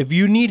 If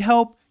you need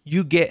help,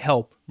 you get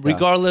help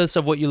regardless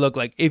of what you look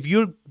like. If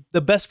you're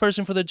the best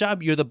person for the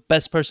job, you're the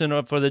best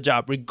person for the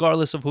job,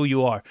 regardless of who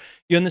you are.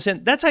 You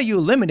understand? That's how you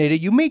eliminate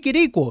it. You make it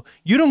equal.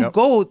 You don't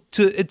go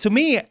to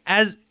me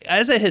as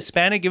a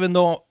Hispanic, even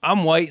though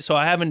I'm white, so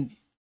I haven't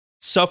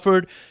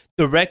suffered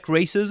direct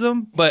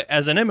racism, but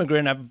as an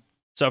immigrant, I've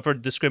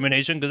suffered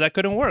discrimination because I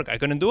couldn't work. I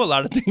couldn't do a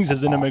lot of things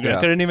as an immigrant.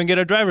 I couldn't even get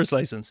a driver's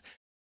license.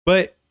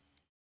 But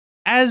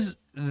as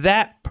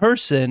that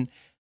person,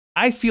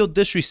 I feel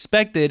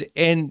disrespected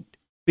and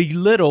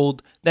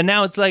belittled that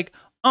now it's like,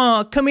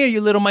 oh, come here,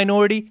 you little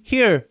minority.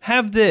 Here,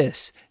 have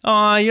this.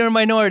 Oh, you're a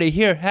minority.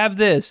 Here, have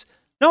this.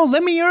 No,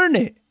 let me earn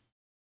it.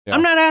 Yeah.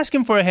 I'm not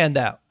asking for a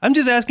handout. I'm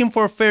just asking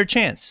for a fair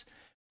chance,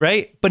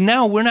 right? But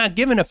now we're not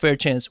given a fair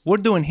chance. We're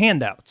doing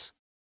handouts.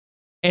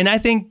 And I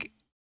think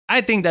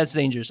that's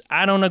dangerous.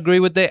 I don't agree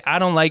with it. I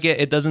don't like it.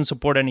 It doesn't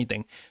support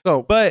anything.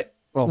 So, but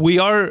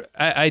well,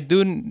 I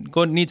do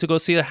need to go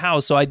see the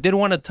house. So I did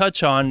want to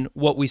touch on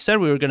what we said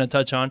we were going to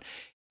touch on.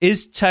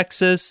 Is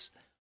Texas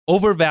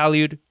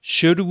overvalued?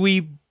 Should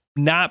we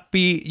not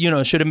be,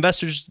 should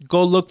investors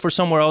go look for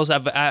somewhere else?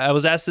 I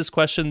was asked this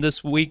question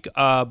this week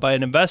by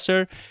an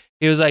investor.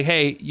 He was like,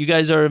 hey, you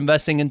guys are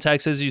investing in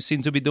Texas. You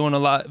seem to be doing a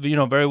lot,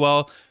 very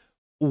well.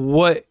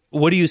 What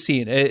are you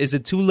seeing? Is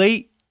it too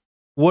late?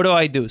 What do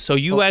I do? So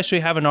you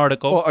actually have an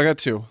article. Well, I got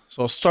two.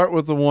 So I'll start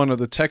with the one of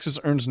the Texas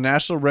earns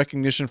national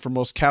recognition for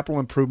most capital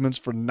improvements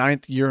for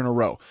 9th year in a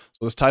row.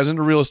 So this ties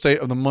into real estate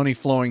of the money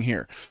flowing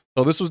here.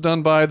 So this was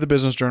done by the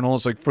Business Journal.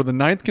 It's like for the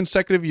 9th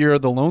consecutive year,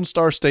 the Lone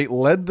Star State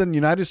led the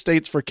United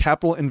States for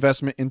capital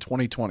investment in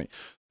 2020.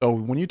 So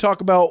when you talk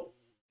about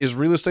is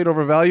real estate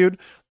overvalued,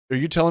 are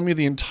you telling me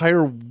the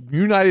entire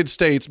United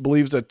States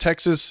believes that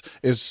Texas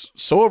is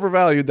so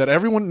overvalued that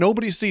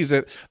nobody sees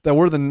it, that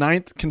we're the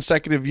 9th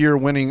consecutive year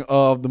winning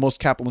of the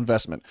most capital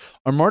investment?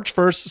 On March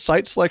 1st,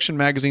 Site Selection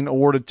Magazine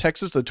awarded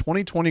Texas the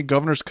 2020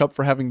 Governor's Cup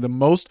for having the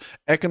most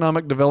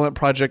economic development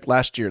project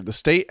last year. The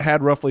state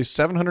had roughly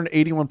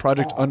 781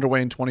 projects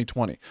underway in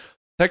 2020.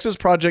 Texas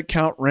project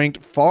count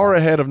ranked far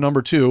ahead of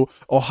number 2,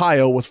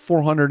 Ohio, with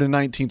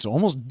 419, so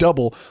almost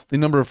double the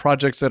number of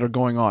projects that are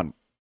going on.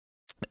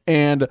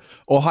 And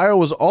Ohio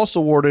was also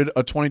awarded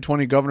a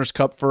 2020 Governor's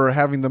Cup for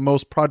having the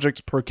most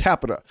projects per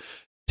capita.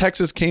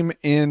 Texas came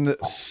in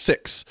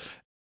 6th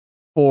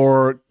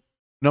for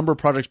number of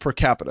projects per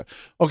capita.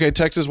 Okay,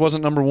 Texas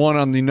wasn't number 1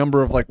 on the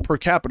number of per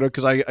capita,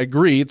 because I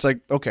agree. It's like,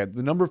 okay,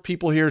 the number of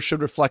people here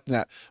should reflect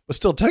that. But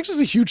still, Texas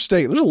is a huge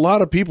state. There's a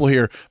lot of people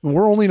here.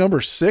 We're only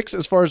number 6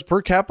 as far as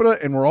per capita,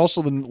 and we're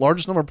also the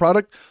largest number of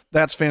product.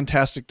 That's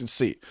fantastic to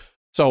see.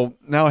 So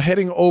now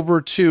heading over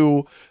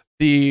to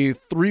the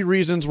 3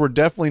 reasons we're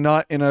definitely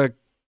not in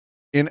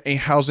a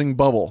housing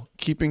bubble.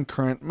 Keeping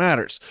current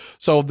matters.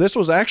 So this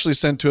was actually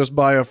sent to us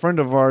by a friend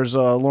of ours,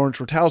 Lauren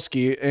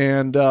Trotowski,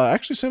 and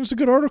actually sent us a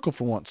good article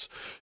for once.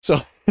 So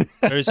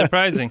very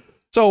surprising.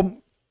 So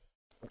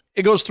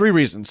it goes 3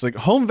 reasons. Like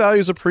home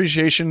values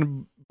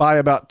appreciation by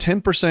about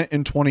 10%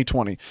 in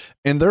 2020,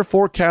 and they're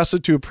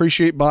forecasted to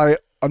appreciate by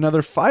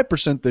another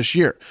 5% this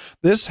year.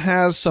 This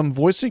has some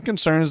voicing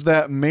concerns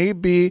that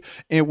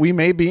we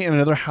may be in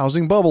another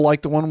housing bubble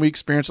like the one we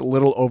experienced a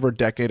little over a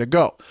decade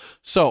ago.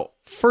 So,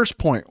 first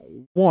point,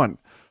 1,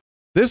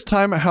 this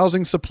time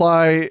housing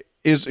supply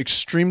is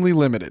extremely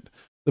limited.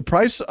 The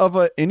price of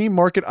any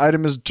market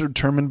item is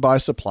determined by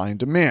supply and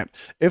demand.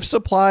 If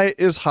supply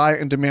is high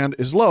and demand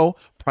is low,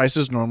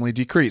 prices normally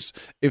decrease.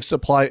 If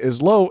supply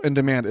is low and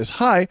demand is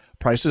high,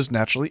 prices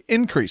naturally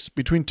increase.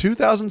 Between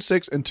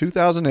 2006 and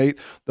 2008,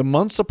 the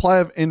month supply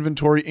of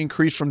inventory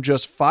increased from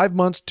just 5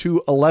 months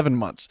to 11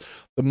 months.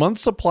 The month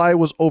supply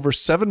was over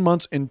 7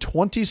 months in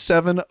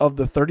 27 of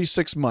the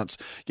 36 months,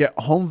 yet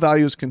home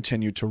values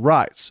continue to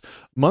rise.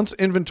 Months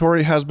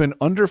inventory has been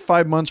under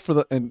 5 months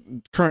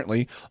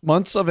currently,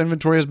 months of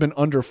inventory has been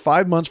under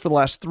 5 months for the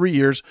last 3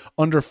 years,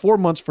 under 4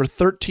 months for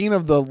 13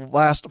 of the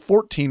last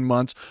 14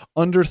 months,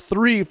 under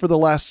 3 for the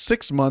last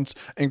 6 months,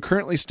 and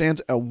currently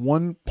stands at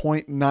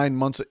 1.9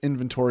 months of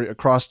inventory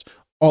across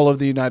all of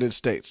the United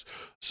States.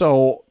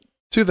 So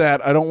to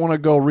that, I don't want to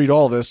go read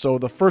all this. So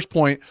the first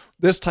point,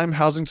 this time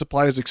housing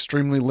supply is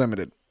extremely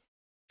limited.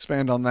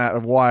 Expand on that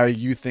of why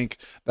you think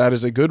that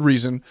is a good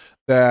reason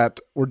that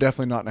we're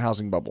definitely not in a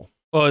housing bubble.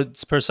 Well,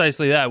 it's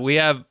precisely that. We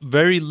have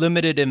very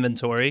limited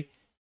inventory,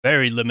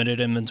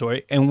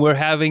 and we're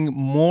having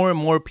more and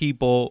more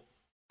people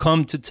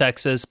come to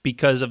Texas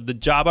because of the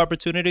job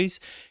opportunities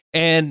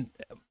and,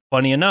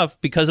 funny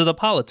enough, because of the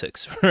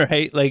politics,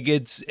 right? Like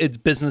it's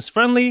business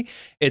friendly,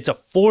 it's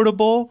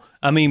affordable.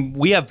 I mean,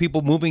 we have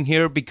people moving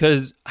here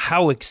because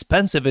how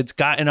expensive it's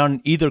gotten on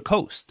either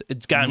coast.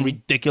 It's gotten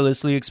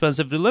ridiculously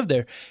expensive to live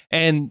there.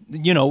 And,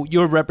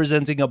 you're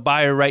representing a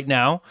buyer right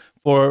now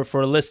for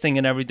a listing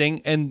and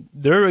everything, and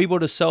they're able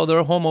to sell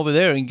their home over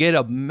there and get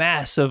a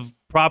massive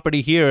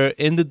property here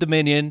in the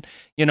Dominion,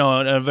 in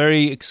a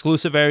very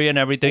exclusive area and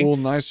everything. Cool,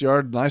 nice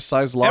yard, nice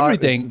size lot.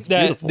 Everything it's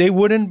that beautiful. they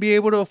wouldn't be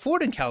able to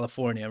afford in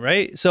California,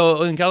 right?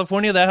 So in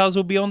California, that house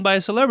will be owned by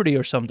a celebrity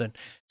or something.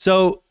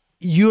 So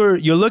you're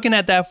looking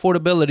at that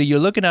affordability, you're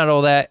looking at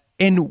all that,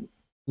 and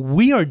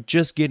we are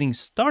just getting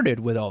started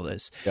with all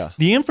this. Yeah.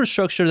 The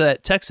infrastructure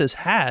that Texas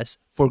has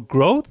for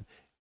growth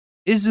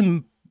is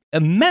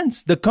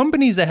immense. The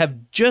companies that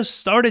have just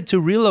started to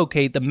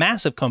relocate, the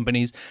massive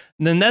companies,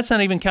 and then that's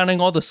not even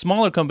counting all the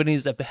smaller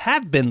companies that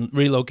have been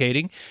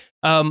relocating.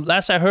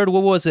 Last I heard,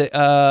 what was it?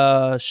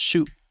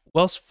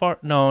 Wells Fargo?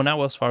 No, not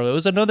Wells Fargo. It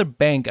was another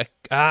bank.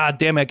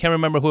 Damn it, I can't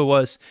remember who it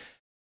was.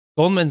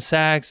 Goldman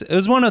Sachs. It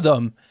was one of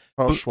them.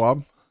 Charles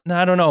Schwab. No,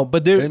 I don't know,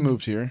 but They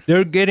moved here.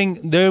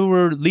 They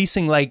were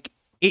leasing like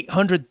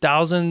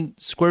 800,000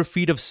 square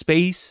feet of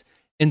space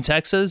in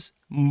Texas,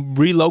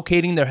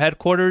 relocating their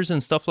headquarters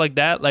and stuff like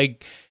that.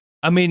 Like,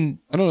 I mean,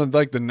 I don't know,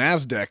 like the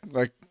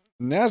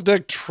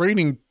NASDAQ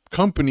trading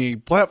company,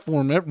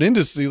 platform,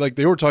 industry, like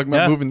they were talking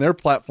about Yeah. moving their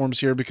platforms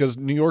here because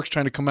New York's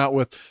trying to come out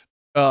with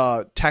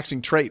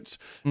taxing trades.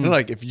 And they're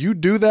like, if you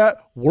do that,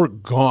 we're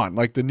gone.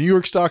 Like the New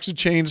York Stock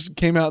Exchange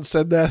came out and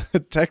said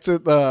that. Texas,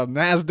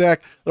 NASDAQ,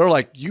 they're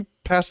like, you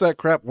pass that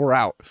crap, we're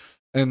out.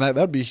 And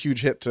that'd be a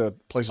huge hit to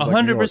places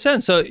like New York.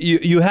 100%. So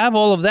you have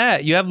all of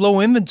that. You have low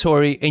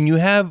inventory, and you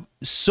have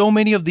so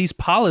many of these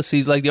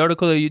policies, like the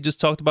article that you just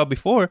talked about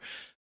before,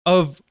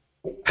 of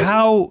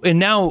how, and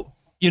now,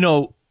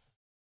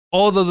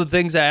 all of the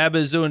things that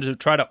Abbott is doing to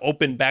try to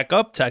open back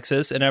up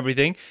Texas and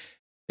everything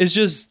is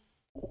just,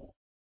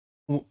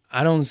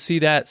 I don't see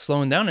that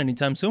slowing down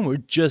anytime soon. We're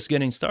just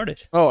getting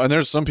started. Oh, and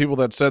there's some people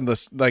that said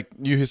this, like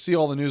you see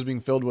all the news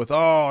being filled with,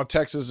 oh,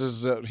 Texas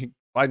is,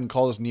 Biden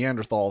called us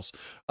Neanderthals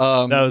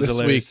That was this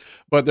hilarious. week.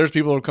 But there's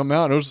people who come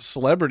out, and it was a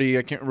celebrity,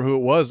 I can't remember who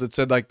it was, that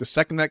said like the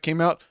second that came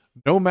out,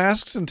 no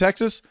masks in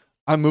Texas,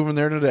 I'm moving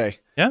there today.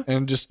 Yeah.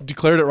 And just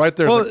declared it right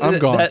there. It's like, I'm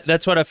gone.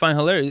 That's what I find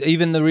hilarious.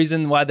 Even the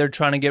reason why they're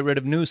trying to get rid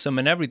of Newsom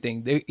and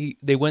everything,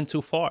 they went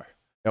too far.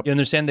 Yep. You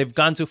understand? They've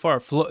gone too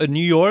far. New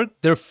York,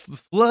 they're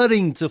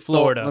flooding to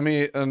Florida. So let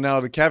me now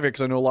the caveat,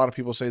 because I know a lot of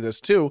people say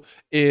this too,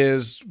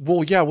 is,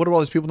 well, yeah, what are all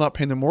these people not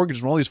paying their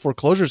mortgages? When all these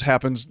foreclosures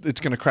happens,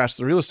 it's going to crash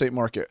the real estate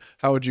market.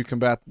 How would you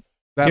combat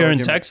that Here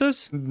argument? in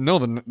Texas?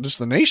 No, just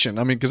the nation.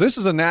 I mean, because this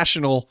is a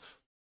national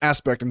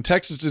aspect, and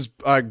Texas is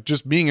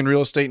just being in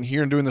real estate and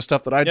here and doing the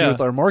stuff that I do Yeah. with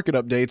our market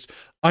updates.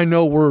 I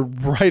know we're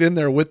right in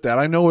there with that.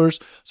 I know there's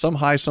some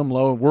high, some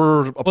low.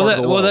 We're a part of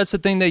the low. Well, that's the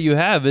thing that you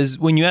have is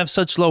when you have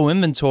such low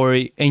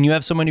inventory and you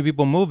have so many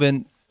people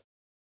moving,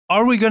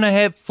 are we going to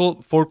have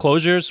full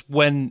foreclosures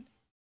when,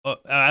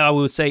 I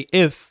would say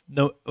if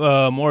the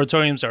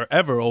moratoriums are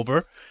ever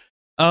over?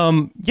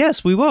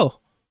 Yes, we will.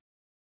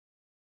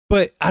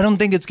 But I don't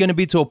think it's going to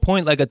be to a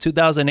point like a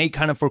 2008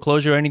 kind of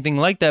foreclosure or anything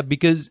like that,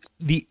 because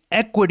the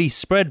equity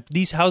spread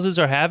these houses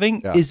are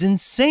having Yeah. is There's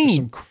insane.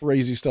 some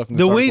crazy stuff in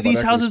this The way article about these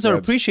equity houses are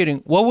spreads.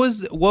 appreciating. What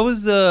was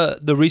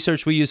the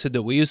research we used to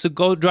do? We used to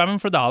go driving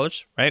for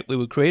dollars, right? We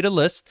would create a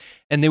list,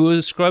 and they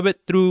would scrub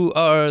it through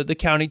the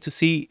county to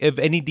see if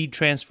any deed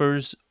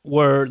transfers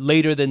were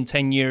later than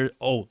 10 years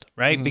old,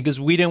 right? Mm-hmm. Because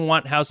we didn't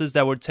want houses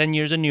that were 10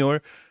 years and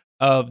newer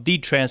of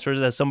deed transfers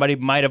that somebody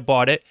might have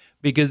bought it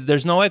because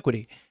there's no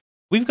equity.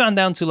 We've gone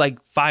down to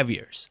like 5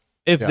 years,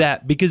 if Yeah.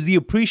 that, because the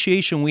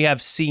appreciation we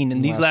have seen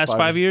in these last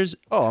 5 years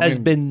Oh, I has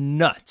mean, been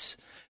nuts.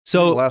 the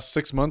So last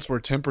 6 months were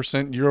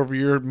 10% year over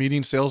year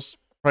median sales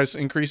price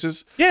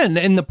increases. yeah,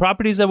 and the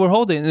properties that we're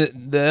holding,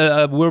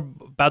 we're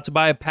about to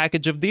buy a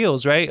package of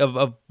deals, right?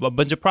 Of a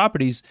bunch of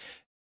properties.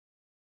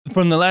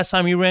 From the last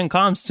time you ran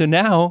comps to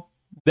now,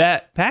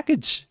 that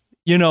package,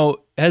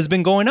 has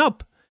been going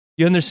up.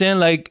 You understand?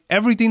 Like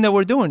everything that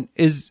we're doing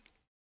is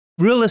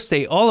real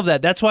estate, all of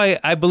that. That's why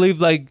I believe,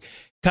 like,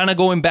 kind of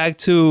going back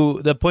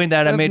to the point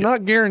that I It's made.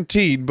 not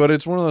guaranteed, but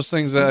it's one of those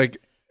things that like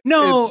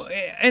No,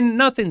 and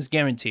nothing's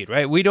guaranteed,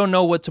 right? We don't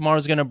know what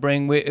tomorrow's going to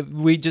bring.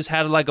 We just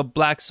had like a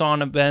Black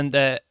Swan event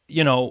that,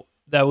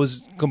 that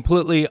was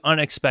completely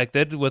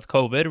unexpected with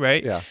COVID,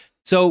 right? Yeah.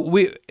 So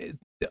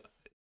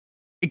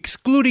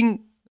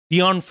excluding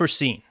the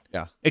unforeseen.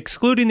 Yeah.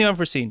 Excluding the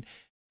unforeseen.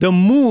 The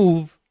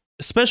move,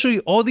 especially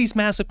all these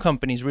massive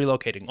companies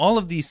relocating, all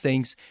of these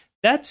things,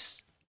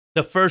 that's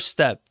the first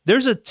step.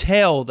 There's a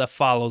tail that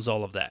follows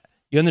all of that.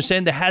 You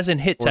understand? That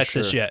hasn't hit For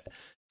Texas sure. yet.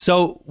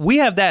 So we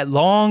have that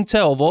long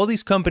tail of all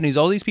these companies,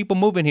 all these people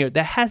moving here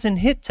that hasn't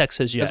hit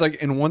Texas yet. It's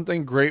like, and one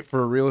thing great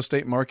for a real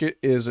estate market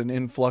is an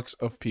influx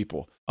of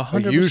people.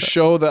 Like 100%. you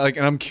show that, like,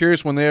 and I'm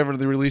curious when they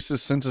release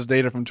this census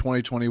data from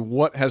 2020,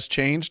 what has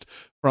changed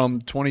from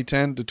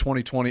 2010 to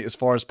 2020 as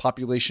far as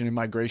population and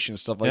migration and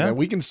stuff like Yeah. that.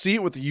 We can see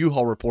it with the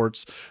U-Haul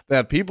reports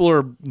that people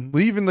are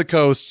leaving the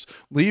coasts,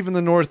 leaving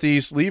the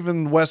Northeast,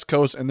 leaving the West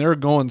Coast, and they're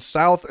going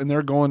south and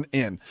they're going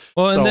in.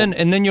 Well, So-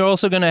 and then you're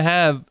also going to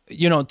have,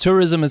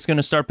 tourism is going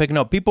to start picking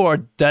up. People are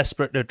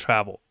desperate to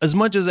travel. As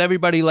much as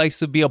everybody likes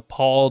to be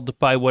appalled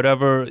by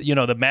whatever,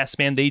 the mask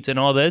mandates and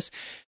all this,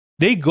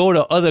 they go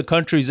to other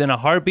countries in a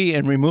heartbeat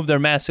and remove their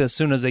masks as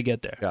soon as they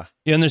get there. Yeah.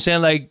 You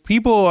understand? Like,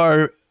 people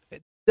are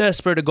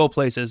desperate to go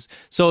places.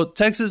 So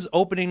Texas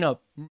opening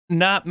up,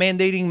 not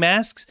mandating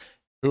masks,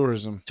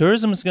 Tourism.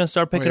 tourism is going to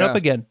start picking up yeah.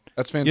 again.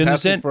 That's You fantastic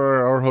understand?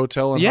 for our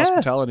hotel and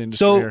hospitality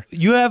industry So here.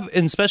 you have,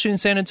 and especially in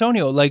San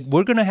Antonio, like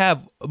we're going to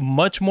have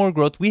much more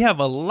growth. We have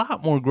a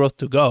lot more growth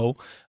to go.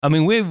 I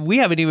mean, we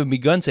haven't even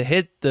begun to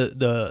hit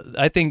the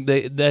I think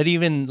that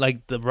even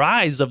like the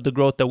rise of the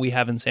growth that we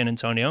have in San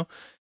Antonio.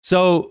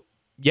 So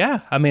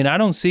yeah, I mean, I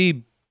don't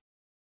see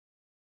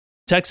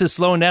Texas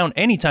slowing down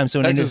anytime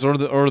soon. Texas or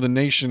the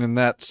nation in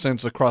that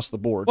sense across the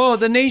board. Well,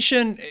 the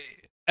nation,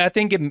 I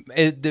think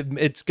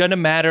it's going to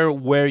matter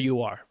where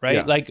you are, right?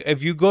 Yeah. Like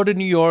if you go to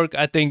New York,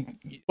 I think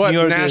But New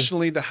York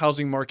nationally, the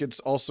housing market's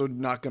also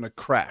not going to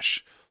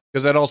crash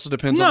because that also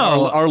depends No.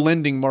 on our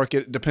lending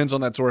market. Depends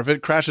on that. So if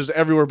it crashes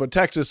everywhere but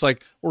Texas,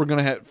 like we're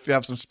going to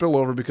have some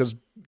spillover because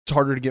it's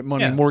harder to get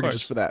money Yeah, and of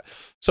mortgages course. for that.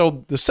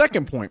 So the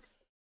second point,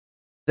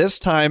 this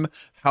time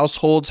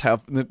households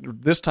have,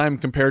 this time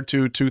compared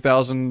to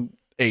 2008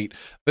 2008.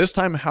 This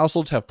time,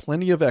 households have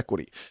plenty of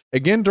equity.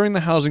 Again, during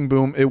the housing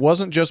boom, it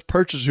wasn't just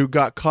purchasers who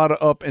got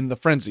caught up in the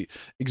frenzy.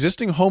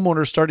 Existing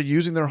homeowners started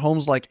using their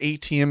homes like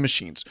ATM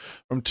machines.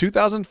 From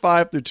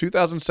 2005 through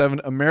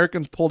 2007,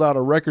 Americans pulled out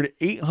a record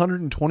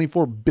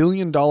 $824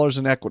 billion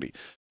in equity.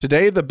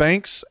 Today, the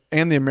banks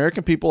and the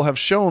American people have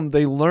shown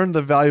they learned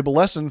the valuable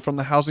lesson from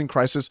the housing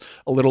crisis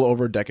a little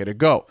over a decade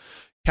ago.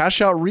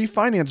 Cash out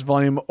refinance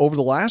volume over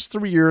the last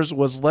 3 years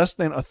was less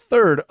than a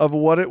third of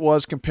what it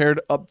was compared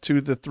up to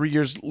the 3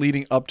 years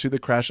leading up to the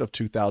crash of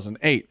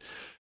 2008.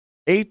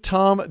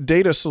 ATOM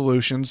Data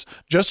Solutions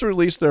just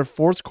released their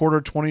fourth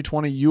quarter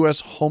 2020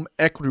 U.S. home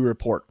equity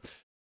report.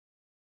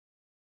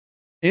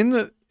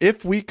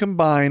 If we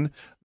combine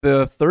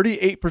the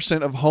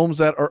 38% of homes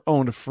that are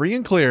owned free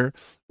and clear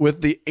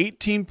with the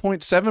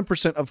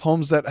 18.7% of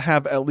homes that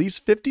have at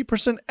least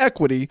 50%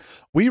 equity,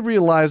 we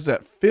realize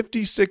that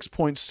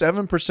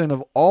 56.7%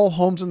 of all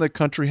homes in the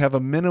country have a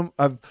minimum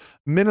of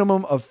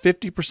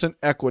 50%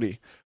 equity.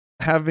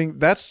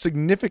 That's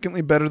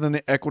significantly better than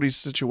the equity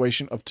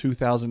situation of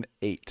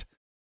 2008.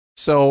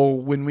 So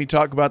when we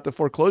talk about the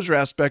foreclosure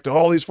aspect,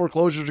 all these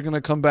foreclosures are going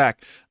to come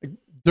back.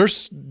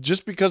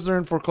 Just because they're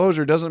in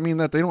foreclosure doesn't mean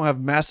that they don't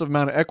have massive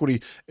amount of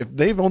equity. If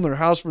they've owned their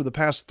house for the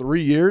past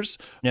 3 years,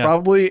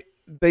 probably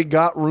they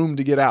got room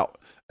to get out.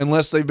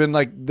 Unless they've been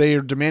they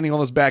are demanding all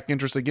this back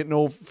interest, they get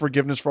no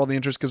forgiveness for all the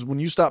interest. Because when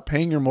you stop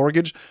paying your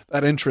mortgage,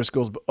 that interest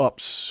goes up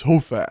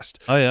so fast.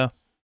 Oh yeah,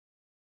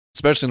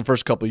 especially in the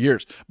first couple of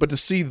years. But to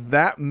see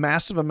that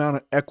massive amount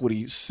of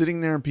equity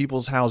sitting there in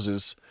people's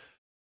houses,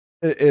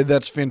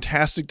 that's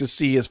fantastic to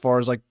see. As far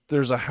as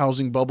there's a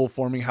housing bubble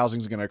forming,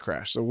 housing's going to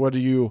crash. So what do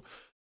you?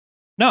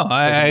 No,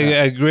 I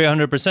agree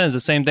 100%. It's the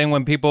same thing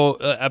when people,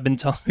 I've been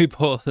telling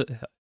people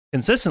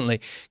consistently,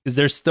 because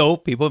there's still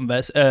people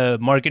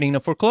marketing the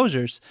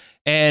foreclosures.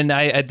 And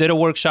I did a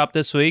workshop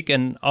this week,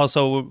 and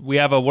also we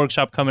have a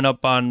workshop coming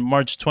up on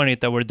March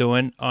 20th that we're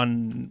doing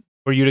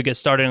for you to get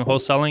started in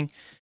wholesaling.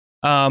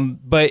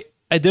 But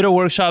I did a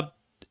workshop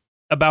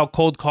about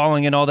cold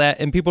calling and all that,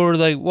 and people were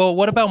like, well,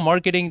 what about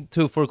marketing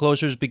to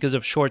foreclosures because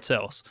of short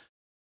sales?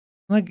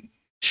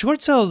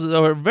 Short sales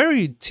are a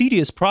very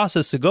tedious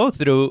process to go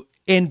through,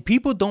 and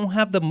people don't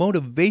have the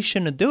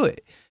motivation to do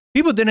it.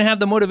 People didn't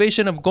have the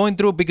motivation of going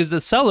through because the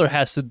seller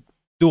has to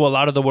do a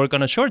lot of the work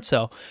on a short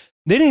sale.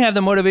 They didn't have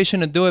the motivation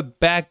to do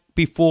it back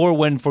before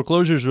when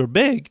foreclosures were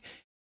big.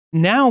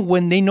 Now,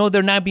 when they know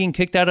they're not being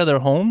kicked out of their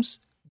homes,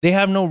 they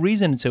have no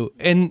reason to.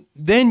 And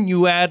then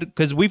you add,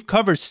 because we've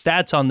covered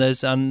stats on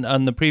this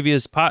on the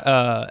previous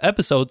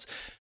episodes,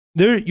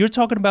 you're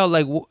talking about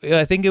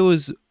I think it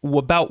was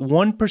about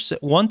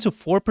 1% to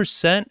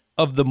 4%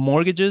 of the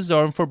mortgages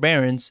or in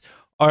forbearance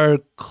are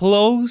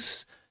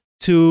close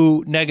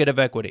to negative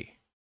equity.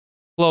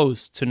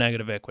 Close to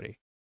negative equity.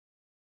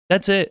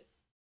 That's it.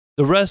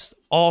 The rest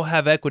all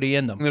have equity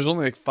in them. And there's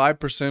only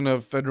 5%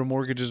 of federal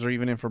mortgages are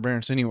even in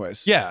forbearance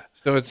anyways. Yeah.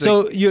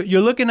 So you're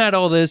looking at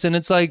all this, and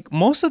it's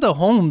most of the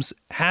homes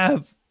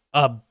have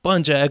a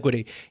bunch of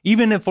equity.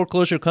 Even if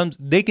foreclosure comes,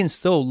 they can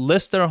still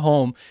list their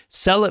home,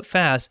 sell it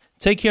fast,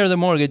 take care of the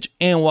mortgage,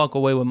 and walk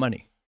away with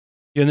money.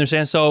 You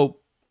understand? So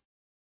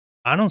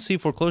I don't see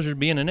foreclosure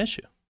being an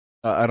issue.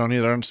 I don't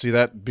either. I don't see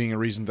that being a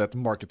reason that the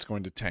market's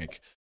going to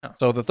tank. No.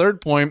 So the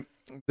third point,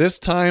 this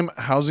time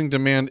housing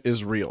demand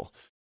is real.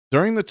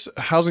 During the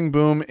housing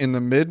boom in the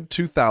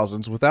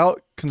mid-2000s,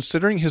 without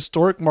considering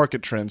historic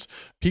market trends,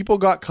 people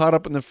got caught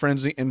up in the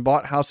frenzy and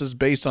bought houses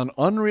based on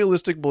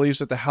unrealistic beliefs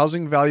that the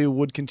housing value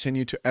would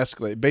continue to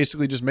escalate.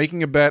 Basically, just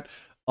making a bet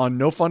on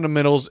no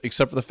fundamentals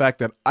except for the fact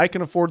that I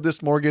can afford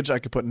this mortgage, I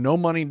could put no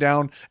money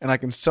down, and I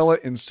can sell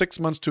it in 6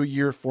 months to a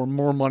year for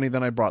more money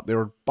than I brought. They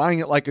were buying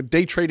it like a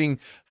day trading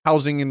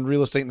housing and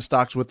real estate and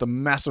stocks with a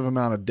massive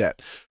amount of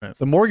debt. Right.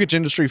 The mortgage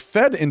industry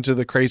fed into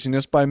the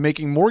craziness by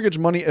making mortgage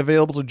money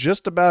available to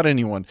just about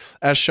anyone,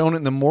 as shown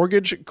in the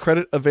Mortgage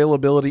Credit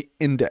Availability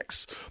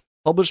Index,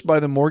 published by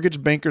the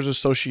Mortgage Bankers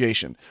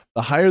Association.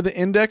 The higher the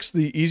index,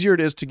 the easier it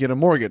is to get a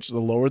mortgage.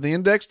 The lower the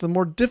index, the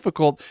more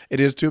difficult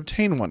it is to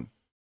obtain one.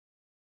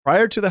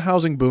 Prior to the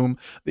housing boom,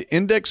 the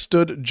index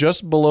stood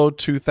just below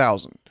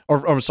 2,000.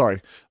 I'm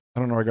sorry, I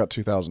don't know where I got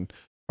 2,000.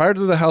 Prior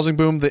to the housing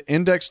boom, the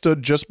index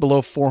stood just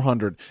below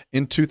 400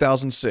 in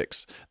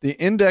 2006.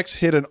 In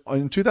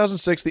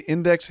 2006, the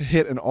index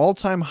hit an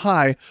all-time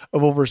high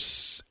of over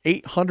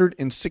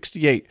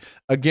 868.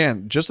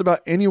 Again, just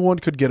about anyone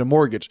could get a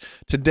mortgage.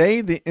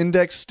 Today, the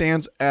index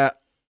stands at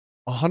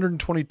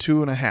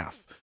 122.5,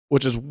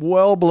 which is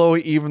well below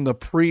even the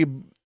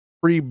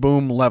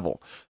pre-boom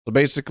level. So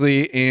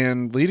basically,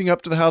 in leading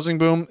up to the housing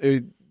boom,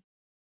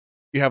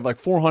 you have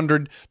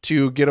 400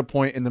 to get a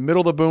point. In the middle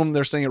of the boom,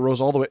 they're saying it rose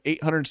all the way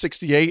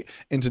 868,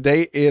 and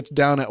today it's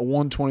down at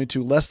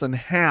 122, less than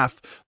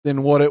half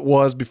than what it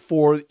was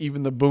before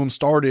even the boom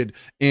started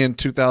in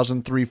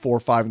 2003, 4,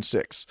 5, and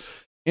 6.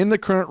 In the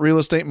current real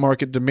estate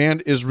market,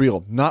 demand is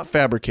real, not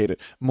fabricated.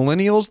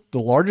 Millennials,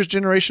 the largest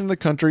generation in the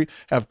country,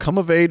 have come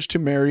of age to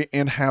marry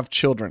and have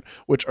children,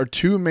 which are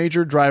two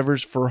major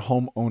drivers for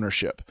home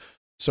ownership.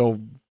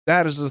 So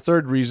that is the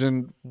third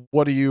reason.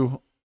 What do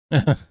you...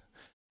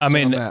 I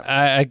Say on mean, that.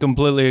 I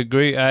completely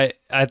agree.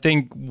 I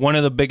think one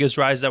of the biggest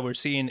rise that we're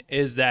seeing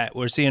is that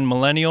we're seeing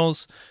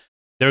millennials.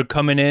 They're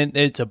coming in.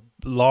 It's a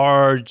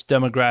large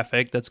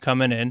demographic that's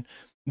coming in.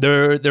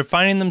 They're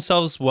finding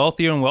themselves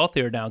wealthier and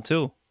wealthier now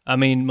too. I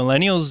mean,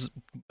 millennials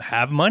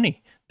have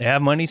money. They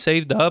have money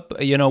saved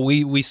up. You know,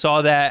 we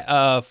saw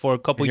that for a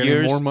couple They're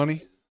getting years. more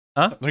money.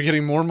 Huh? They're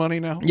getting more money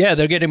now. Yeah,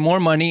 they're getting more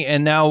money,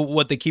 and now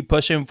what they keep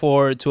pushing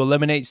for to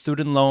eliminate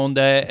student loan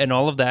debt and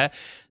all of that,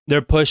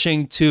 they're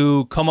pushing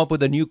to come up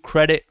with a new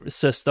credit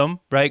system,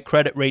 right?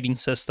 Credit rating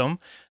system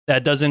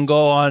that doesn't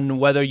go on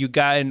whether you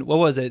got in, what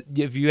was it?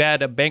 If you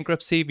had a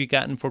bankruptcy, if you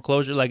got in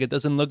foreclosure, like it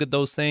doesn't look at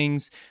those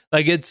things.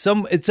 Like it's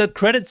a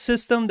credit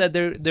system that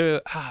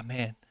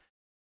man,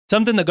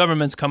 something the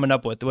government's coming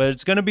up with where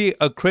it's going to be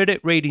a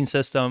credit rating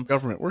system.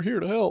 Government, we're here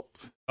to help.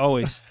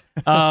 Always.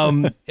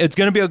 It's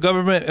going to be a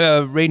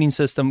government rating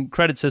system,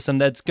 credit system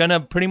that's going to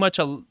pretty much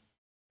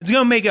it's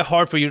going to make it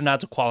hard for you not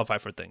to qualify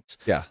for things.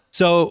 Yeah.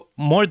 So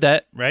more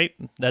debt, right?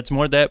 That's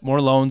more debt,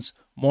 more loans,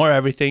 more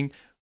everything.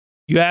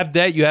 You have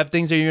debt, you have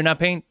things that you're not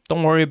paying.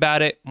 Don't worry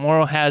about it.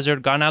 Moral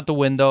hazard gone out the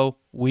window.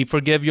 We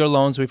forgive your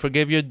loans. We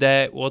forgive your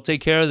debt. We'll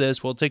take care of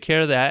this. We'll take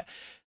care of that.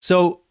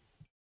 So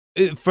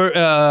for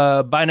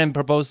Biden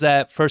proposed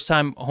that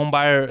first-time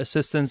homebuyer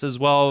assistance as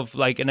well of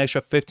like an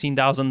extra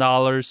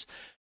 $15,000.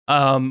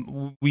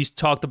 We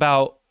talked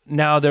about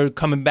now they're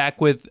coming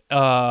back with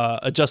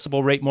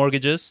adjustable rate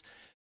mortgages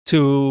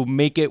to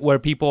make it where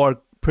people are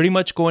pretty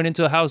much going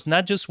into a house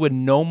not just with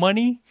no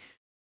money,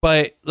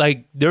 but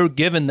like they're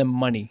giving them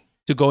money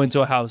to go into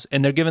a house,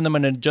 and they're giving them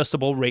an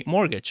adjustable rate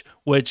mortgage,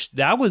 which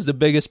that was the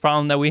biggest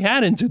problem that we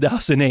had in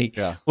 2008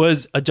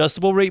 was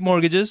adjustable rate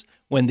mortgages.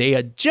 When they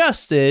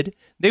adjusted,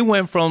 they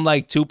went from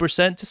like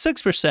 2% to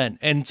 6%,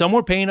 and some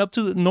were paying up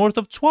to north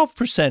of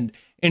 12%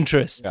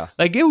 interest. Yeah.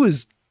 Like it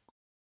was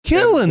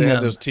killing they them.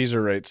 had those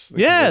teaser rates.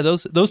 Yeah,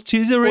 those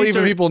teaser Well, rates.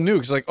 even people knew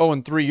because like, oh,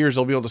 in 3 years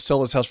they'll be able to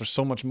sell this house for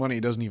so much money.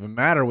 It doesn't even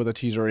matter what the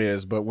teaser rate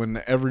is. But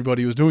when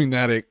everybody was doing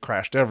that, it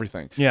crashed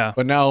everything. Yeah.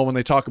 But now when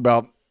they talk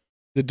about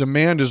the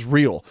demand is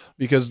real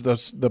because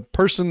the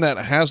person that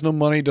has no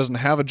money, doesn't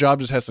have a job,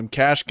 just has some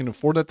cash, can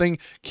afford that thing,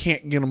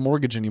 can't get a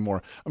mortgage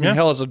anymore. I mean,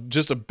 hell, as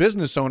just a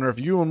business owner, if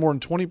you own more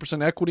than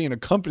 20% equity in a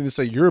company that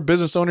say you're a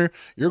business owner,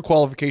 your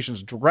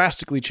qualifications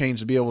drastically change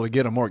to be able to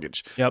get a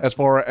mortgage. Yep. As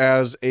far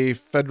as a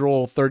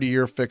federal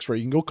 30-year fixed rate,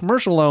 you can go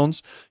commercial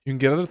loans, you can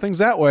get other things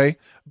that way,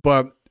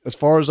 but as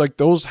far as like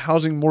those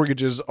housing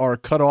mortgages are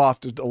cut off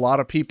to a lot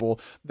of people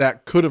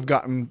that could have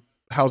gotten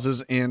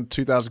houses in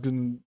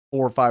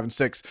 2004, 5, and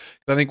 6.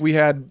 I think we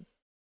had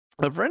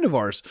a friend of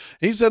ours.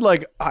 He said,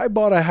 like, I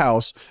bought a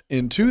house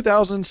in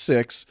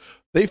 2006.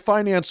 They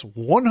financed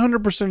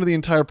 100% of the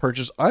entire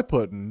purchase. I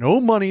put no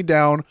money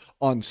down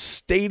on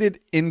stated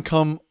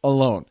income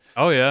alone.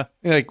 Oh yeah.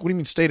 You're like, what do you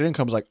mean stated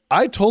income? It's like,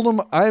 I told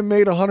them I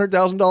made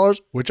 $100,000,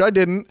 which I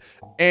didn't,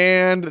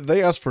 and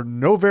they asked for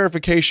no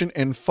verification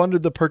and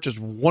funded the purchase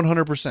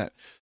 100%.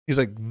 He's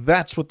like,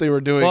 that's what they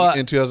were doing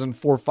in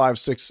 2004, 5,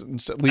 6,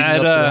 and leading up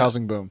to the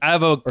housing boom. I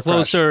have a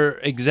closer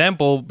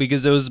example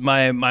because it was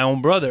my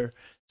own brother.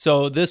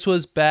 So this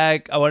was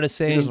back, I want to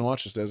say. He doesn't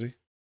watch this, does he?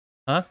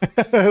 Huh?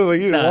 Like,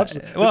 you didn't watch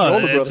this.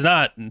 Well, it's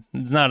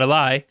not a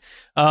lie.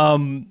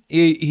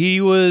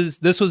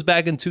 This was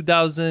back in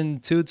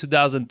 2002,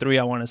 2003,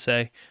 I want to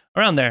say,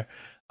 around there.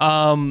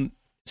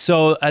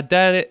 So at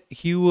that,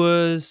 he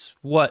was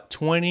what,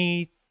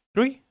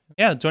 23?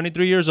 Yeah,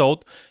 23 years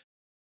old.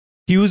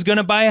 He was going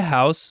to buy a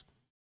house.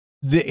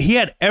 He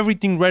had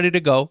everything ready to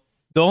go.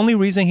 The only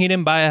reason he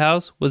didn't buy a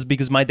house was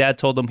because my dad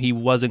told him he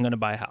wasn't going to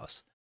buy a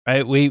house.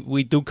 Right?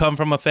 We do come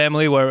from a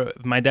family where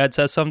if my dad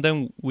says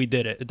something, we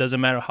did it. It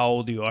doesn't matter how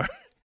old you are.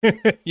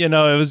 You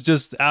know, it was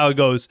just how it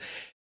goes.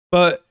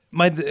 But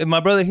my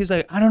brother, he's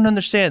like, I don't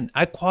understand.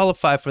 I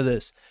qualify for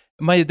this.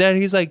 My dad,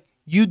 he's like,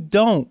 you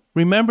don't.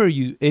 Remember,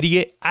 you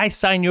idiot. I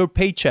sign your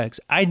paychecks.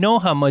 I know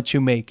how much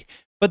you make.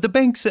 But the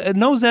bank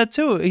knows that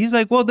too. He's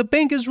like, well, the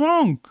bank is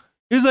wrong.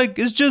 He's like,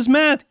 it's just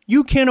math.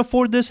 You can't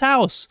afford this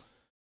house.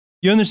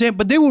 You understand?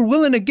 But they were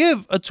willing to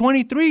give a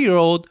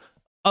 23-year-old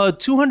a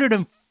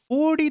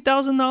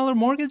 $240,000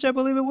 mortgage, I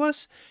believe it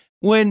was,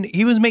 when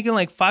he was making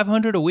like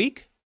 $500 a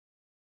week.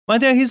 My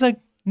dad, he's like,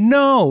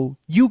 no,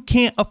 you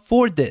can't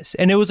afford this.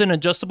 And it was an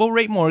adjustable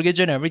rate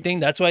mortgage and everything.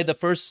 That's why the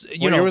first,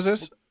 What year was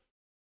this?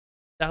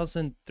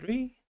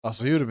 2003. Oh,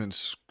 so he would have been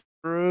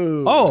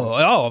screwed.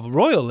 Oh,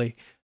 royally.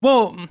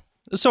 Well,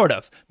 sort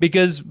of,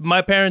 because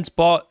my parents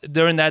bought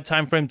during that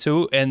time frame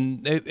too,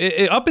 and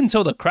up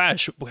until the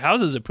crash,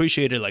 houses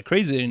appreciated like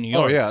crazy in New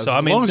York. Oh yeah, so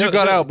as long as you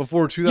got out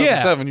before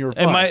 2007, you were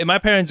fine. And my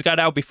parents got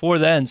out before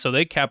then, so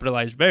they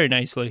capitalized very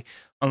nicely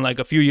on like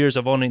a few years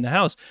of owning the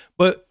house.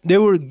 But they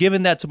were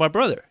giving that to my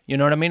brother. You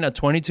know what I mean? A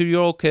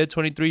 22-year-old kid,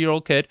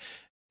 23-year-old kid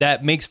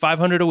that makes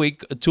 $500 a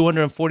week, a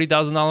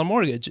 $240,000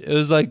 mortgage. It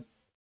was like,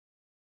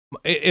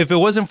 if it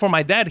wasn't for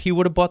my dad, he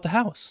would have bought the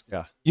house.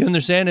 Yeah. You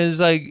understand? It's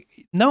like,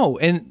 no.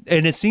 And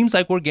it seems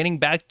like we're getting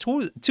back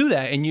to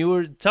that. And you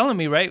were telling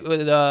me, right,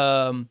 with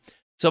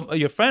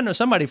your friend or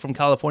somebody from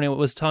California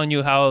was telling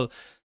you how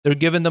they're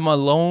giving them a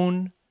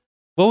loan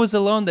What was the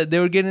loan that they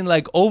were getting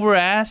like over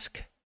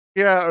ask?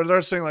 Yeah, or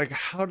they're saying like,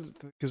 how does,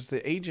 because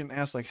the agent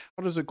asked like,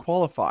 how does it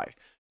qualify?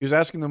 He was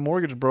asking the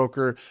mortgage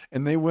broker,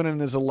 and they went in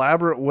this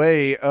elaborate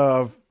way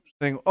of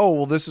saying, oh,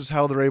 well, this is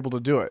how they're able to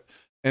do it.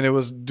 And it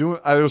was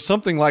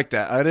something like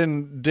that. I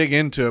didn't dig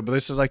into it, but they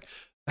said like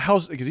the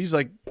house, because he's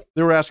like,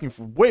 they were asking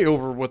for way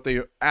over what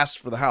they asked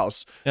for the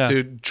house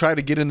to try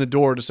to get in the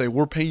door to say,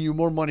 we're paying you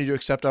more money to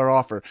accept our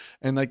offer.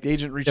 And like the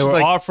agent reached, They were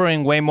like,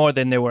 offering way more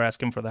than they were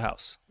asking for the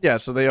house. yeah,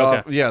 so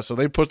so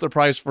they put the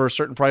price for a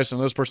certain price, and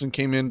this person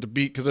came in to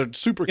beat, because they're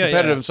super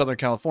competitive in Southern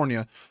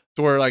California,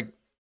 to where like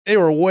they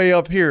were way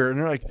up here, and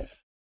they're like,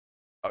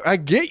 I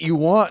get you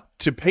want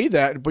to pay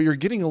that, but you're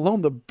getting a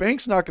loan. The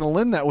bank's not going to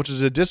lend that, which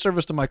is a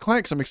disservice to my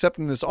client, because I'm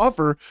accepting this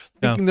offer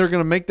thinking they're going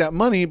to make that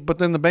money, but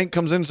then the bank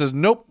comes in and says,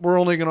 nope, we're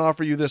only going to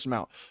offer you this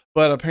amount.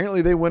 But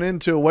apparently they went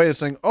into a way of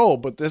saying, oh,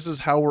 but this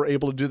is how we're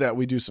able to do that.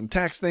 We do some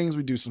tax things.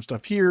 We do some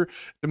stuff here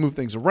to move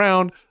things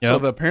around. So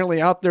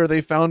apparently out there they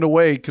found a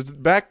way, because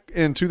back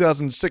in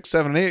 2006,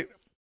 7, 8,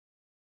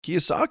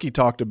 Kiyosaki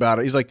talked about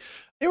it. He's like,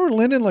 they were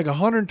lending like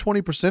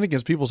 120%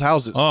 against people's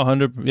houses. Oh,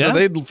 100%. Yeah. So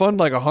they'd fund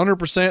like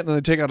 100%, and then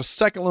they take out a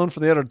second loan for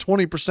the other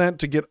 20%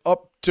 to get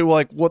up to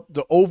like what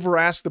the over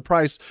ask the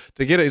price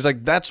to get it. He's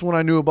like, that's when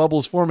I knew a bubble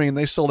was forming, and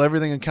they sold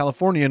everything in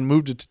California and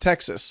moved it to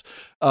Texas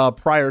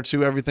prior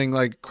to everything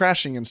like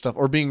crashing and stuff,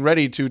 or being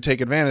ready to take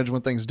advantage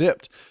when things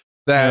dipped.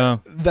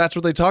 That's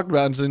what they talked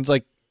about. And it's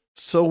like,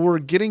 so we're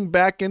getting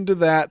back into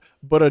that,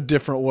 but a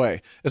different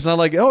way. It's not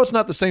like, oh, it's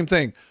not the same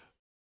thing,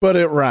 but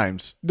it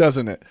rhymes,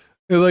 doesn't it?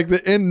 It's like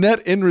the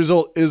net end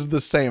result is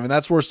the same. And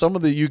that's where some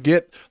of you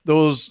get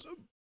those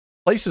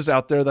places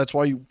out there. That's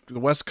why the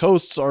West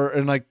Coasts are,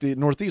 and like the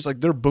Northeast,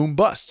 like they're boom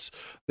busts.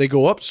 They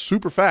go up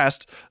super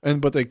fast,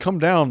 but they come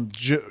down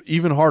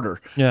even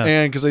harder. Yeah.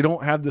 And because they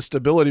don't have the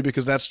stability,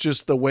 because that's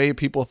just the way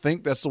people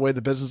think. That's the way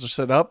the business are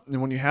set up.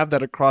 And when you have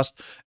that across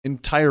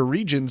entire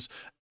regions,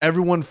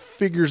 everyone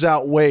figures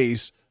out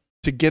ways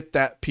to get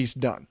that piece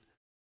done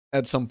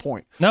at some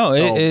point. No,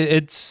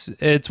 it's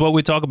what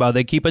we talk about.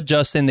 They keep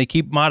adjusting, they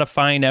keep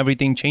modifying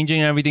everything,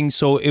 changing everything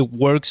so it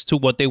works to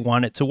what they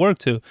want it to work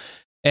to.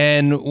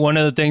 And one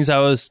of the things I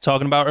was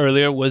talking about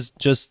earlier was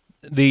just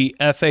the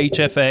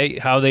FHFA,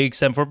 how they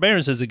extend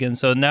forbearances again.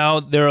 So now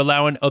they're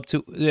allowing up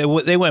to,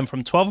 they went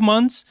from 12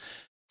 months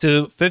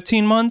to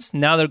 15 months.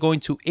 Now they're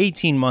going to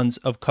 18 months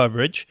of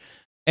coverage.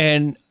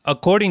 And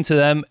according to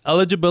them,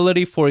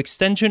 eligibility for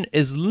extension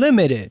is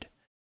limited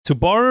to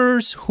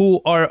borrowers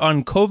who are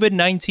on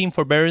COVID-19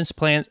 forbearance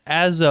plans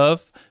as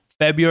of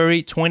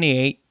February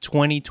 28,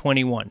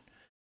 2021.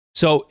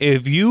 So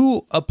if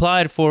you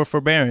applied for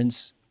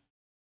forbearance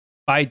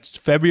by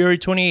February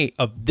 28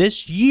 of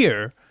this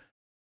year,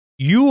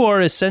 you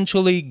are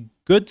essentially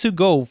good to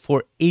go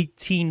for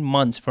 18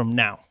 months from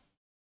now.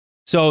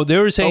 So they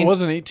were saying... it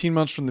wasn't 18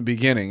 months from the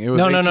beginning. It was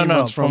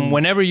no. From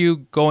whenever you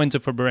go into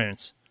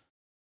forbearance.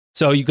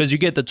 So because you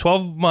get the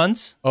 12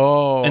 months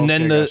and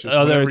then the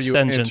other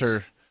extensions.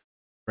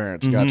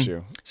 Got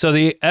you. So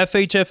the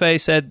FHFA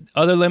said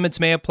other limits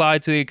may apply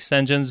to the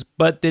extensions,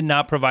 but did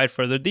not provide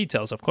further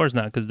details. Of course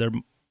not, because they're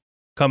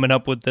coming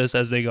up with this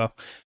as they go.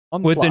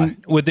 With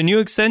the new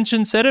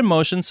extension set in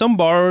motion, some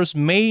borrowers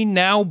may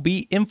now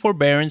be in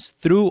forbearance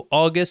through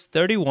August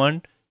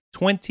 31,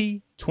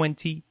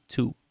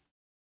 2022.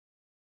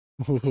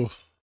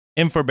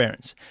 In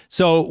forbearance.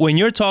 So when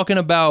you're talking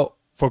about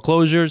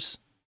foreclosures,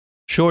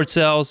 short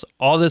sales,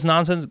 all this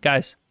nonsense,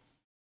 guys,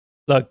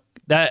 look,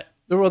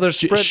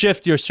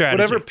 shift your strategy.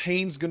 Whatever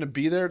pain's going to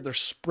be there, they're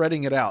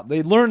spreading it out.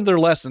 They learned their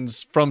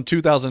lessons from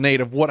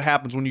 2008 of what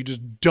happens when you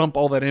just dump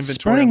all that inventory.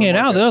 Spreading it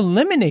out, they're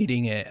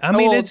eliminating it. I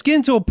mean, it's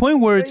getting to a point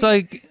where it's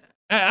like,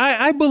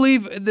 I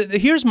believe,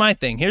 here's my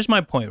thing. Here's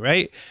my point,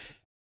 right?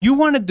 You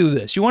want to do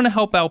this. You want to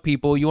help out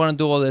people. You want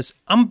to do all this.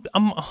 I'm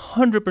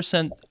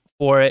 100%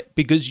 for it,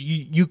 because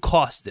you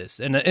cost this.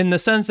 And in the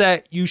sense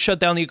that you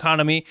shut down the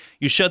economy,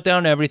 you shut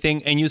down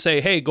everything, and you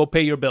say, hey, go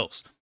pay your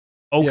bills.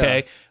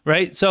 Okay,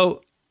 right?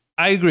 So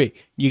I agree.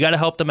 You got to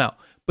help them out.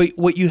 But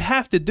what you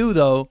have to do,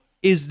 though,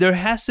 is there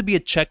has to be a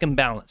check and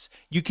balance.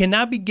 You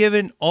cannot be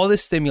given all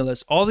this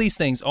stimulus, all these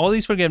things, all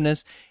these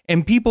forgiveness,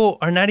 and people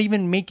are not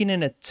even making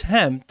an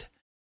attempt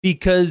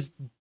because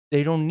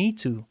they don't need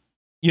to.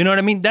 You know what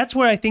I mean? That's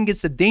where I think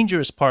it's the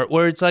dangerous part,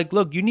 where it's like,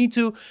 look, you're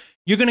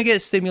going to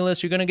get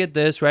stimulus, you're going to get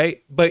this, right?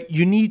 But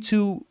you need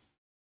to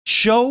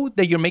show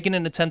that you're making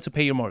an attempt to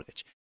pay your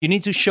mortgage. You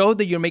need to show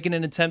that you're making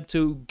an attempt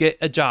to get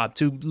a job,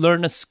 to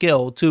learn a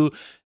skill, to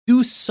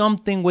do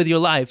something with your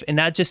life, and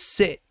not just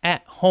sit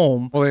at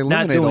home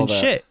not doing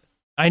shit.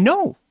 I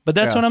know, but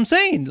that's what I'm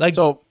saying. Like,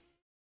 so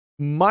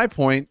my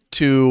point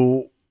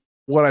to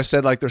what I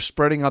said, like they're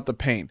spreading out the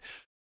pain.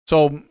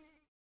 So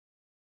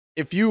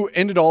if you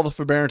ended all the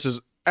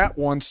forbearances at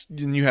once,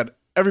 and you had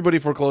everybody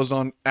foreclosed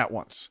on at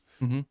once,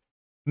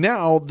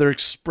 now they're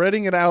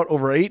spreading it out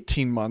over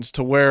 18 months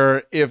to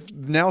where if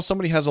now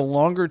somebody has a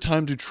longer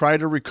time to try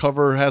to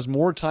recover, has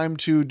more time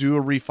to do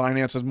a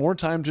refinance, has more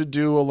time to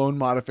do a loan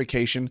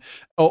modification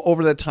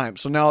over that time.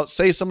 So now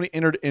say somebody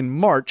entered in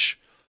March.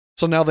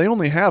 So now they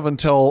only have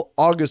until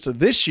August of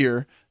this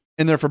year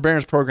and their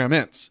forbearance program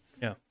ends.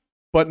 Yeah.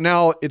 But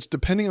now it's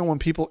depending on when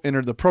people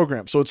entered the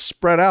program. So it's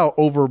spread out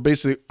over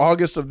basically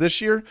August of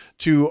this year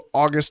to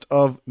August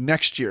of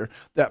next year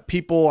that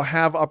people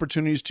have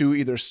opportunities to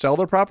either sell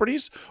their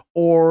properties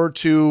or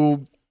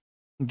to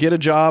get a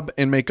job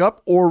and make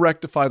up or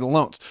rectify the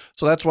loans.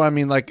 So that's why, I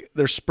mean, like,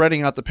 they're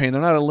spreading out the pain.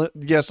 They're not,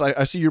 yes,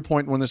 I see your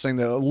point when they're saying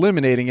they're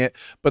eliminating it,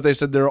 but they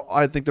said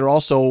I think they're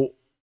also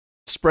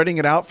spreading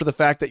it out for the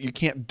fact that you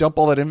can't dump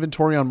all that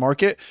inventory on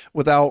market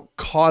without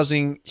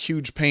causing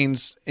huge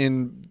pains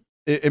in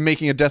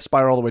making a death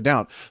spiral all the way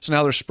down. So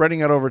now they're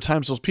spreading out over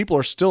time. So those people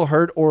are still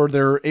hurt, or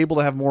they're able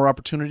to have more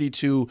opportunity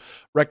to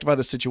rectify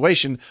the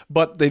situation,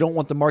 but they don't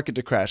want the market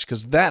to crash,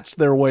 because that's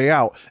their way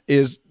out.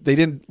 Is they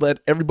didn't let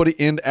everybody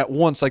end at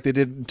once like they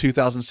did in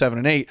 2007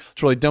 and 8.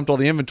 So they dumped all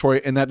the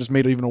inventory, and that just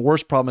made it even a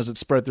worse problem as it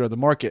spread throughout the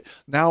market.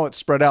 Now it's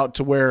spread out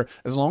to where,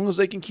 as long as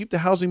they can keep the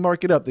housing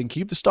market up, they can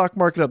keep the stock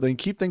market up, they can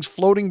keep things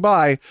floating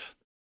by,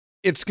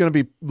 it's going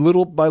to be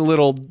little by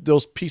little,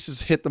 those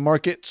pieces hit the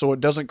market, so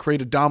it doesn't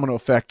create a domino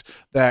effect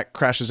that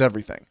crashes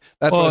everything.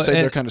 That's why I say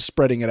they're kind of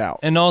spreading it out.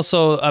 And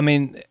also, I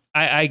mean,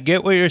 I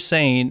get what you're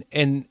saying,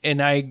 and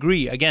I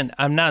agree. Again,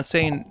 I'm not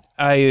saying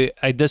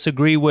I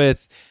disagree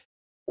with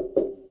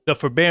the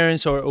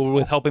forbearance or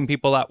with helping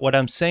people out. What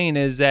I'm saying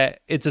is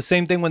that it's the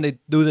same thing when they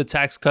do the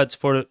tax cuts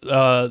for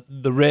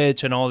the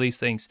rich and all these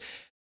things.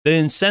 The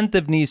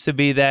incentive needs to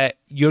be that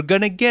you're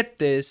going to get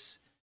this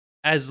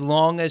as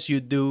long as you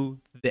do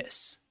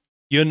this.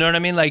 You know what I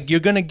mean? Like,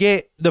 you're going to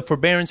get the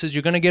forbearances,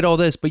 you're going to get all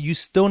this, but you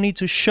still need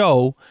to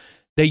show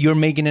that you're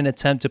making an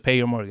attempt to pay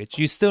your mortgage.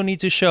 You still need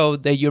to show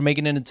that you're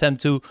making an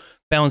attempt to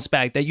bounce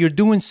back, that you're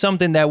doing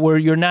something that where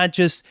you're not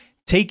just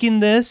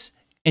taking this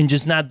and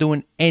just not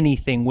doing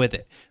anything with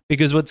it.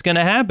 Because what's going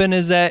to happen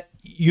is that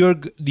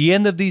the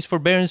end of these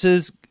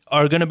forbearances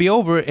are going to be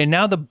over, and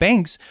now the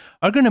banks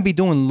are going to be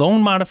doing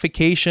loan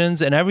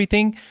modifications and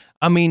everything.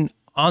 I mean,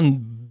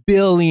 on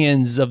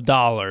billions of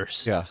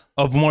dollars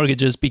of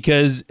mortgages,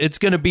 because it's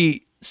going to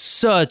be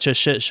such a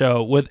shit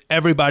show with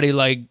everybody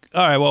like,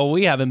 all right, well,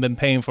 we haven't been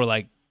paying for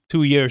like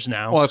 2 years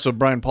now. Well, that's what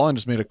Brian Paulin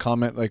just made a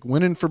comment, like,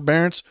 when in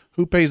forbearance,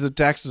 who pays the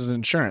taxes and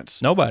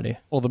insurance? Nobody.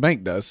 Well, the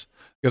bank does,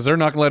 because they're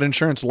not going to let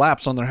insurance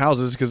lapse on their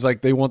houses, because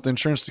like they want the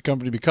insurance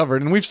company to be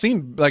covered. And we've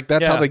seen, like,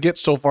 that's how they get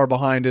so far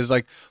behind, is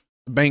like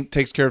the bank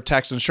takes care of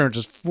tax and insurance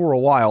just for a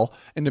while,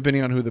 and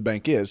depending on who the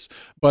bank is.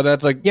 But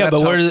that's like, yeah,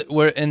 that's but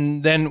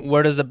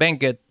where does the bank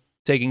get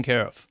taken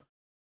care of?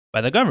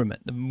 By the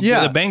government.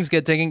 The banks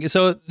get taken.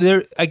 So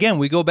there again,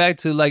 we go back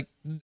to, like,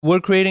 we're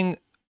creating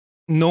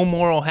no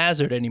moral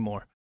hazard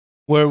anymore.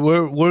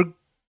 We're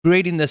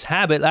creating this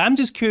habit. I'm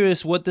just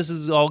curious what this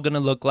is all going to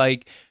look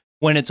like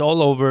when it's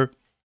all over.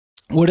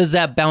 What does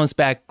that bounce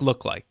back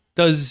look like?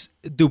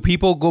 Do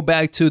people go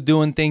back to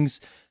doing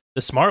things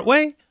the smart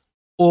way,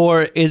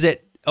 or is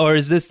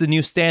this the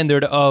new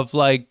standard of,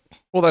 like,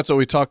 well, that's what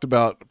we talked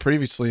about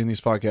previously in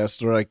these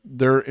podcasts.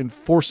 They're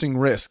enforcing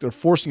risk. They're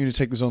forcing you to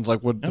take the zones.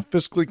 Like, what the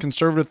fiscally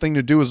conservative thing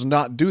to do is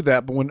not do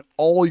that. But when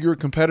all your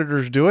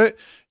competitors do it,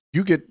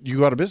 you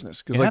go out of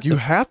business, because you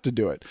have to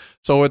do it.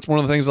 So it's one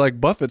of the things,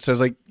 like Buffett says,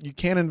 like, you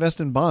can't invest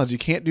in bonds. You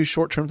can't do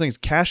short-term things.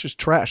 Cash is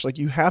trash. Like,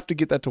 you have to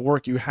get that to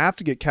work. You have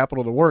to get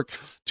capital to work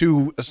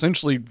to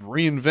essentially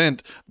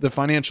reinvent the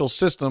financial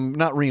system.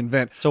 Not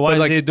reinvent. So why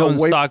is he doing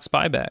stock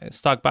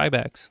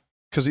buybacks?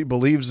 Because he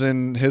believes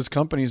in his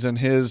companies and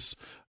his...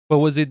 What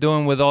was he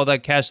doing with all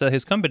that cash that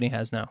his company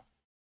has now?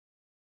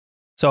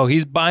 So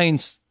he's buying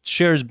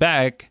shares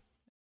back.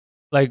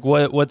 Like,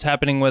 what's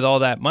happening with all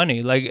that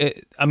money?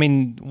 Like, I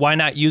mean, why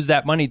not use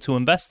that money to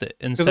invest it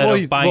instead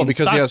of buying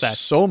because stocks he has back?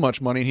 So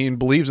much money, he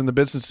believes in the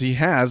business he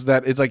has,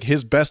 that it's like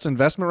his best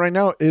investment right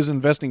now is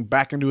investing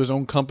back into his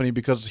own company,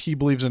 because he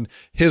believes in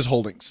his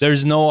holdings.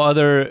 There's no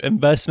other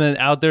investment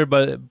out there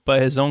but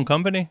his own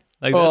company?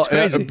 Like, that's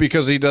crazy.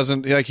 Because he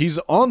doesn't, like, he's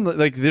on the,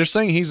 like, they're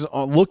saying he's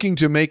looking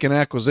to make an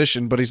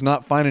acquisition, but he's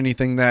not finding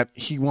anything that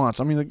he wants.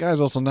 I mean, the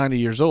guy's also 90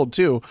 years old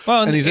too.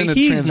 Well, and he's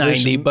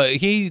 90, but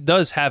he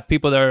does have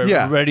people that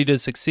are ready to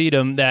succeed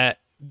him,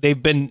 that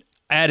they've been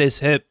at his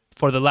hip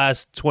for the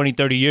last 20,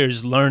 30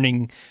 years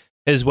learning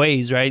his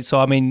ways, right? So,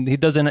 I mean,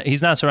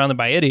 he's not surrounded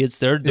by idiots.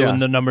 They're doing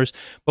the numbers.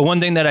 But one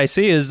thing that I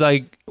see is,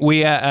 like, I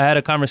had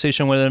a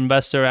conversation with an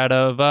investor out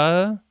of,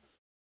 I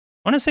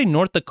want to say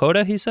North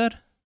Dakota, he said.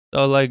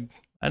 So, like,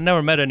 I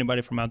never met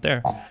anybody from out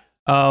there.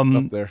 Up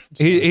there.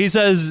 He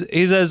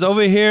says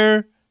over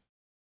here,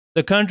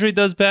 the country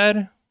does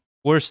bad.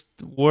 We're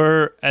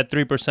at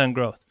 3%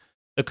 growth.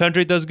 The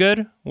country does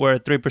good. We're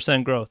at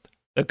 3% growth.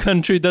 The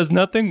country does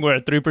nothing. We're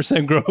at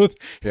 3% growth.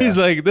 Yeah. He's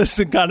like, this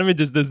economy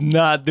just does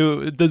not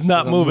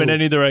move in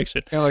any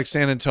direction. Kind of like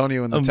San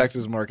Antonio in the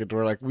Texas market,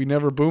 where, like, we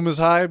never boom as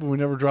high, but we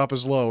never drop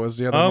as low as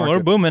the other markets.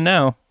 We're booming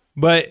now.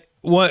 But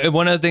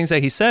one of the things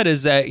that he said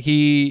is that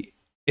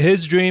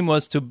his dream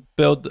was to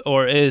build,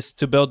 or is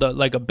to build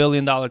like $1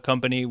 billion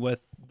company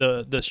with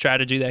the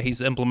strategy that he's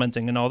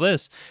implementing and all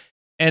this.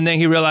 And then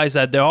he realized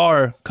that there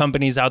are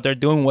companies out there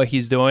doing what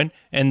he's doing,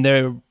 and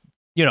they're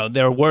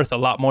worth a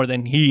lot more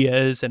than he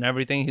is and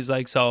everything. He's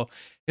like,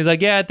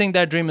 yeah, I think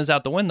that dream is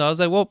out the window. I was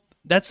like, well,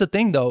 that's the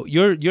thing though.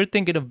 You're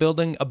thinking of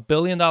building $1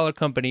 billion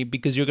company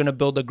because you're gonna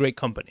build a great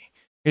company.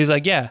 He's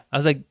like, yeah. I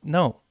was like,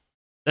 no,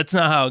 that's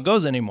not how it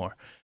goes anymore.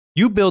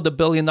 You build $1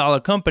 billion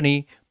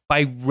company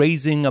by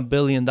raising $1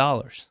 billion.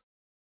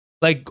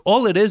 Like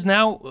all it is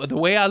now, the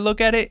way I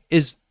look at it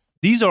is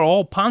these are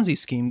all Ponzi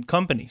scheme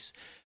companies.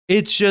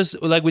 It's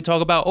just like we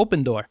talk about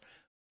Open Door.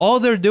 All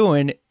they're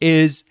doing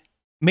is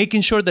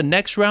making sure the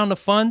next round of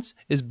funds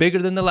is bigger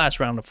than the last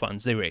round of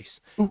funds they raise.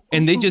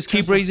 And they just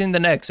keep raising the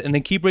next, and they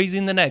keep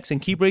raising the next,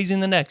 and keep raising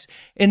the next.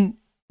 And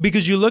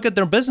because you look at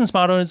their business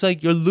model, and it's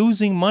like you're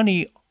losing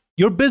money.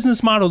 Your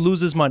business model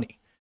loses money.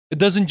 It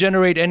doesn't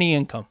generate any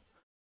income.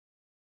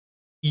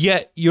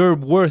 Yet you're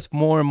worth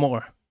more and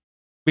more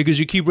because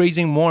you keep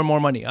raising more and more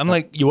money. I'm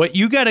like,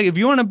 you gotta, if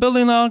you want a $1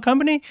 billion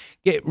company,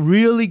 get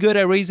really good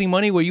at raising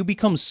money where you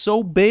become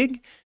so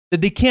big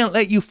that they can't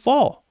let you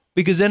fall,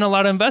 because then a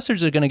lot of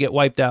investors are gonna get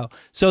wiped out.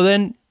 So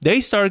then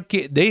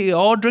they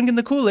all drinking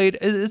the Kool-Aid.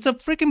 It's a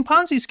freaking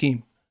Ponzi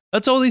scheme.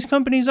 That's all these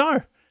companies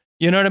are.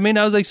 You know what I mean?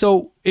 I was like,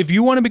 so if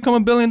you want to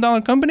become $1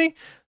 billion company,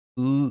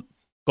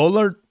 go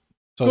learn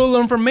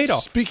from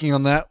Madoff. Speaking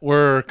on that,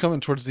 we're coming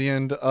towards the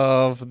end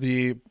of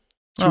the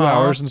 2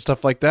 hours and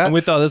stuff like that. And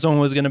we thought this one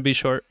was going to be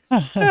short.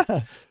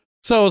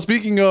 So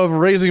speaking of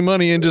raising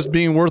money and just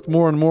being worth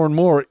more and more and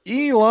more,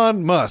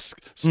 Elon Musk,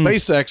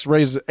 SpaceX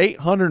raised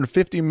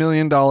 $850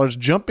 million,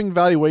 jumping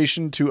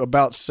valuation to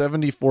about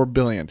 $74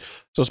 billion.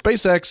 So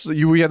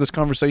SpaceX, we had this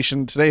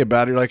conversation today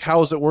about it. You're like,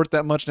 how is it worth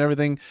that much and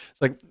everything?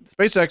 It's like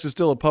SpaceX is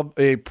still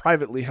a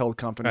privately held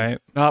company, right,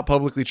 not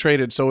publicly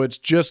traded. So it's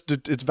just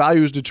its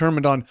value is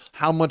determined on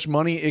how much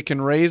money it can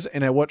raise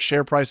and at what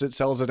share price it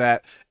sells it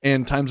at,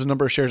 and times the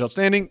number of shares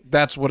outstanding.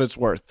 That's what it's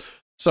worth.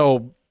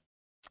 So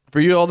for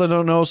you all that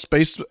don't know,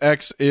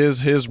 SpaceX is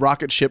his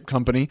rocket ship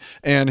company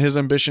and his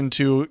ambition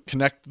to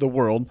connect the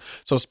world.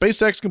 So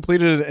SpaceX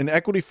completed an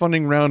equity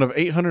funding round of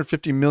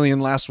 $850 million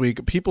last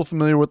week. People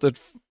familiar with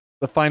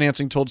the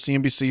financing told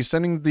CNBC,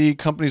 sending the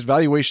company's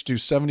valuation to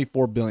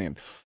 $74 billion.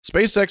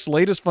 SpaceX's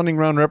latest funding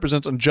round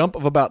represents a jump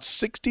of about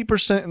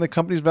 60% in the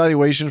company's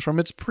valuation from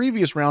its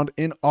previous round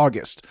in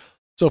August.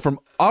 So from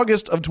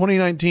August of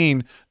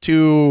 2019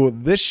 to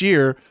this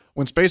year,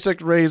 when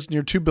SpaceX raised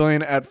near $2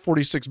 billion at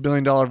 $46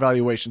 billion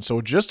valuation.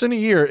 So just in a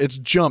year, it's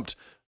jumped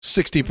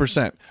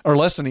 60%, or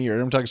less than a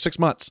year. I'm talking 6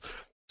 months.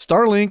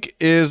 Starlink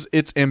is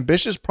its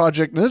ambitious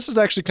project. And this is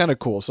actually kind of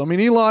cool. So, I mean,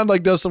 Elon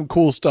does some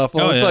cool stuff.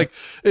 But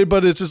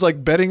it's just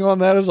like betting on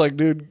that is like,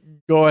 dude,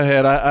 go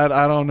ahead.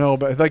 I don't know.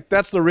 But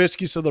that's the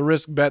risk. You said the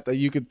risk bet that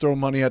you could throw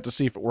money at to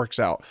see if it works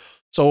out.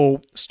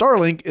 So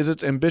Starlink is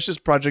its ambitious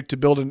project to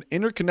build an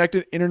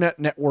interconnected internet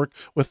network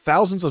with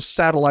thousands of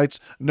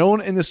satellites,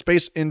 known in the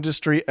space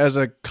industry as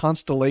a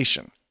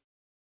constellation.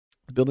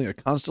 Building a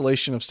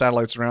constellation of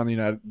satellites around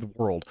the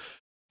world,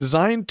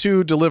 designed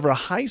to deliver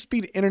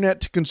high-speed internet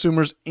to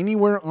consumers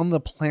anywhere on the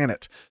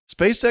planet.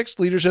 SpaceX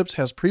leadership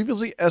has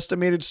previously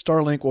estimated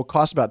Starlink will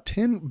cost about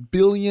 $10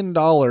 billion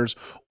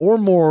or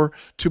more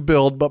to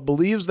build, but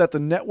believes that the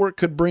network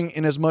could bring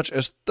in as much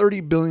as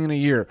 $30 billion a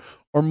year,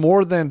 or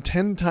more than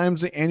 10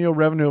 times the annual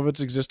revenue of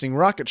its existing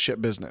rocket ship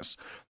business.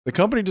 The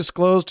company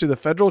disclosed to the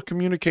Federal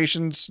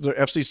Communications, the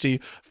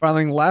FCC,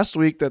 filing last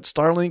week that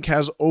Starlink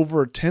has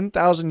over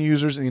 10,000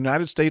 users in the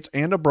United States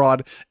and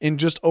abroad in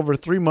just over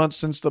 3 months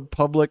since the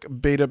public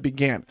beta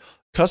began.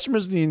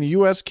 Customers in the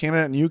US,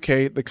 Canada, and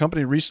UK, the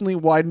company recently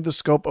widened the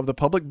scope of the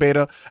public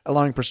beta,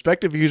 allowing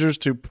prospective users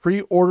to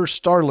pre-order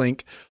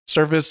Starlink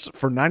service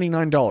for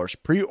 $99.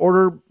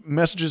 Pre-order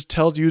messages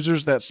tell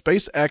users that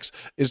SpaceX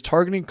is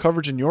targeting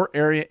coverage in your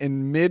area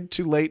in mid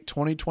to late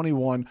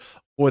 2021,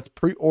 with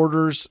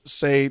pre-orders,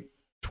 say,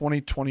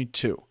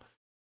 2022.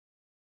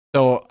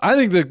 So I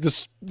think that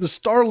the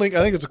Starlink,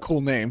 I think it's a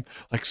cool name,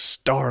 like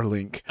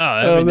Starlink.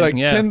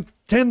 Oh,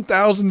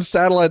 10,000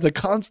 satellites, a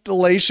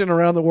constellation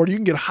around the world. You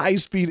can get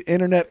high-speed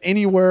internet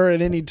anywhere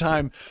at any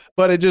time.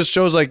 But it just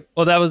shows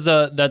well, that was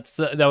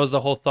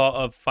the whole thought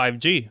of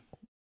 5G.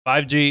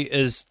 5G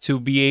is to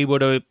be able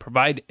to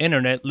provide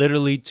internet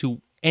literally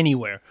to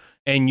anywhere,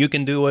 and you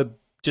can do it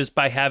just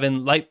by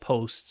having light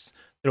posts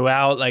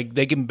throughout. Like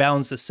they can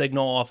bounce the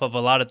signal off of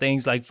a lot of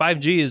things. Like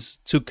 5G is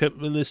to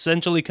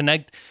essentially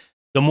connect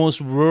the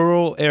most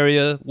rural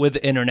area with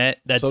internet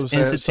that's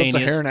instantaneous.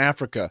 Sub-Saharan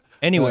Africa,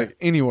 anywhere,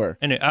 anywhere.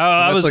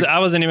 I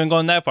wasn't even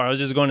going that far. I was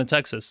just going to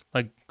Texas.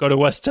 Like go to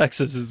West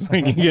Texas, is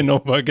like you get no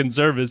fucking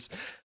service.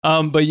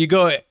 But you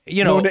go,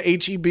 going to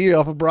HEB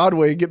off of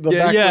Broadway, get the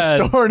back of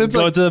the store, and it's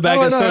go to the back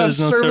of the store. There's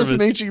no service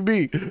in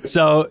HEB.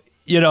 So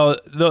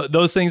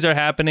those things are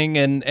happening,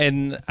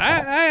 and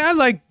I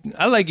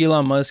like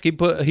Elon Musk.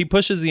 He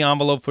pushes the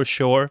envelope for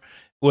sure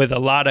with a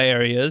lot of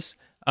areas.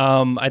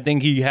 I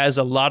think he has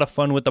a lot of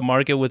fun with the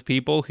market, with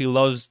people. He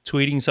loves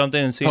tweeting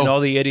something and seeing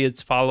all the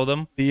idiots follow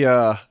them.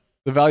 The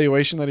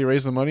valuation that he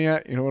raised the money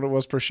at, you know what it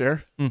was per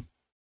share?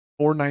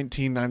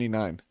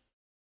 $419.99.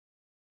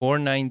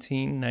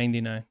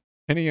 $419.99.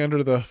 Penny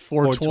under the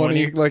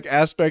 420 like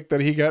aspect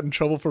that he got in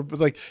trouble for. It's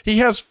like he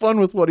has fun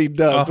with what he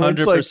does.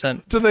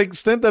 100%. To the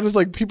extent that it's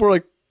like people are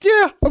like,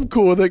 yeah, I'm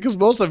cool with it, because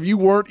most of you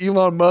weren't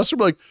Elon Musk. You're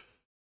like,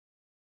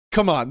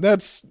 come on,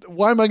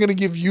 why am I going to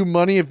give you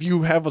money if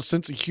you have a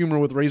sense of humor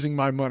with raising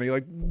my money?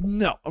 Like,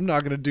 no, I'm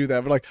not going to do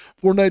that. But like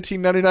for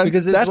 $19.99,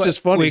 because that's just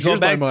funny. Here's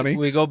my money.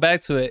 We go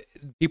back to it.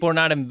 People are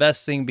not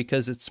investing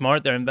because it's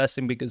smart. They're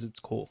investing because it's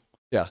cool.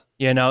 Yeah.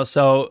 You know,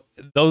 so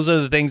those are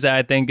the things that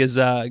I think is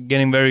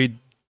getting very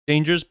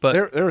dangerous.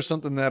 But there was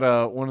something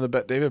that one of the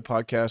Bet David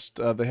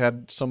podcast, they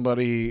had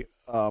somebody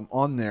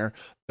on there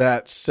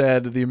that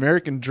said the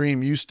American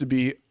dream used to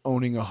be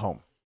owning a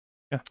home.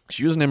 Yeah.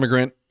 She was an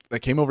immigrant that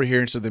came over here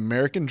and said the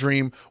American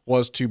dream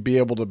was to be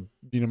able to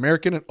be an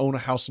American and own a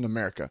house in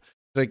America.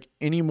 It's like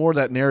anymore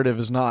that narrative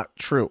is not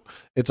true.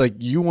 It's like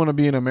you want to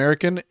be an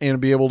American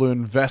and be able to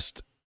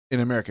invest in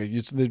America.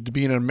 It's to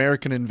be an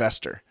American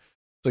investor.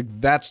 It's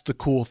like that's the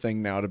cool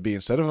thing now to be.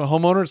 Instead of a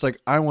homeowner, it's like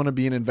I want to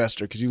be an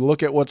investor, because you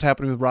look at what's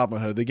happening with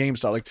Robinhood, the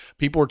GameStop. Like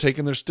people are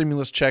taking their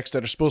stimulus checks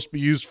that are supposed to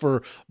be used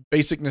for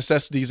basic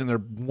necessities and they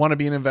want to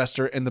be an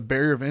investor, and the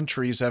barrier of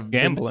entries have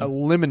been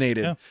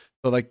eliminated. Yeah.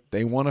 So like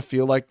they want to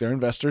feel like they're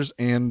investors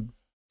and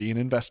be an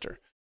investor.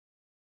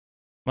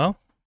 Well,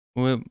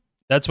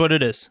 that's what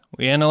it is.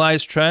 We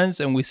analyze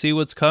trends and we see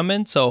what's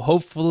coming. So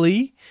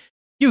hopefully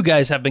you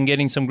guys have been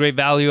getting some great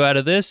value out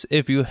of this.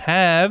 If you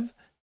have,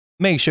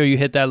 make sure you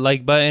hit that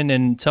like button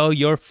and tell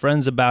your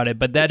friends about it.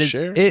 But that is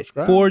it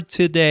for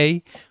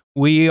today.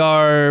 We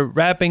are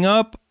wrapping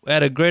up. We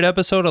had a great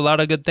episode, a lot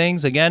of good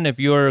things. Again, if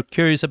you're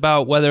curious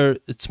about whether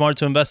it's smart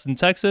to invest in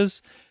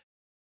Texas,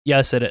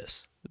 yes, it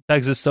is.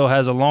 Texas still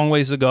has a long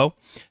ways to go.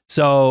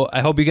 So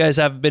I hope you guys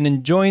have been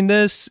enjoying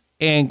this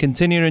and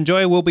continue to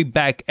enjoy. We'll be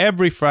back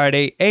every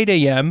Friday, 8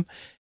 a.m.,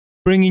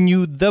 bringing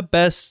you the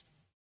best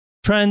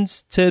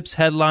trends, tips,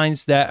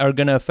 headlines that are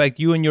going to affect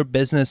you and your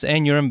business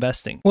and your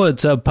investing.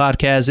 What's up,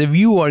 podcast? If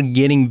you are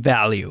getting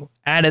value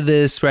out of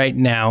this right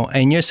now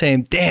and you're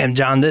saying, damn,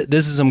 John,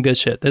 this is some good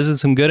shit, this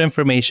is some good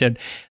information,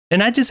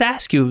 then I just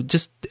ask you,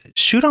 just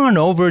shoot on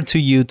over to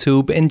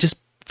YouTube and just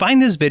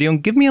find this video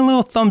and give me a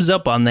little thumbs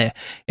up on there.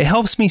 It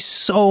helps me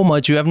so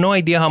much. You have no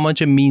idea how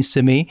much it means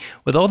to me.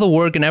 With all the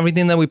work and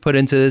everything that we put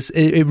into this,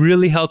 it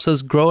really helps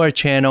us grow our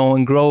channel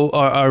and grow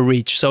our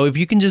reach. So if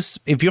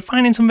you're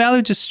finding some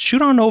value, just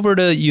shoot on over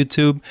to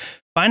YouTube,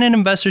 find an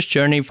investor's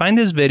journey, find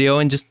this video,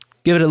 and just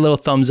give it a little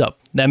thumbs up.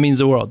 That means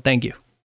the world. Thank you.